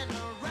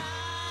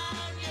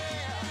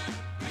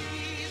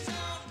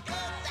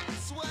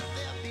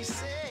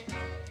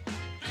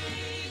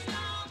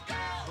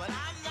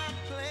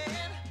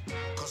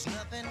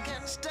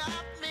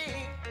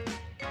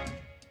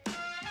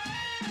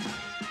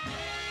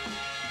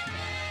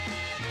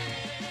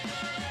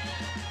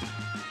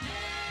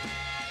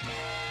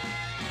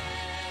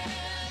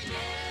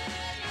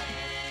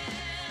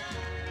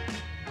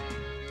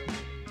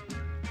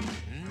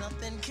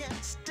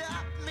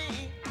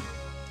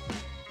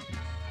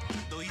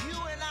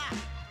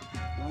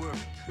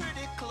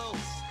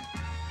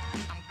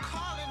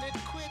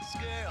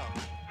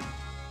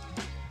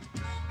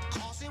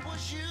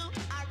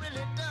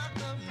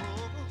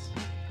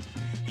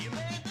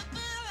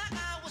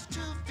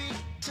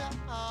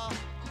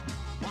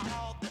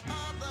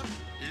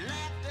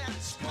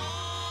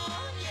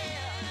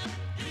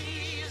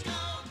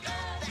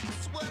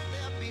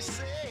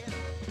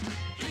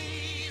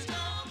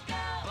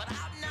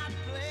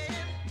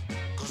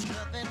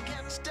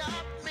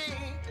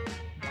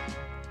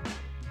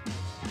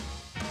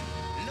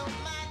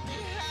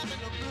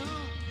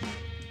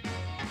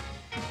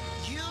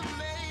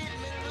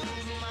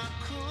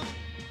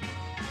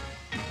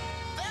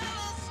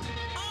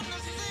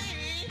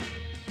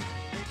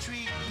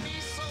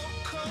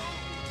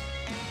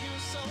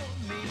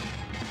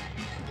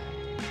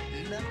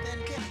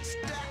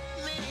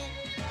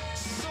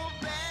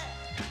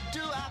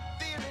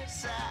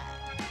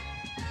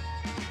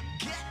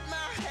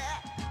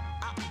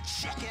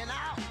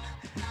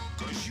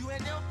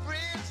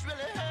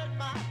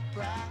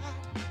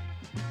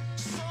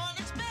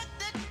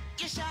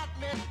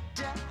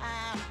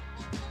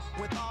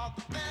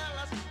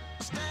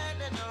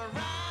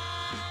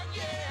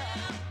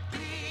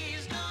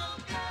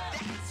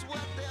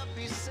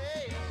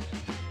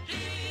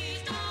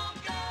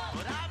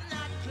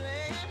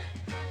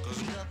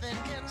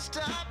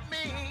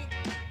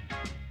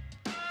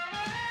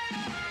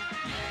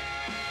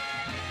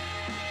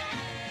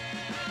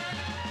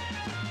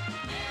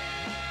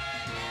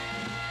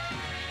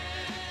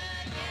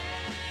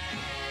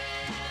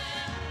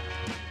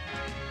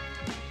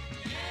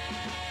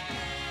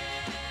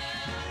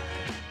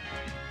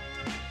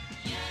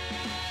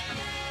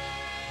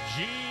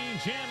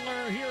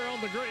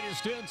the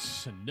greatest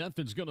hits.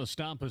 Nothing's going to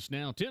stop us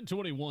now.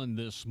 10:21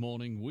 this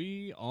morning.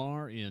 We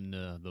are in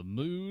the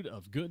mood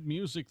of good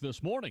music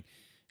this morning.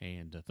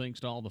 And thanks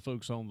to all the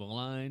folks on the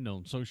line,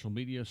 on social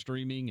media,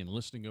 streaming, and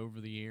listening over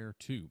the air,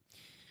 too.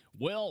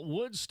 Well,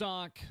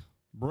 Woodstock,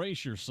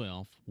 brace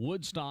yourself.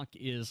 Woodstock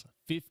is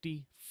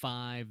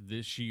 55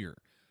 this year.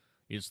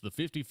 It's the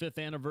 55th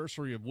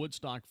anniversary of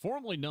Woodstock,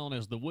 formerly known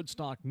as the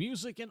Woodstock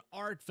Music and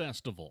Art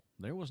Festival.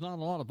 There was not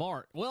a lot of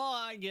art. Well,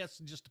 I guess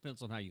it just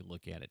depends on how you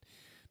look at it.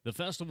 The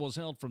festival was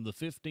held from the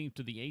 15th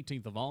to the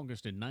 18th of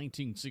August in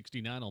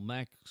 1969 on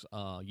Max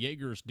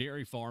Yeager's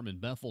Dairy Farm in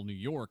Bethel, New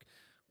York,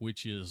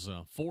 which is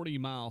 40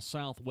 miles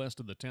southwest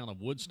of the town of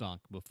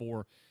Woodstock.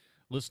 Before,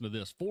 listen to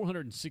this,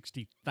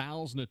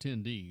 460,000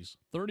 attendees,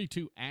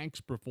 32 acts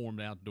performed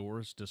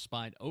outdoors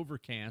despite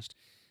overcast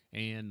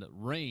and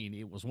rain.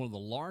 It was one of the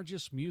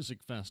largest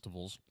music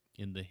festivals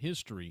in the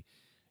history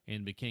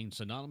and became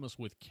synonymous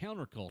with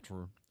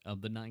counterculture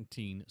of the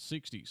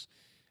 1960s.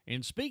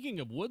 And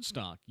speaking of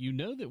Woodstock, you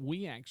know that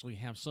we actually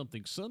have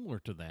something similar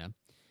to that.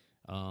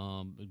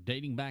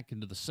 Dating back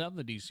into the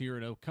 70s here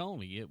in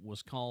Oconee, it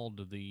was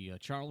called the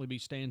Charlie B.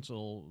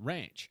 Stansel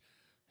Ranch.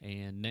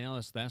 And now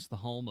that's the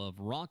home of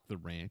Rock the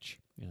Ranch.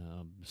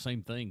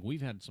 Same thing.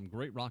 We've had some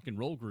great rock and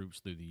roll groups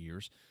through the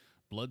years.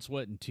 Blood,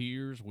 Sweat, and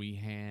Tears. We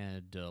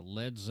had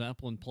Led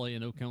Zeppelin play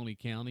in Oconee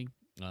County,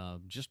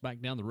 just back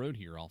down the road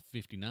here off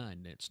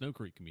 59 at Snow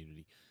Creek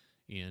Community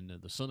in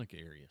the Seneca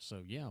area.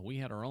 So, yeah, we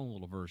had our own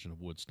little version of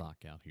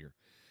Woodstock out here.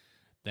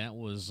 That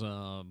was,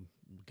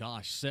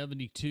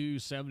 72,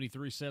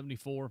 73,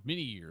 74,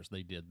 many years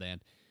they did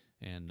that.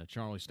 And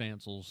Charlie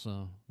Stansel's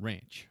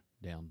ranch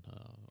down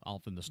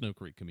off in the Snow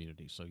Creek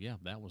community. So, yeah,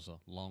 that was a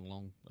long,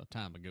 long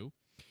time ago.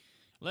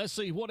 Let's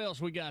see what else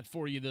we got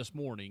for you this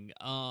morning.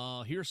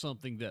 Here's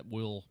something that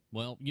will,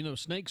 well, you know,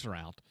 snakes are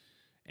out.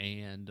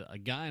 And a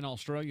guy in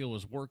Australia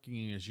was working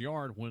in his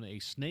yard when a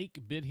snake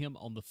bit him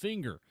on the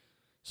finger.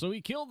 So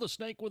he killed the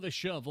snake with a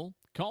shovel,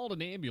 called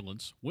an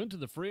ambulance, went to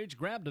the fridge,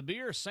 grabbed a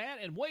beer, sat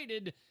and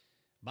waited.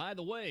 By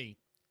the way,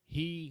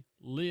 he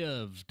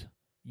lived.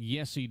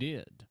 Yes, he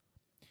did.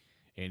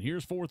 And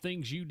here's 4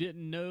 things you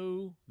didn't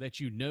know that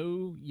you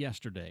know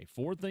yesterday.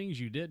 4 things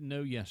you didn't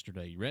know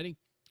yesterday. You ready?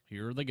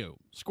 Here they go.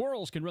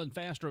 Squirrels can run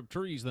faster up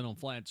trees than on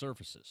flat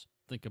surfaces.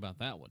 Think about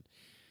that one.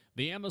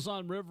 The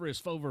Amazon River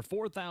is over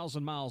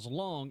 4,000 miles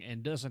long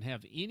and doesn't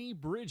have any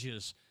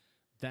bridges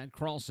that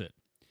cross it.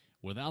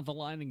 Without the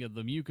lining of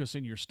the mucus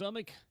in your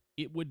stomach,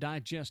 it would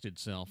digest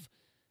itself.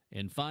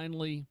 And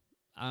finally,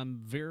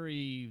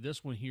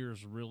 this one here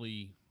is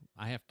really,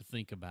 I have to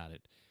think about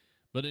it.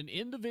 But an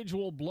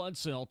individual blood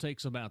cell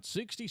takes about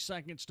 60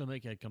 seconds to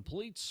make a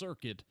complete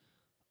circuit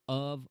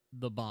of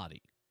the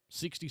body.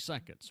 60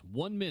 seconds,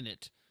 1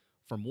 minute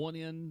from one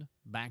end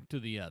back to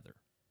the other.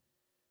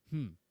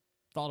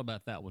 Thought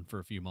about that one for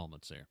a few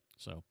moments there.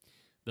 So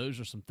those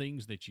are some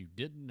things that you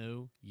didn't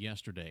know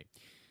yesterday.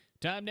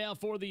 Time now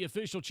for the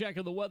official check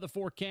of the weather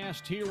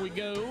forecast. Here we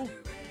go.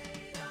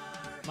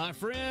 My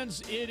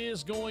friends, it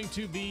is going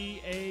to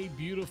be a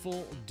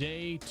beautiful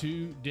day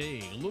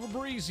today. A little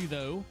breezy,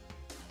 though.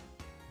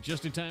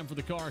 Just in time for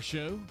the car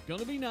show.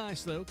 Going to be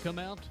nice, though. Come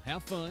out,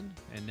 have fun.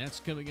 And that's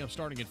coming up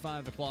starting at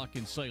 5 o'clock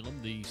in Salem,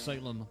 the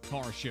Salem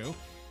Car Show.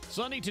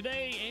 Sunny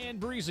today and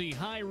breezy.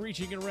 High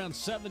reaching around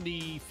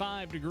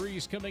 75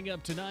 degrees. Coming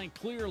up tonight,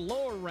 clear,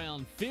 low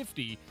around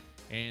 50.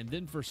 And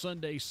then for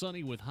Sunday,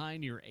 sunny with high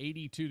near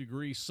 82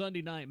 degrees.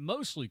 Sunday night,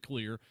 mostly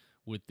clear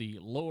with the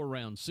low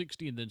around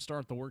 60. And then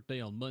start the workday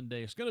on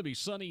Monday. It's going to be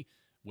sunny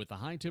with the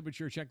high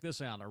temperature, check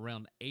this out,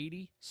 around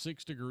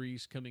 86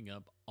 degrees coming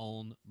up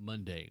on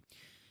Monday.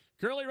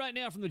 Currently right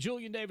now from the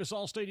Julian Davis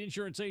Allstate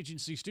Insurance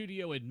Agency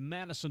studio at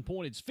Madison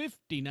Point, it's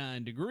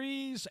 59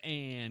 degrees.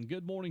 And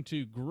good morning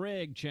to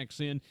Greg checks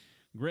in.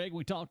 Greg,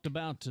 we talked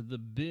about the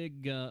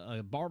big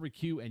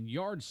barbecue and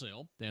yard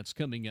sale that's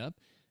coming up.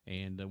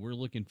 And we're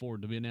looking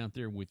forward to being out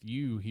there with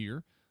you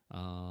here.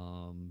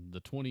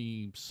 The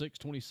 26th,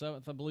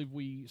 27th, I believe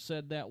we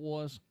said that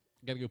was.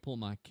 Got to go pull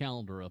my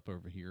calendar up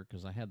over here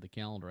because I had the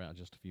calendar out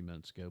just a few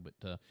minutes ago.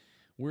 But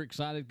we're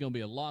excited. It's going to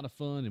be a lot of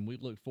fun, and we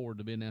look forward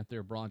to being out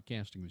there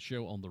broadcasting the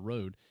show on the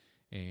road.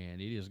 And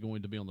it is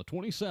going to be on the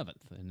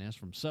 27th, and that's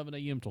from 7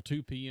 a.m. till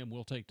 2 p.m.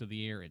 We'll take to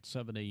the air at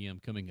 7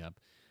 a.m. coming up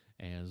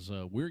as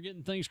we're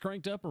getting things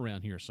cranked up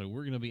around here. So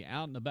we're going to be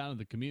out and about in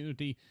the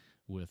community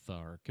with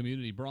our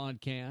community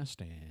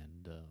broadcast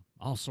and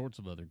all sorts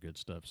of other good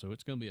stuff. So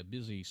it's going to be a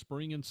busy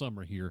spring and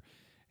summer here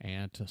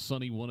at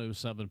Sunny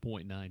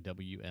 107.9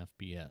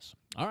 WFBS.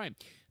 All right,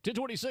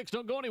 10:26,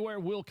 don't go anywhere.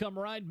 We'll come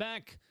right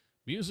back.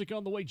 Music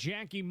on the way,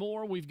 Jackie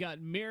Moore. We've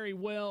got Mary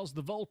Wells,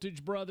 the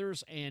Voltage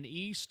Brothers, and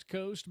East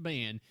Coast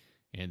Band.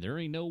 And there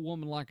ain't no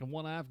woman like the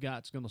one I've got.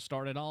 It's going to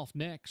start it off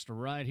next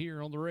right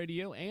here on the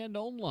radio and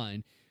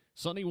online.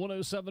 Sunny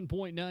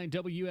 107.9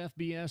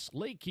 WFBS,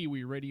 Lake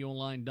Keowee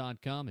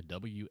RadioOnline.com, and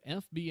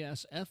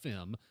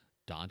WFBSFM.com.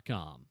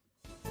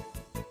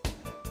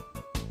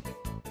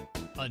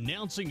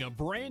 Announcing a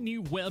brand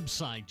new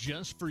website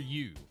just for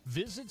you.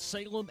 Visit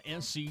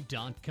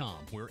salemsc.com,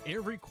 where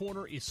every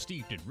corner is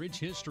steeped in rich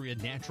history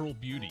and natural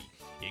beauty.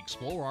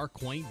 Explore our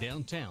quaint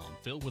downtown,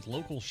 filled with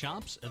local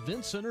shops,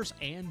 event centers,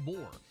 and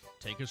more.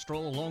 Take a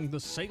stroll along the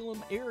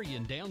Salem area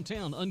and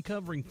downtown,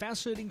 uncovering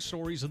fascinating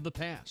stories of the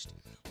past.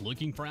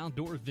 Looking for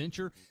outdoor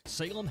adventure?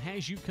 Salem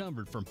has you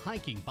covered, from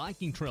hiking,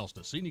 biking trails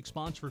to scenic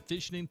spots for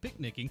fishing and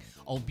picnicking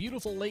on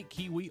beautiful Lake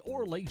Keowee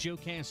or Lake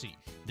Jocassee.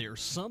 There's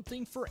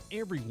something for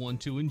everyone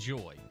to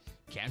enjoy.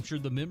 Capture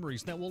the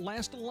memories that will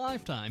last a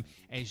lifetime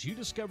as you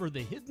discover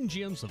the hidden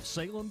gems of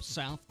Salem,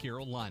 South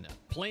Carolina.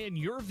 Plan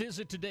your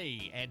visit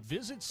today at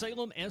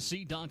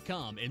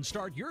visitsalemsc.com and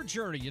start your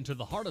journey into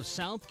the heart of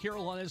South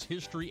Carolina's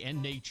history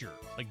and nature.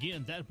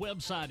 Again, that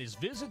website is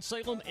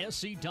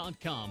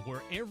visitsalemsc.com,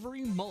 where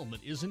every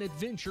moment is an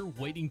adventure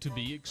waiting to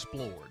be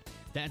explored.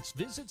 That's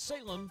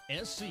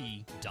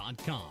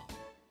visitsalemsc.com.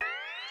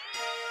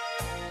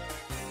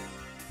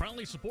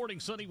 Proudly supporting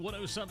Sunny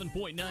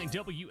 107.9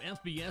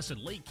 WFBS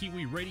and Lake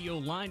Keowee Radio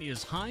line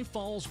is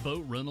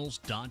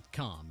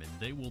highfallsboatrentals.com, and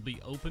they will be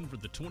open for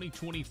the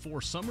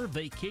 2024 summer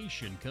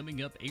vacation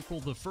coming up April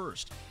the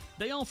 1st.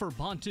 They offer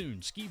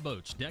pontoons, ski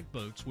boats, deck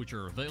boats, which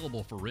are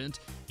available for rent.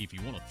 If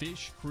you want to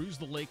fish, cruise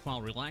the lake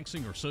while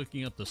relaxing or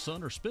soaking up the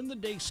sun, or spend the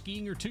day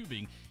skiing or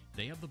tubing,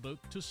 they have the boat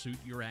to suit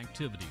your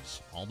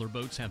activities. All their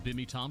boats have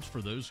bimmy tops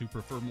for those who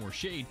prefer more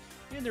shade,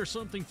 and there's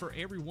something for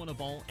everyone of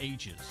all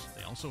ages.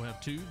 They also have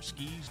tubes,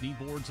 skis, knee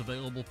boards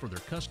available for their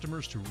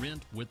customers to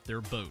rent with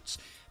their boats.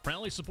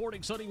 Proudly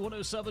supporting Sunny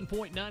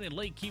 107.9 and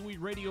Lake Keowee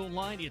Radio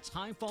line, it's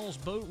High Falls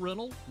Boat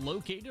Rental,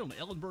 located on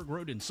Ellenburg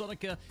Road in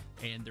Seneca,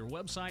 and their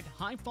website,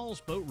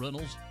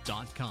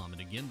 highfallsboatrentals.com.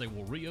 And again, they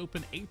will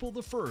reopen April the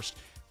 1st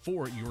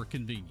for your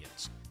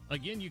convenience.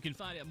 Again, you can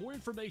find out more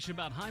information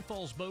about High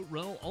Falls Boat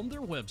Rental on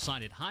their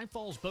website at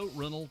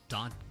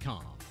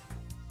highfallsboatrental.com.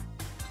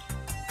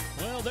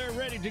 Well, they're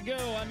ready to go.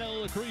 I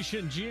know Lucretia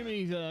and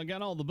Jimmy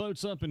got all the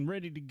boats up and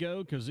ready to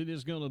go, because it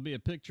is going to be a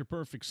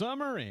picture-perfect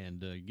summer.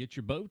 And get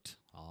your boat.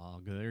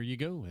 There you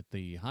go at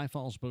the High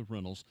Falls Boat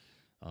Rentals,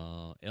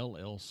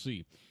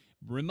 LLC.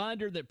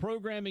 Reminder that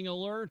programming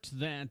alert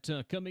that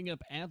coming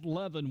up at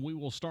 11, we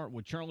will start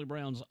with Charlie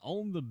Brown's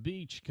On the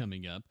Beach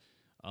coming up.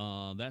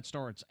 That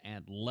starts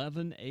at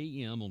 11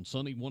 a.m. on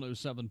Sunny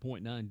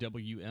 107.9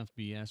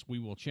 WFBS. We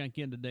will check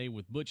in today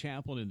with Butch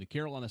Haplin and the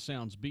Carolina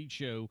Sounds Beach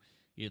Show.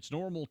 Its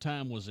normal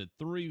time was at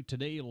 3.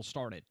 Today it'll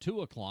start at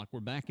 2 o'clock.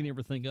 We're backing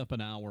everything up an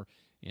hour.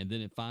 And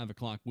then at 5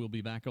 o'clock, we'll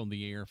be back on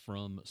the air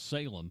from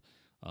Salem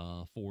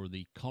for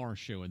the car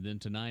show. And then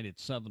tonight at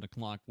 7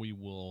 o'clock, we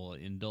will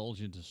indulge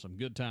into some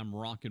good time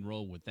rock and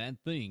roll with That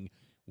Thing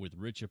with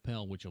Rich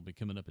Appel, which will be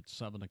coming up at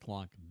 7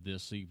 o'clock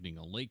this evening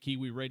on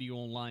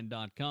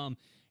LakeKeowee.com.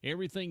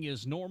 Everything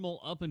is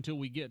normal up until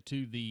we get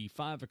to the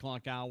 5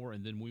 o'clock hour,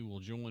 and then we will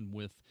join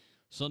with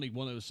Sunny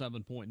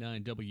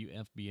 107.9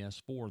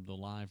 WFBS for the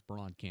live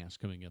broadcast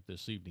coming up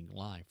this evening,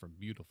 live from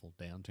beautiful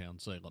downtown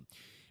Salem.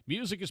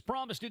 Music is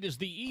promised. It is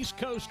the East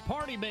Coast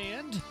Party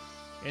Band,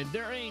 and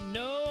there ain't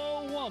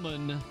no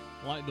woman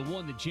like the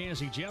one that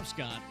Jazzy Jeff's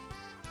got.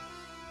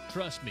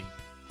 Trust me,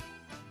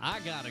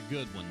 I got a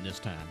good one this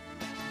time.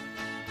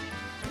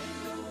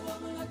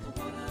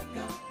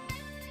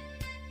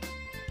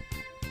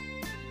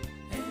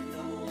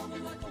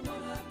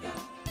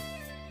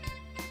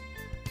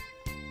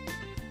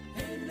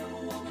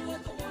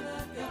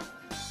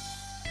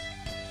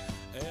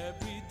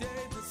 Every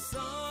day the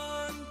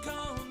sun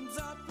comes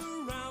up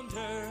around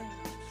her.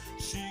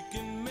 She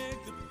can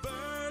make the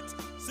birds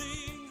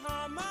sing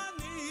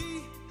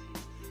harmony.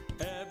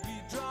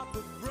 Every drop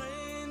of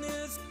rain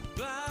is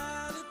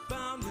glad it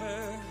found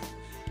her.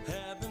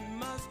 Heaven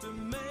must have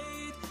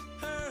made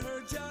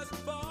her just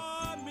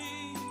for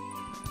me.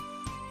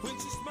 When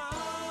she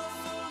smiles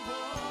so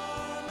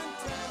warm and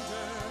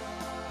tender,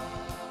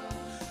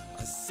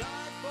 a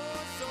sight for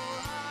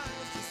sore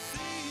eyes to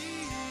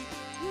see.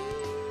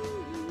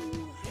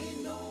 Ooh.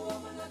 Ain't no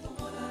woman like the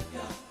one I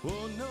got.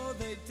 Oh no,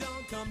 they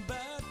don't come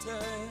better.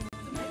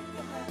 To make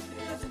her happy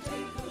doesn't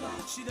take a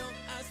lot. She don't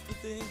ask for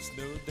things,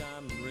 no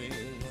diamond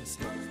rings.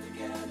 Goes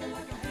together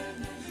like a hand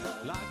in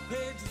glove. Like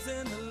pages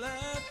in a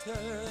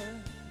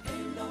letter.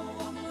 Ain't no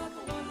woman like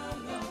the one I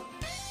love.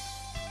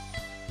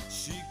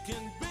 She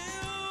can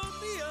build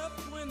me up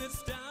when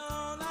it's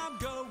down, I'm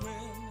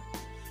going.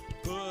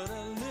 Put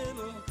a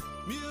little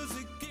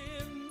music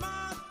in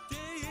my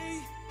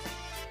day.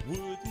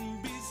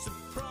 Wouldn't be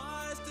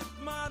surprised if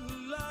my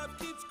love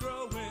keeps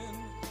growing.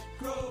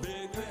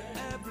 Bigger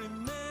every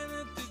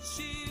minute that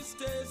she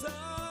stays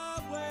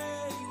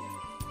away.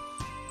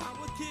 I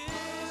would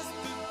kiss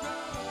the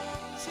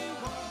ground she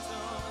walks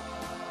on.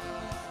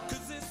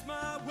 'Cause it's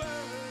my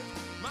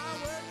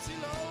word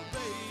she'll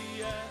obey.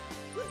 Yeah.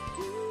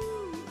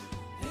 Woo-hoo.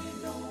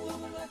 Ain't no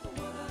woman like the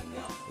one I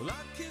got. Well,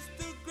 I kiss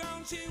the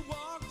ground she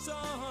walks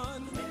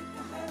on. To make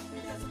her happy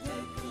doesn't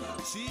take a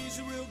lot. She's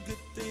a real good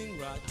thing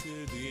right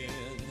to the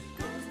end.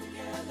 Goes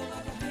together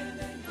like a hand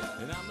in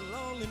glove. And I'm a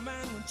lonely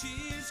man when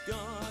she's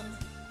gone.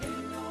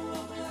 Ain't no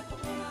woman like the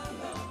one I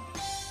love.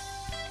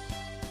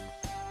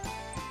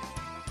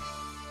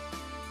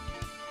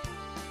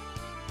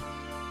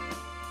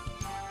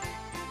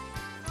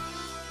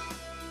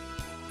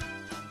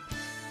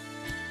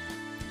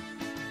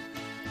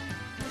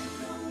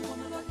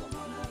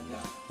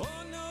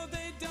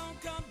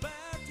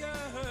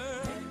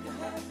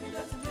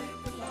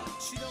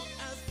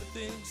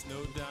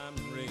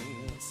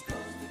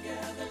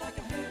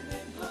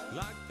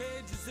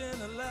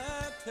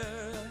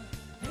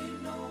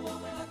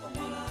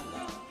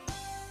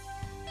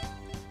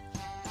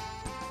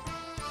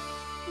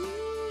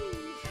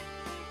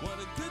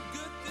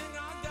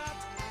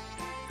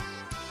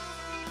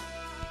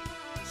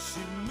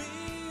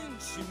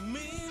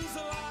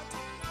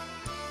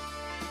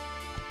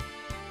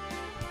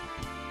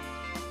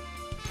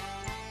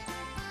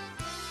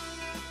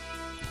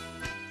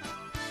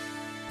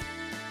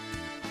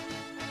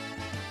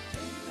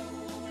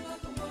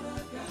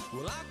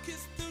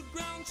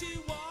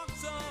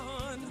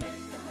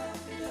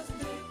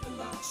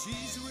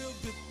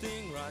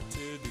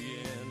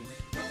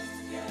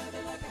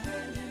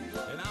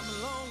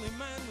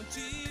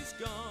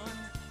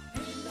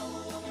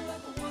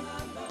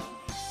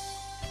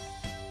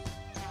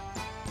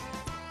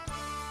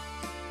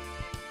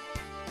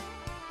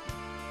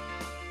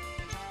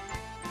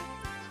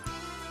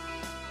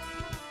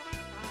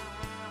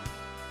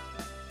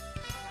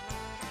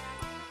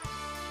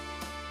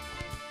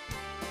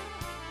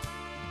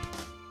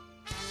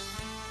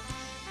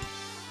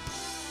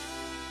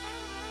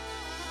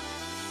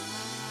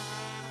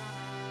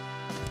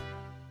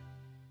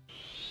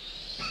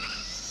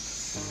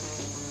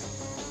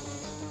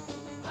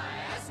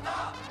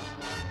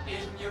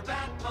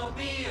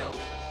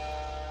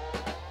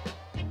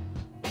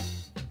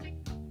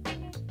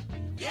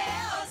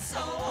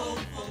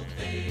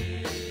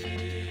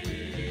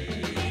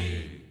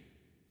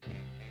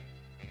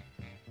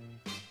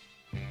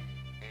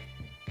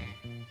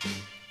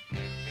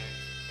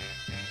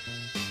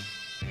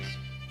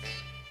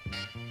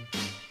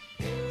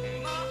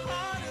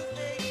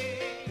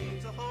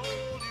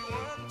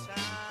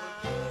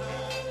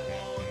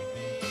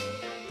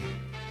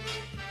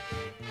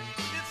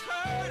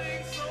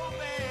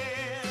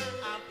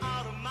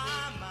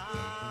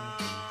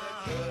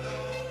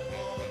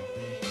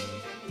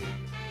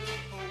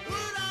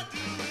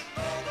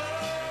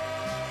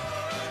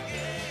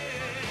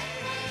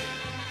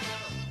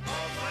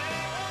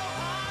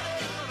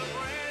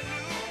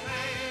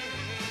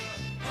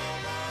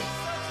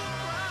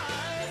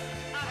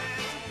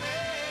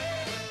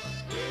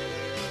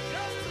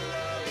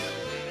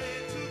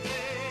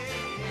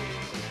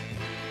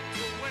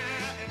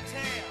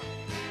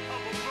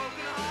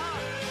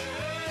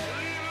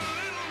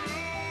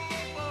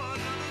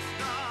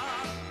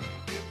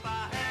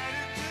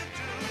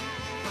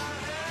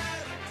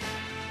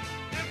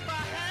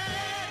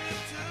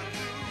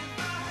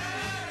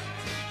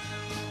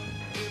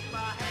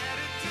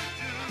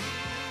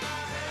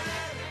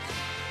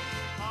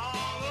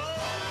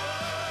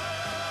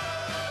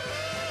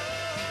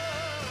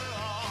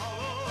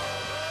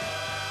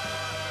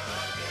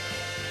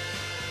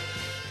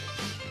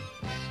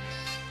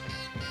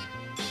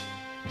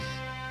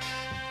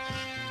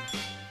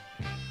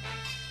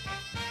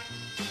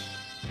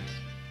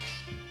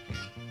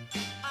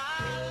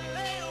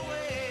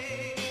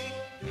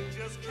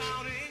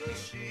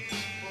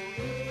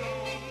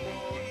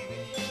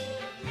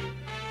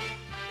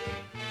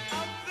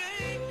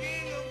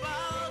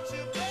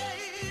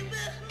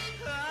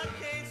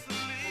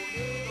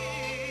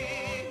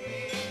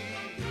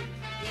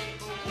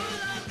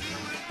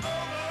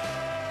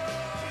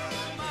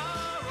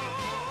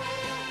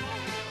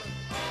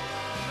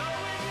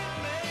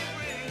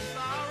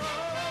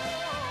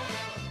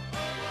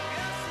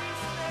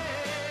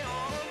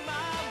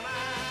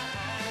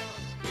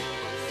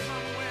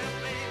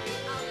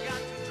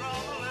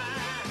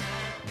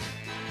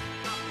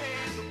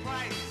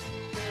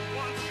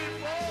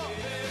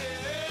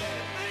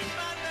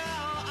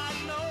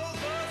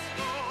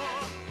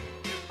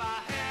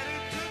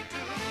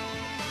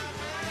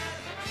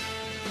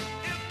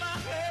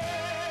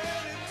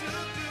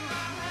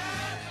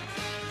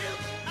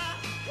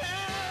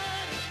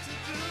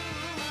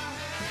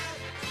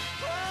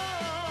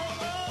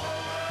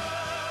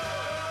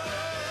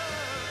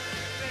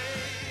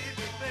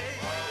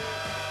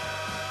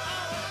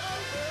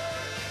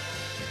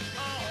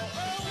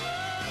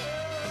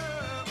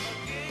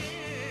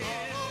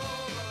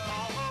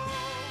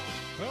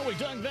 we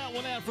dug that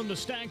one out from the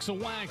Stacks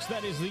of Wax.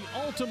 That is the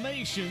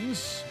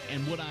Ultimations,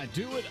 and Would I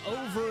Do It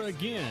Over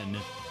Again?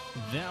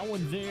 That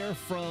one there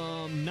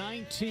from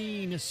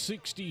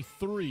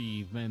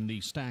 1963, and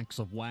the Stacks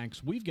of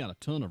Wax. We've got a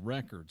ton of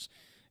records.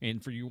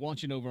 And for you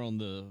watching over on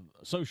the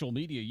social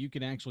media, you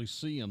can actually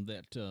see them.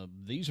 That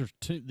these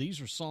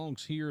are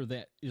songs here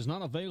that is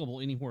not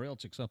available anywhere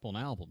else except on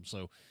albums.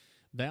 So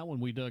that one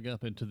we dug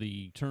up into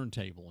the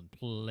turntable and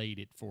played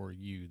it for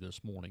you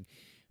this morning.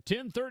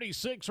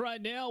 10:36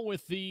 right now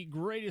with the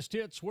greatest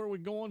hits. Where are we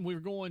going? We're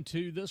going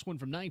to this one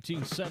from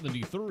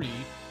 1973.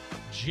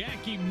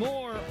 Jackie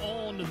Moore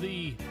on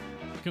the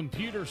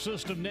computer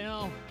system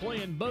now,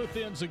 playing both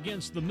ends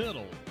against the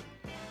middle.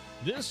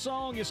 This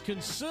song is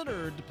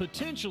considered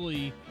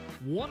potentially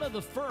one of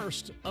the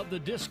first of the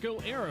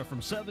disco era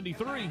from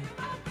 73.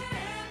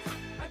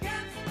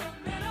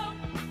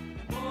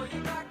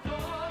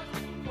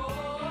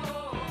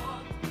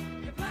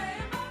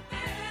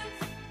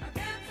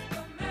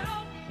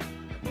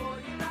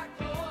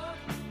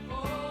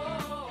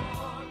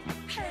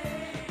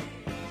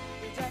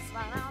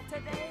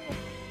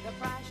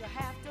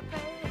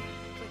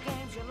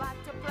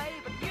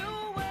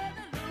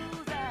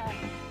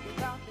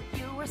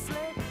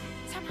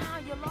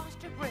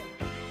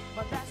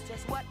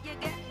 What you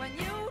get when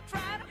you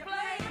try to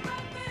play my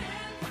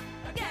friends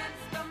again.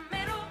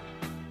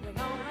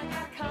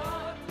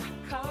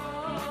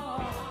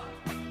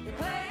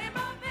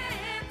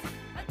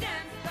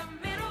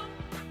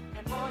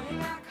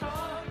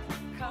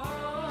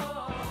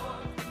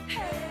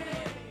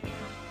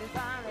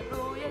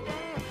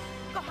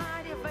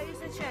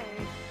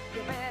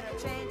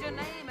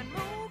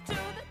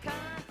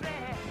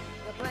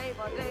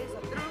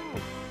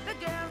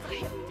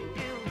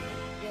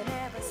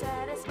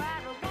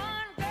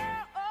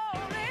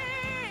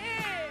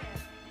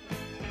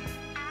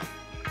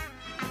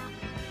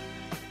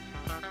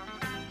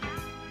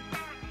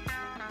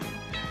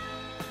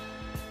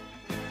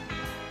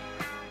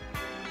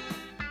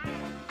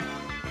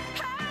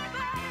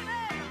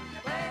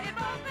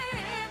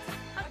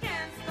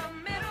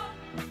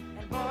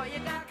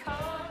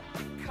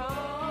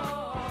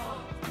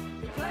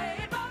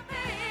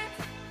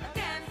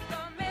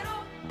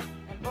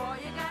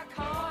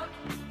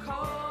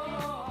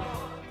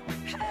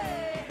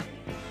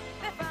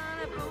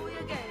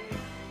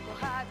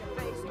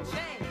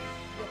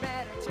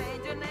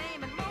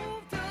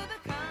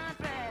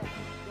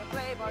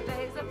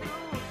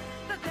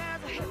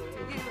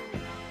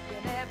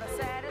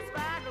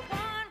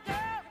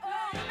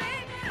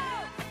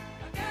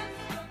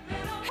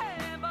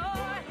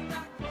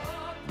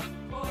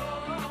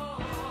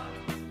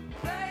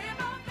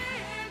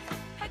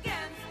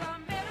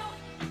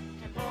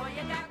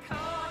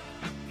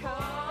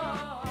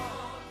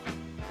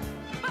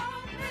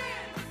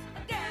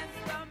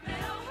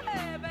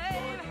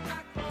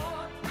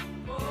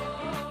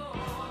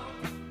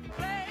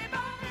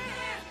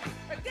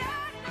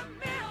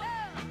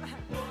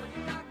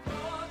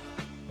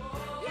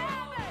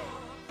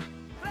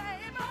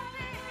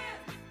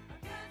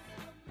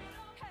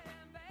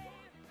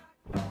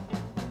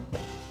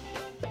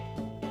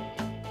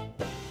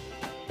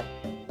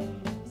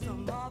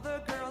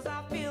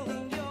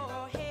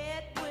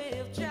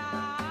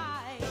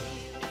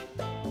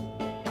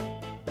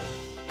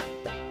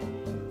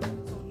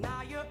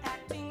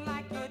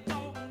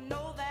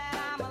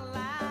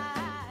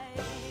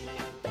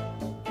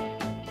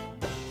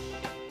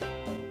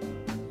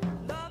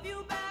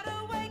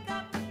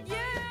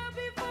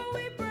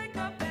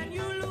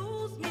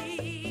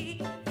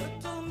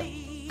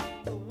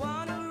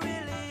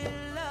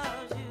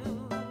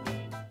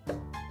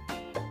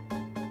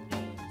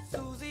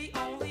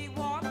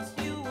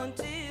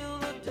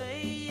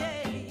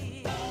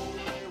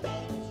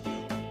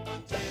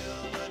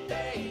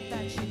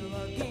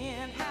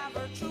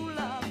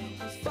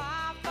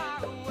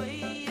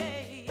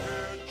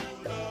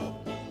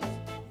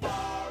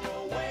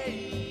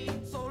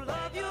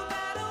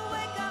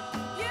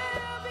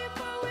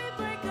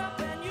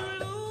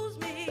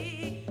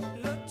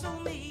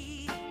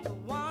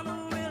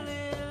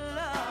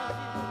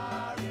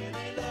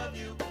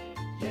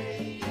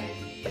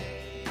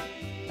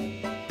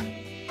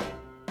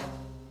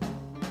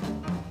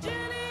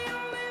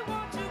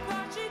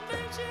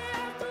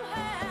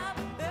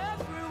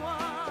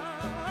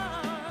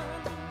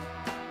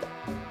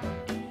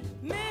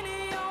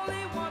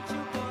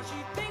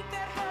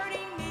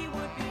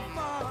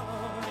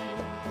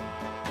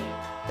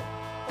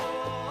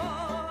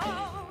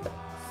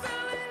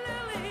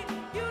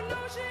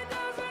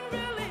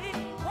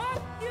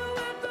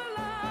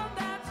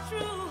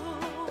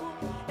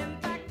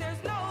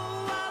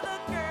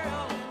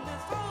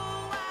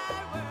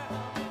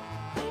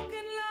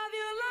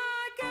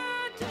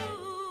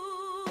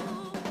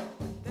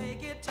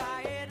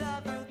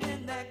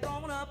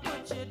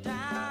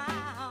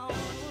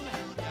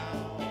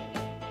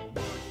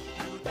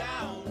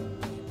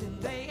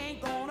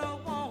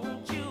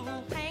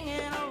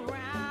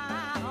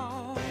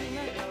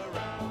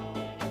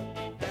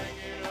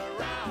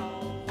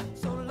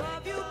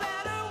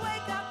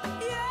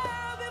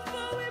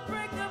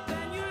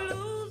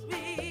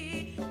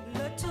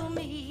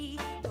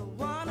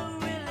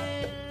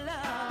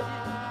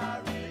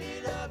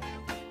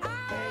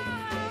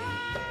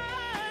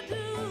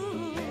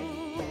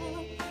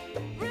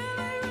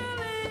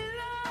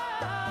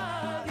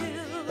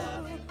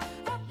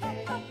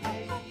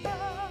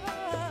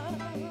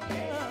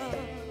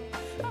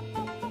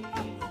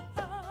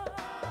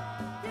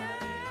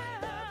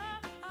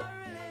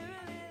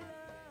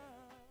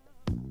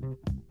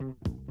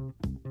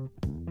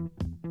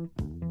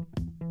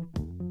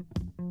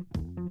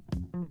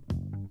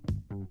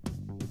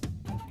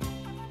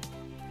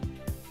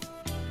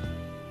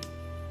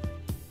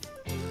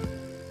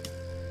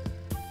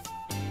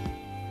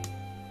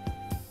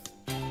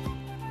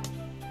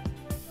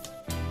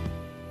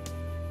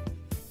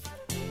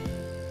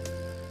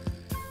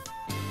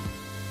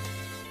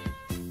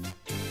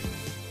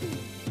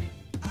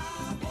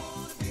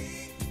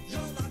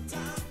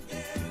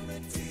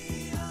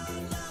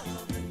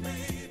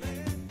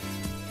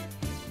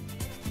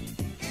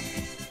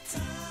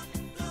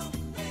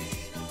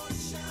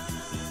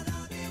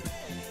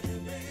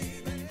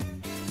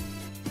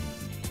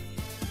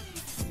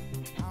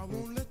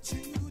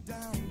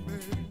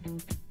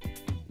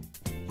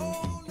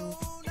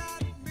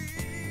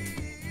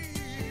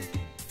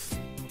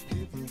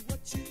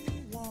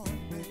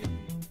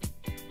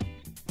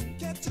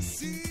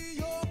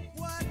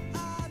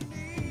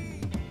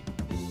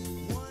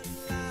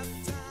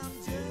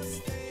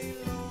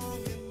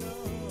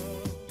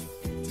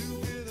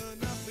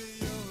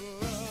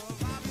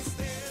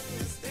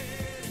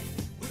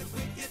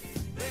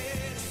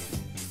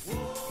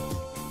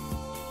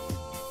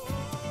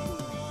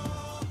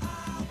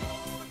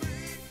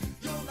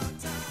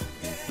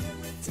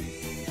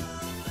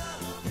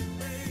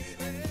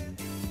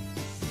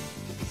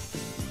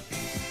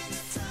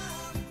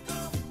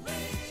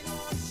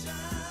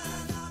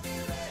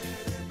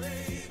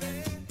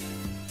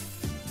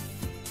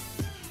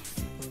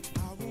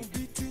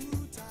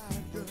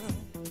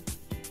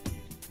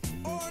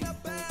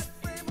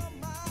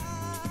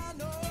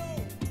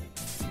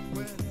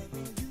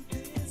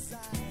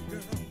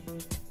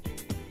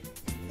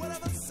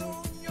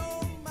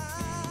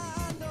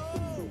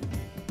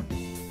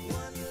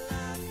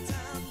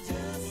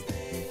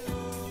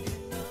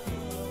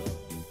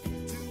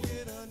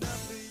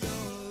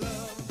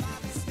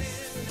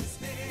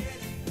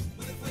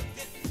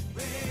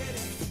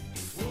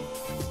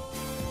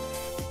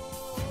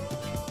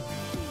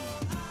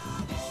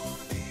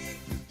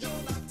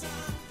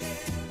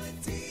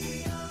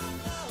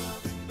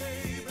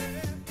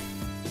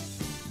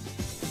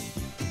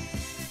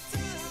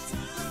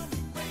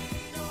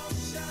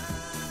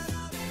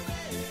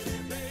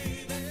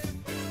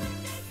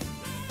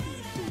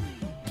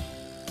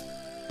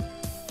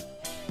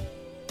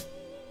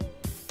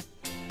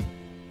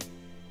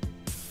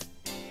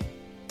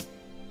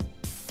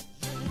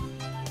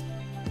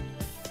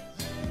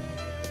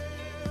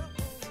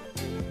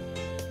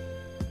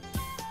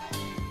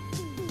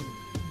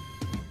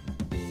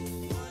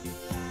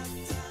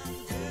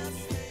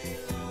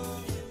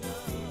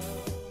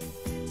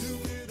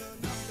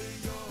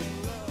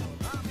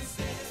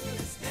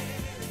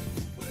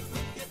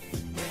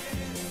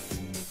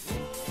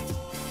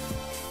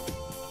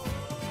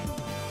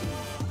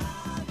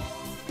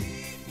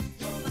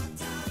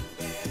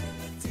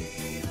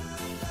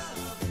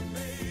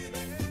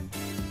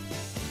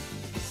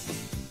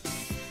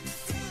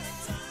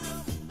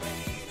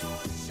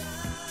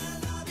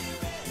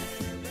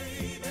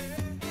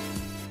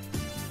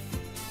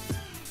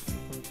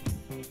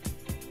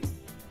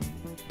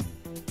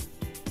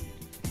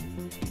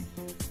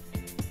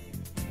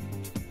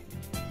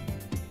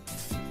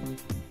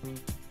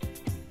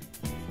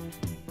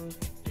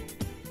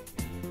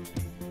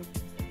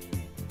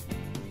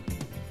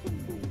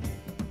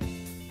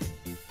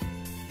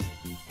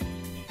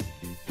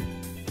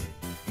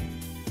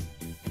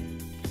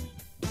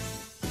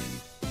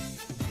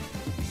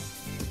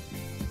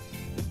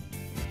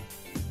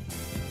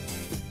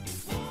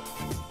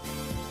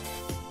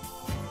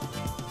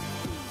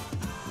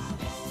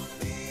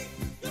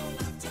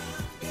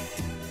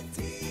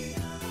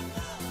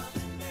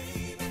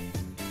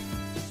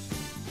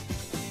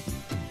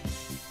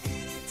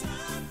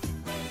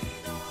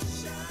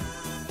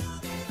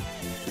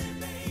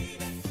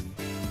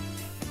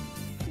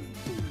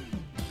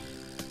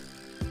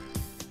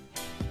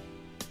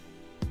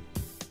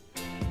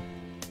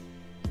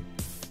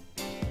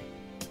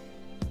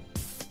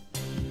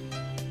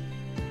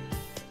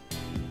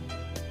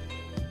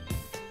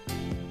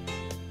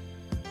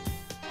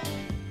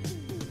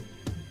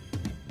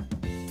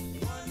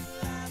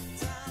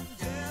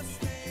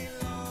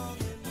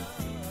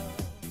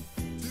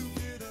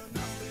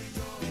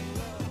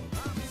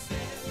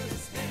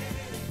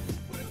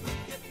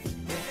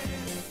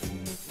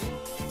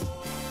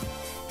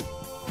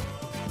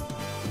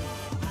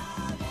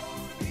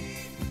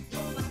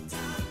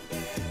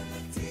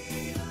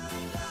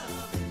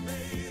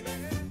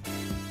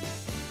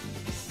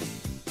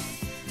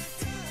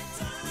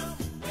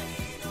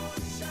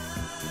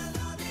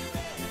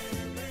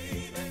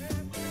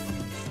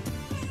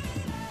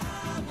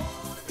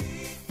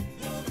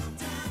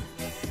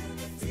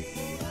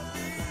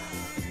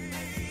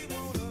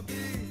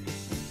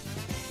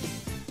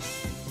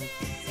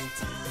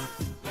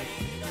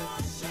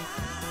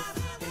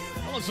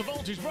 It's the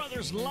Voltage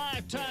Brothers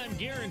lifetime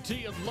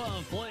guarantee of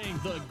love, playing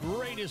the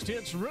greatest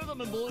hits,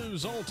 rhythm and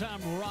blues, old-time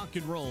rock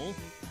and roll.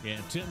 At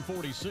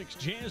 1046,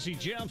 Jazzy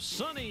Jeff,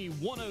 sunny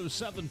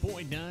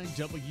 107.9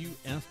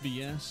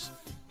 WFBS,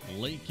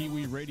 Lake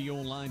Keowee Radio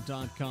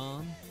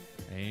Online.com,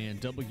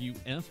 and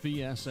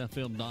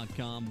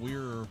WFBSFM.com.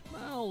 We're,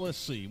 well, let's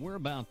see, we're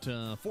about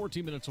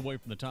 14 minutes away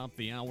from the top of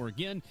the hour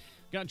again.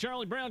 Got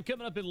Charlie Brown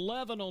coming up at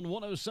 11 on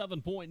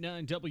 107.9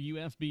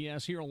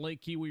 WFBS here on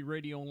Lake Keowee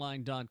Radio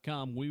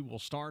Online.com. We will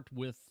start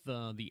with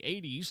the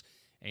 80s,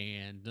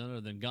 and none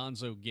other than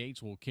Gonzo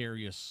Gates will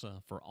carry us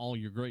for all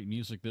your great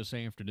music this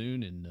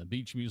afternoon, and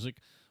beach music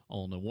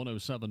on the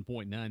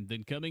 107.9.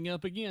 Then coming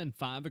up again,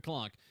 5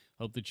 o'clock.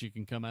 Hope that you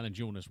can come out and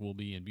join us. We'll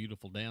be in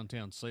beautiful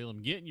downtown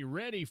Salem, getting you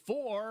ready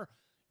for,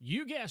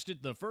 you guessed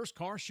it, the first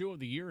car show of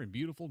the year in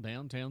beautiful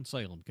downtown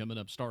Salem. Coming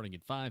up starting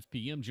at 5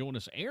 p.m. Join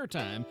us.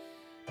 Airtime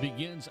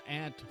begins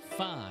at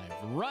 5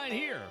 right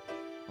here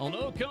on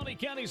Oconee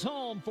County's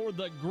home for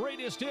the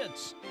greatest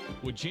hits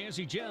with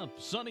Jazzy Jeff,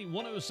 Sunny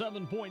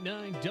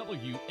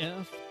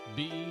 107.9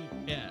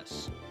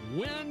 WFBS.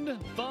 Wind,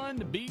 fun,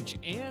 beach,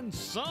 and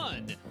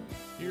sun.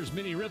 Here's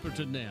Minnie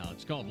Riperton now.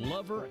 It's called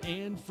Lover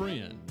and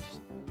Friends.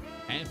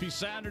 Happy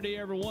Saturday,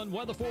 everyone.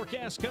 Weather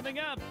forecast coming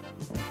up.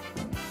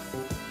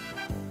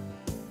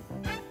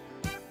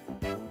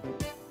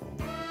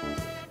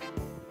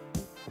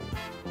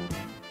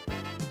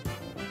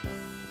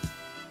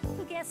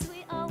 Guess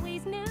we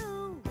always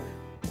knew,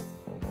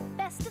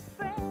 best of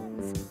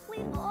friends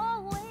we'd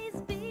always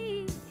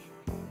be,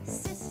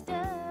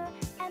 sister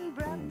and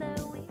brother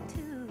we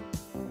two,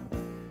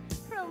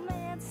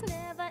 romance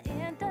never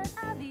entered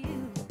our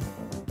view,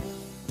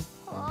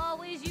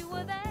 always you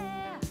were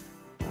there,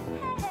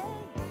 hey,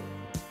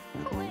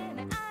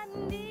 when I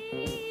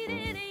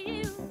needed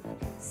you,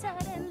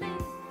 suddenly,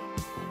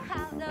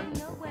 out of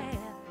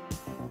nowhere,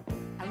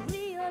 I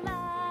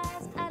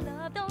realized I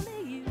loved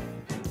only you.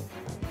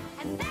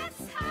 And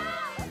that's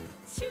how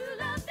true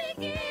love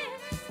begins.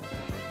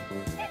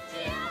 It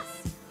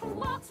just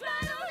walks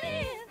right on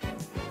in.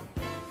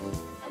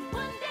 And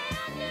one day I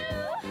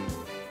knew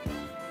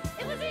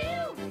it was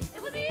you,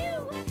 it was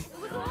you, it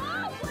was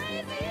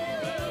always you.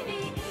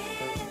 Baby,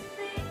 in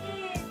the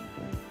end,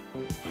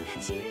 I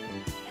got you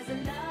as a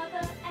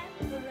lover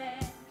and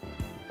friend.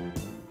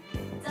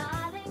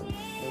 Darling,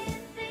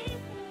 in the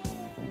end,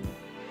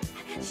 I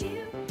got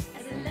you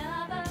as a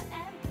lover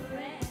and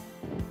friend.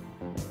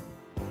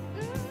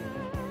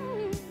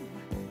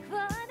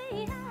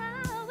 Funny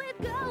how it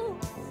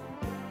goes.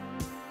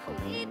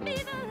 We'd be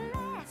the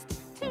last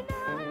to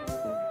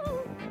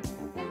know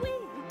we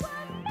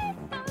were made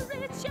for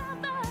each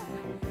other,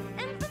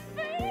 and from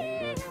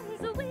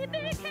friends we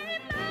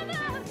became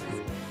lovers.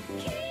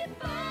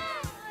 Keep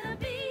on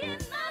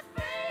being my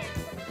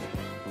friend.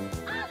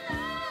 Our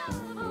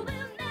love will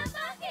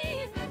never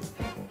end.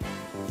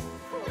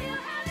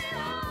 We'll have it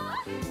all.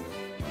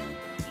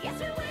 Yes,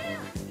 we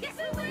will. Yes,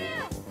 we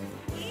will.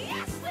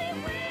 Yes, we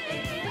will.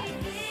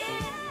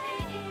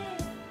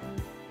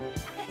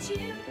 I got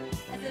you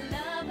as a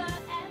lover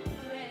and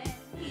friend.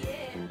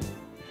 Yeah,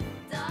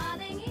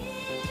 darling,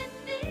 in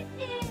the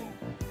end,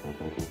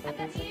 I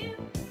got you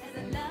as a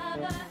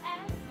lover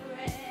and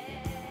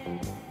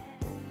friend.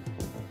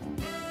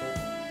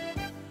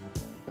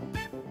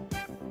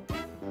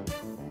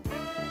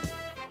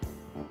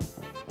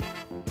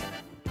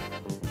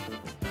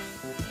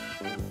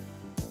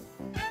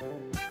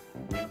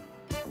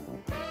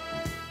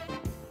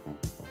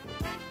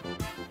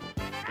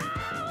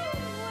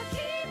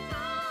 Keep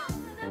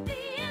on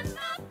being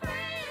my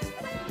friend.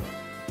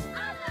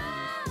 Our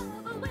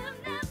love will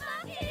never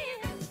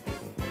end.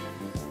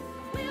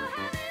 We'll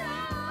have it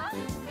all.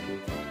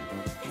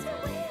 Yes, we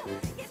will.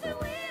 Yes, we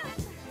will.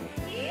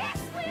 Yes,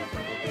 we will.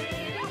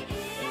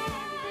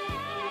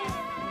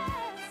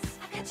 Yes,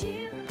 I got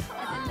you as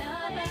a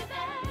lover and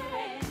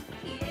friend.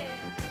 Yeah,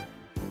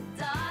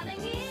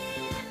 darling,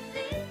 in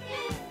the end,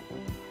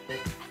 I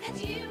got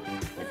you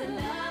as a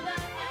lover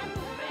and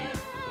friend.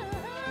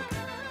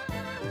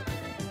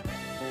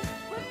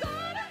 We're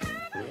gonna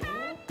have a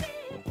happy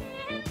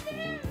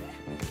ending.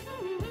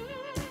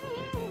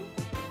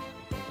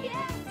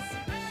 Yes,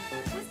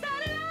 we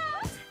started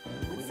out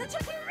with such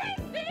a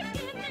great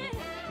beginning.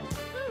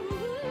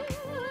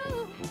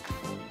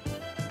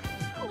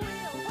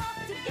 We'll walk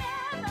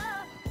together,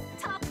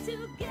 talk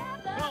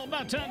together. Well,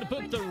 about time to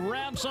put the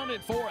wraps on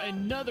it for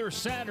another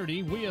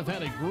Saturday. We have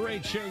had a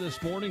great show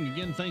this morning.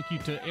 Again, thank you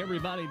to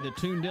everybody that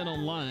tuned in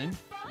online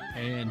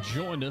and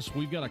joined us.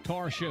 We've got a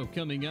car show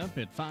coming up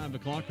at 5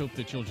 o'clock. Hope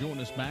that you'll join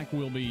us back.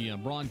 We'll be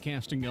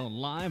broadcasting on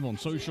live on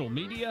social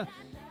media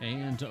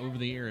and over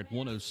the air at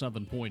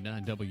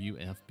 107.9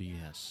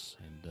 WFBS.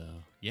 And,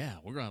 yeah,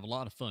 we're going to have a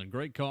lot of fun.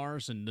 Great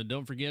cars. And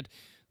don't forget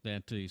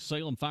that the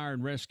Salem Fire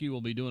and Rescue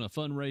will be doing a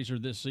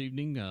fundraiser this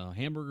evening.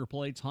 Hamburger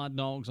plates, hot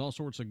dogs, all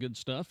sorts of good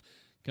stuff.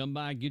 Come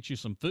by, get you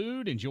some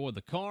food, enjoy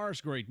the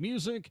cars, great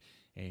music,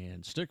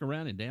 and stick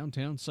around in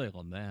downtown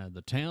Salem.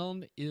 The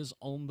town is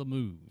on the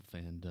move.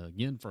 And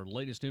again, for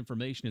latest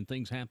information and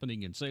things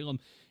happening in Salem,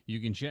 you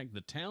can check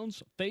the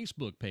town's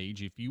Facebook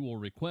page. If you will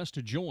request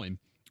to join,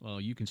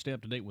 you can stay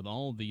up to date with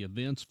all the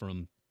events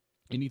from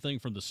anything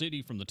from the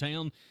city, from the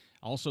town,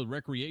 also the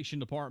recreation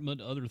department,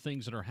 other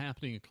things that are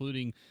happening,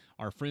 including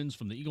our friends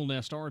from the Eagle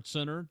Nest Arts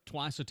Center,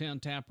 Twice a Town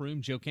Tap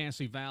Room,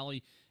 Jocassee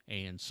Valley,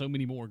 and so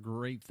many more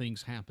great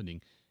things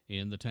happening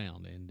in the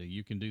town. And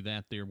you can do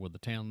that there with the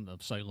Town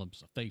of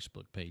Salem's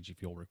Facebook page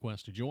if you'll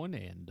request to join.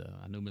 And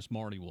I know Miss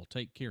Marty will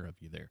take care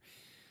of you there.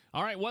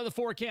 All right, weather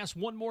forecast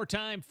one more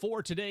time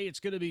for today.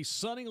 It's going to be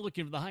sunny,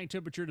 looking for the high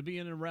temperature to be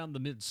in and around the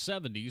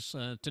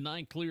mid-70s.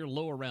 Tonight, clear,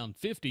 low around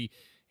 50.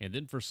 And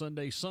then for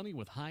Sunday, sunny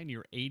with high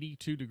near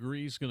 82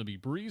 degrees. Going to be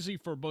breezy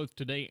for both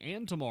today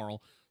and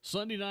tomorrow.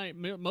 Sunday night,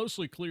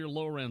 mostly clear,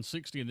 low around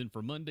 60. And then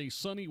for Monday,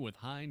 sunny with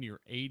high near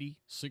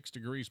 86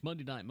 degrees.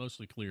 Monday night,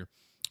 mostly clear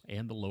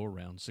and the low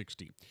around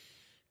 60.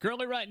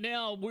 Currently right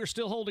now, we're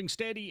still holding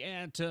steady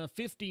at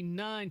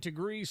 59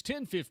 degrees,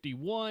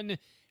 10:51.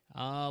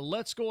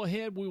 Let's go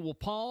ahead. We will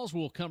pause.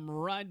 We'll come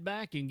right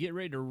back and get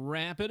ready to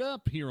wrap it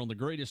up here on the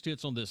greatest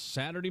hits on this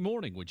Saturday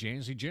morning with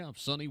Jazzy Jeff,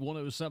 Sunny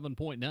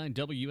 107.9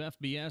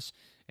 WFBS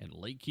and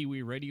Lake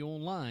Keowee Radio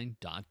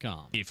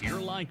Online.com. If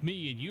you're like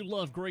me and you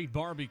love great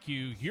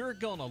barbecue, you're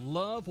going to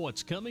love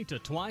what's coming to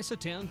Twice a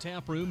Town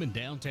Tap Room in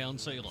downtown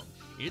Salem.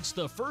 It's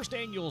the first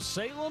annual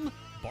Salem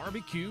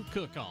Barbecue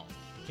Cook-Off.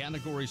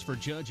 Categories for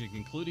judging,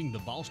 including the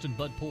Boston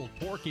Bud Pulled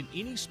Pork and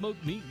any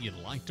smoked meat you'd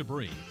like to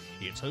bring.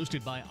 It's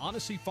hosted by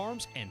Odyssey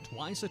Farms and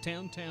Twice a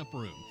Town Tap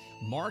Room.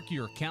 Mark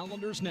your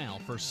calendars now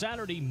for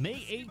Saturday,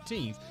 May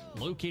 18th,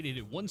 located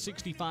at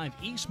 165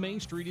 East Main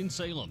Street in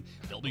Salem.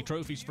 There'll be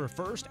trophies for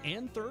first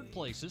and third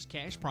places,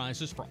 cash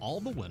prizes for all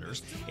the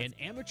winners, and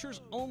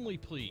amateurs only,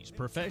 please.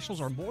 Professionals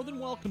are more than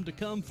welcome to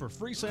come for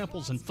free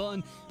samples and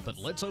fun, but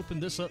let's open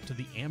this up to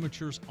the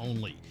amateurs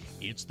only.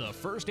 It's the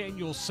first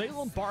annual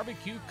Salem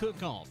Barbecue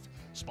Cook-Off.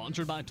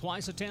 Sponsored by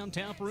Twice a Town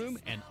Tap Room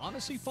and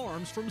Odyssey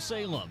Farms from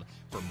Salem.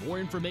 For more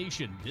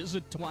information,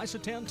 visit Twice a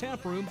Town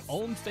Tap Room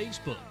on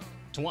Facebook.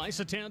 Twice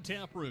a Town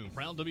Tap Room,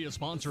 proud to be a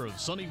sponsor of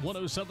Sunny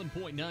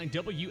 107.9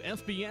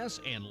 WFBS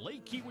and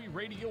Lake Keowee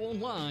Radio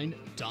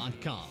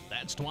Online.com.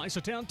 That's Twice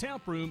a Town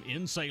Tap Room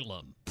in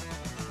Salem.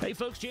 Hey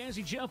folks,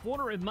 Jazzy Jeff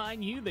want to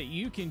remind you that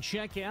you can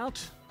check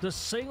out the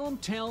Salem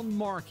Town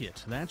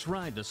Market. That's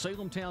right, the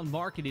Salem Town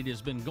Market. It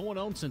has been going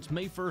on since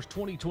May 1st,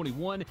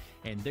 2021,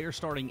 and they're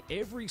starting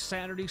every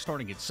Saturday,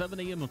 starting at 7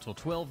 a.m. until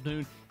 12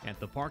 noon at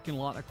the parking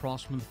lot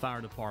across from the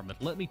fire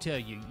department. Let me tell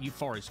you, as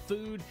far as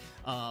food,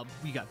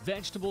 you got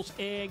vegetables,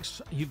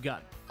 eggs, you've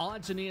got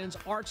odds and ends,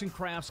 arts and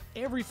crafts,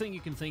 everything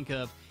you can think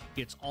of.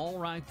 It's all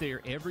right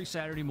there every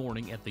Saturday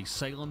morning at the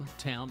Salem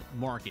Town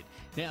Market.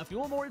 Now, if you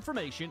want more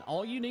information,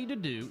 all you need to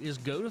do is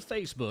go to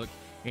Facebook,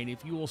 and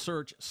if you will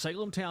search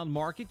Salem Town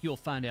Market, you'll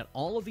find out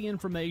all of the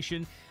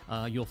information.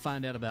 You'll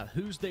find out about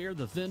who's there,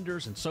 the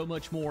vendors, and so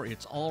much more.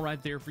 It's all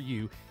right there for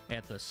you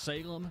at the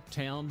Salem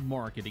Town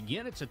Market.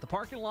 Again, it's at the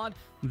parking lot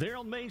there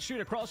on Main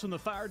Street across from the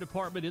fire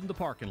department in the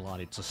parking lot.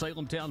 It's the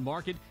Salem Town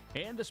Market,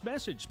 and this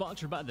message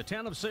sponsored by the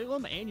town of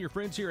Salem and your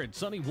friends here at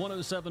Sunny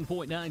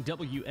 107.9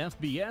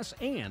 WFBS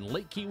and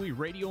Lake Keowee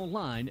Radio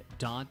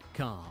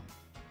Online.com.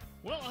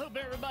 Well, I hope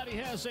everybody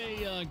has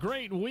a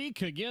great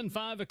week. Again,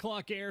 5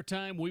 o'clock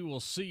airtime. We will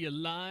see you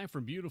live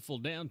from beautiful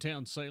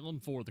downtown Salem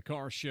for the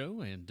car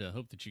show, and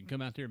hope that you can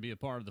come out there and be a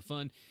part of the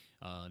fun.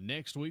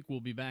 Next week,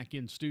 we'll be back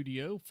in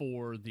studio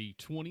for the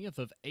 20th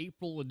of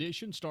April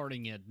edition,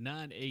 starting at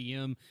 9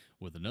 a.m.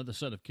 with another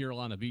set of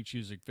Carolina Beach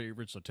Music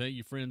favorites. So tell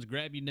your friends,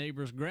 grab your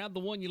neighbors, grab the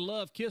one you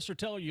love, kiss her,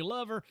 tell her you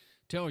love her.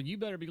 Tell her you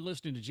better be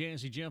listening to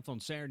Jazzy Jeff on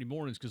Saturday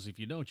mornings, because if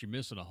you don't, you're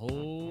missing a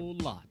whole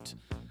lot.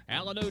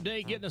 Alan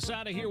O'Day getting us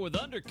out of here with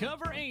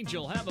Undercover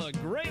Angel. Have a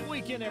great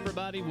weekend,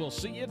 everybody. We'll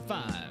see you at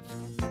 5.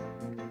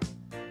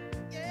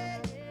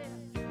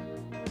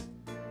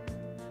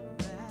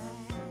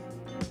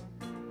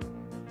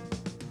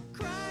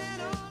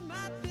 Crying on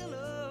my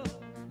pillow,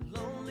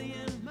 lonely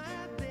in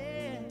my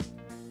bed.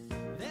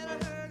 Then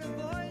I heard a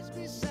voice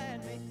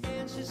beside me,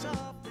 and she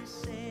softly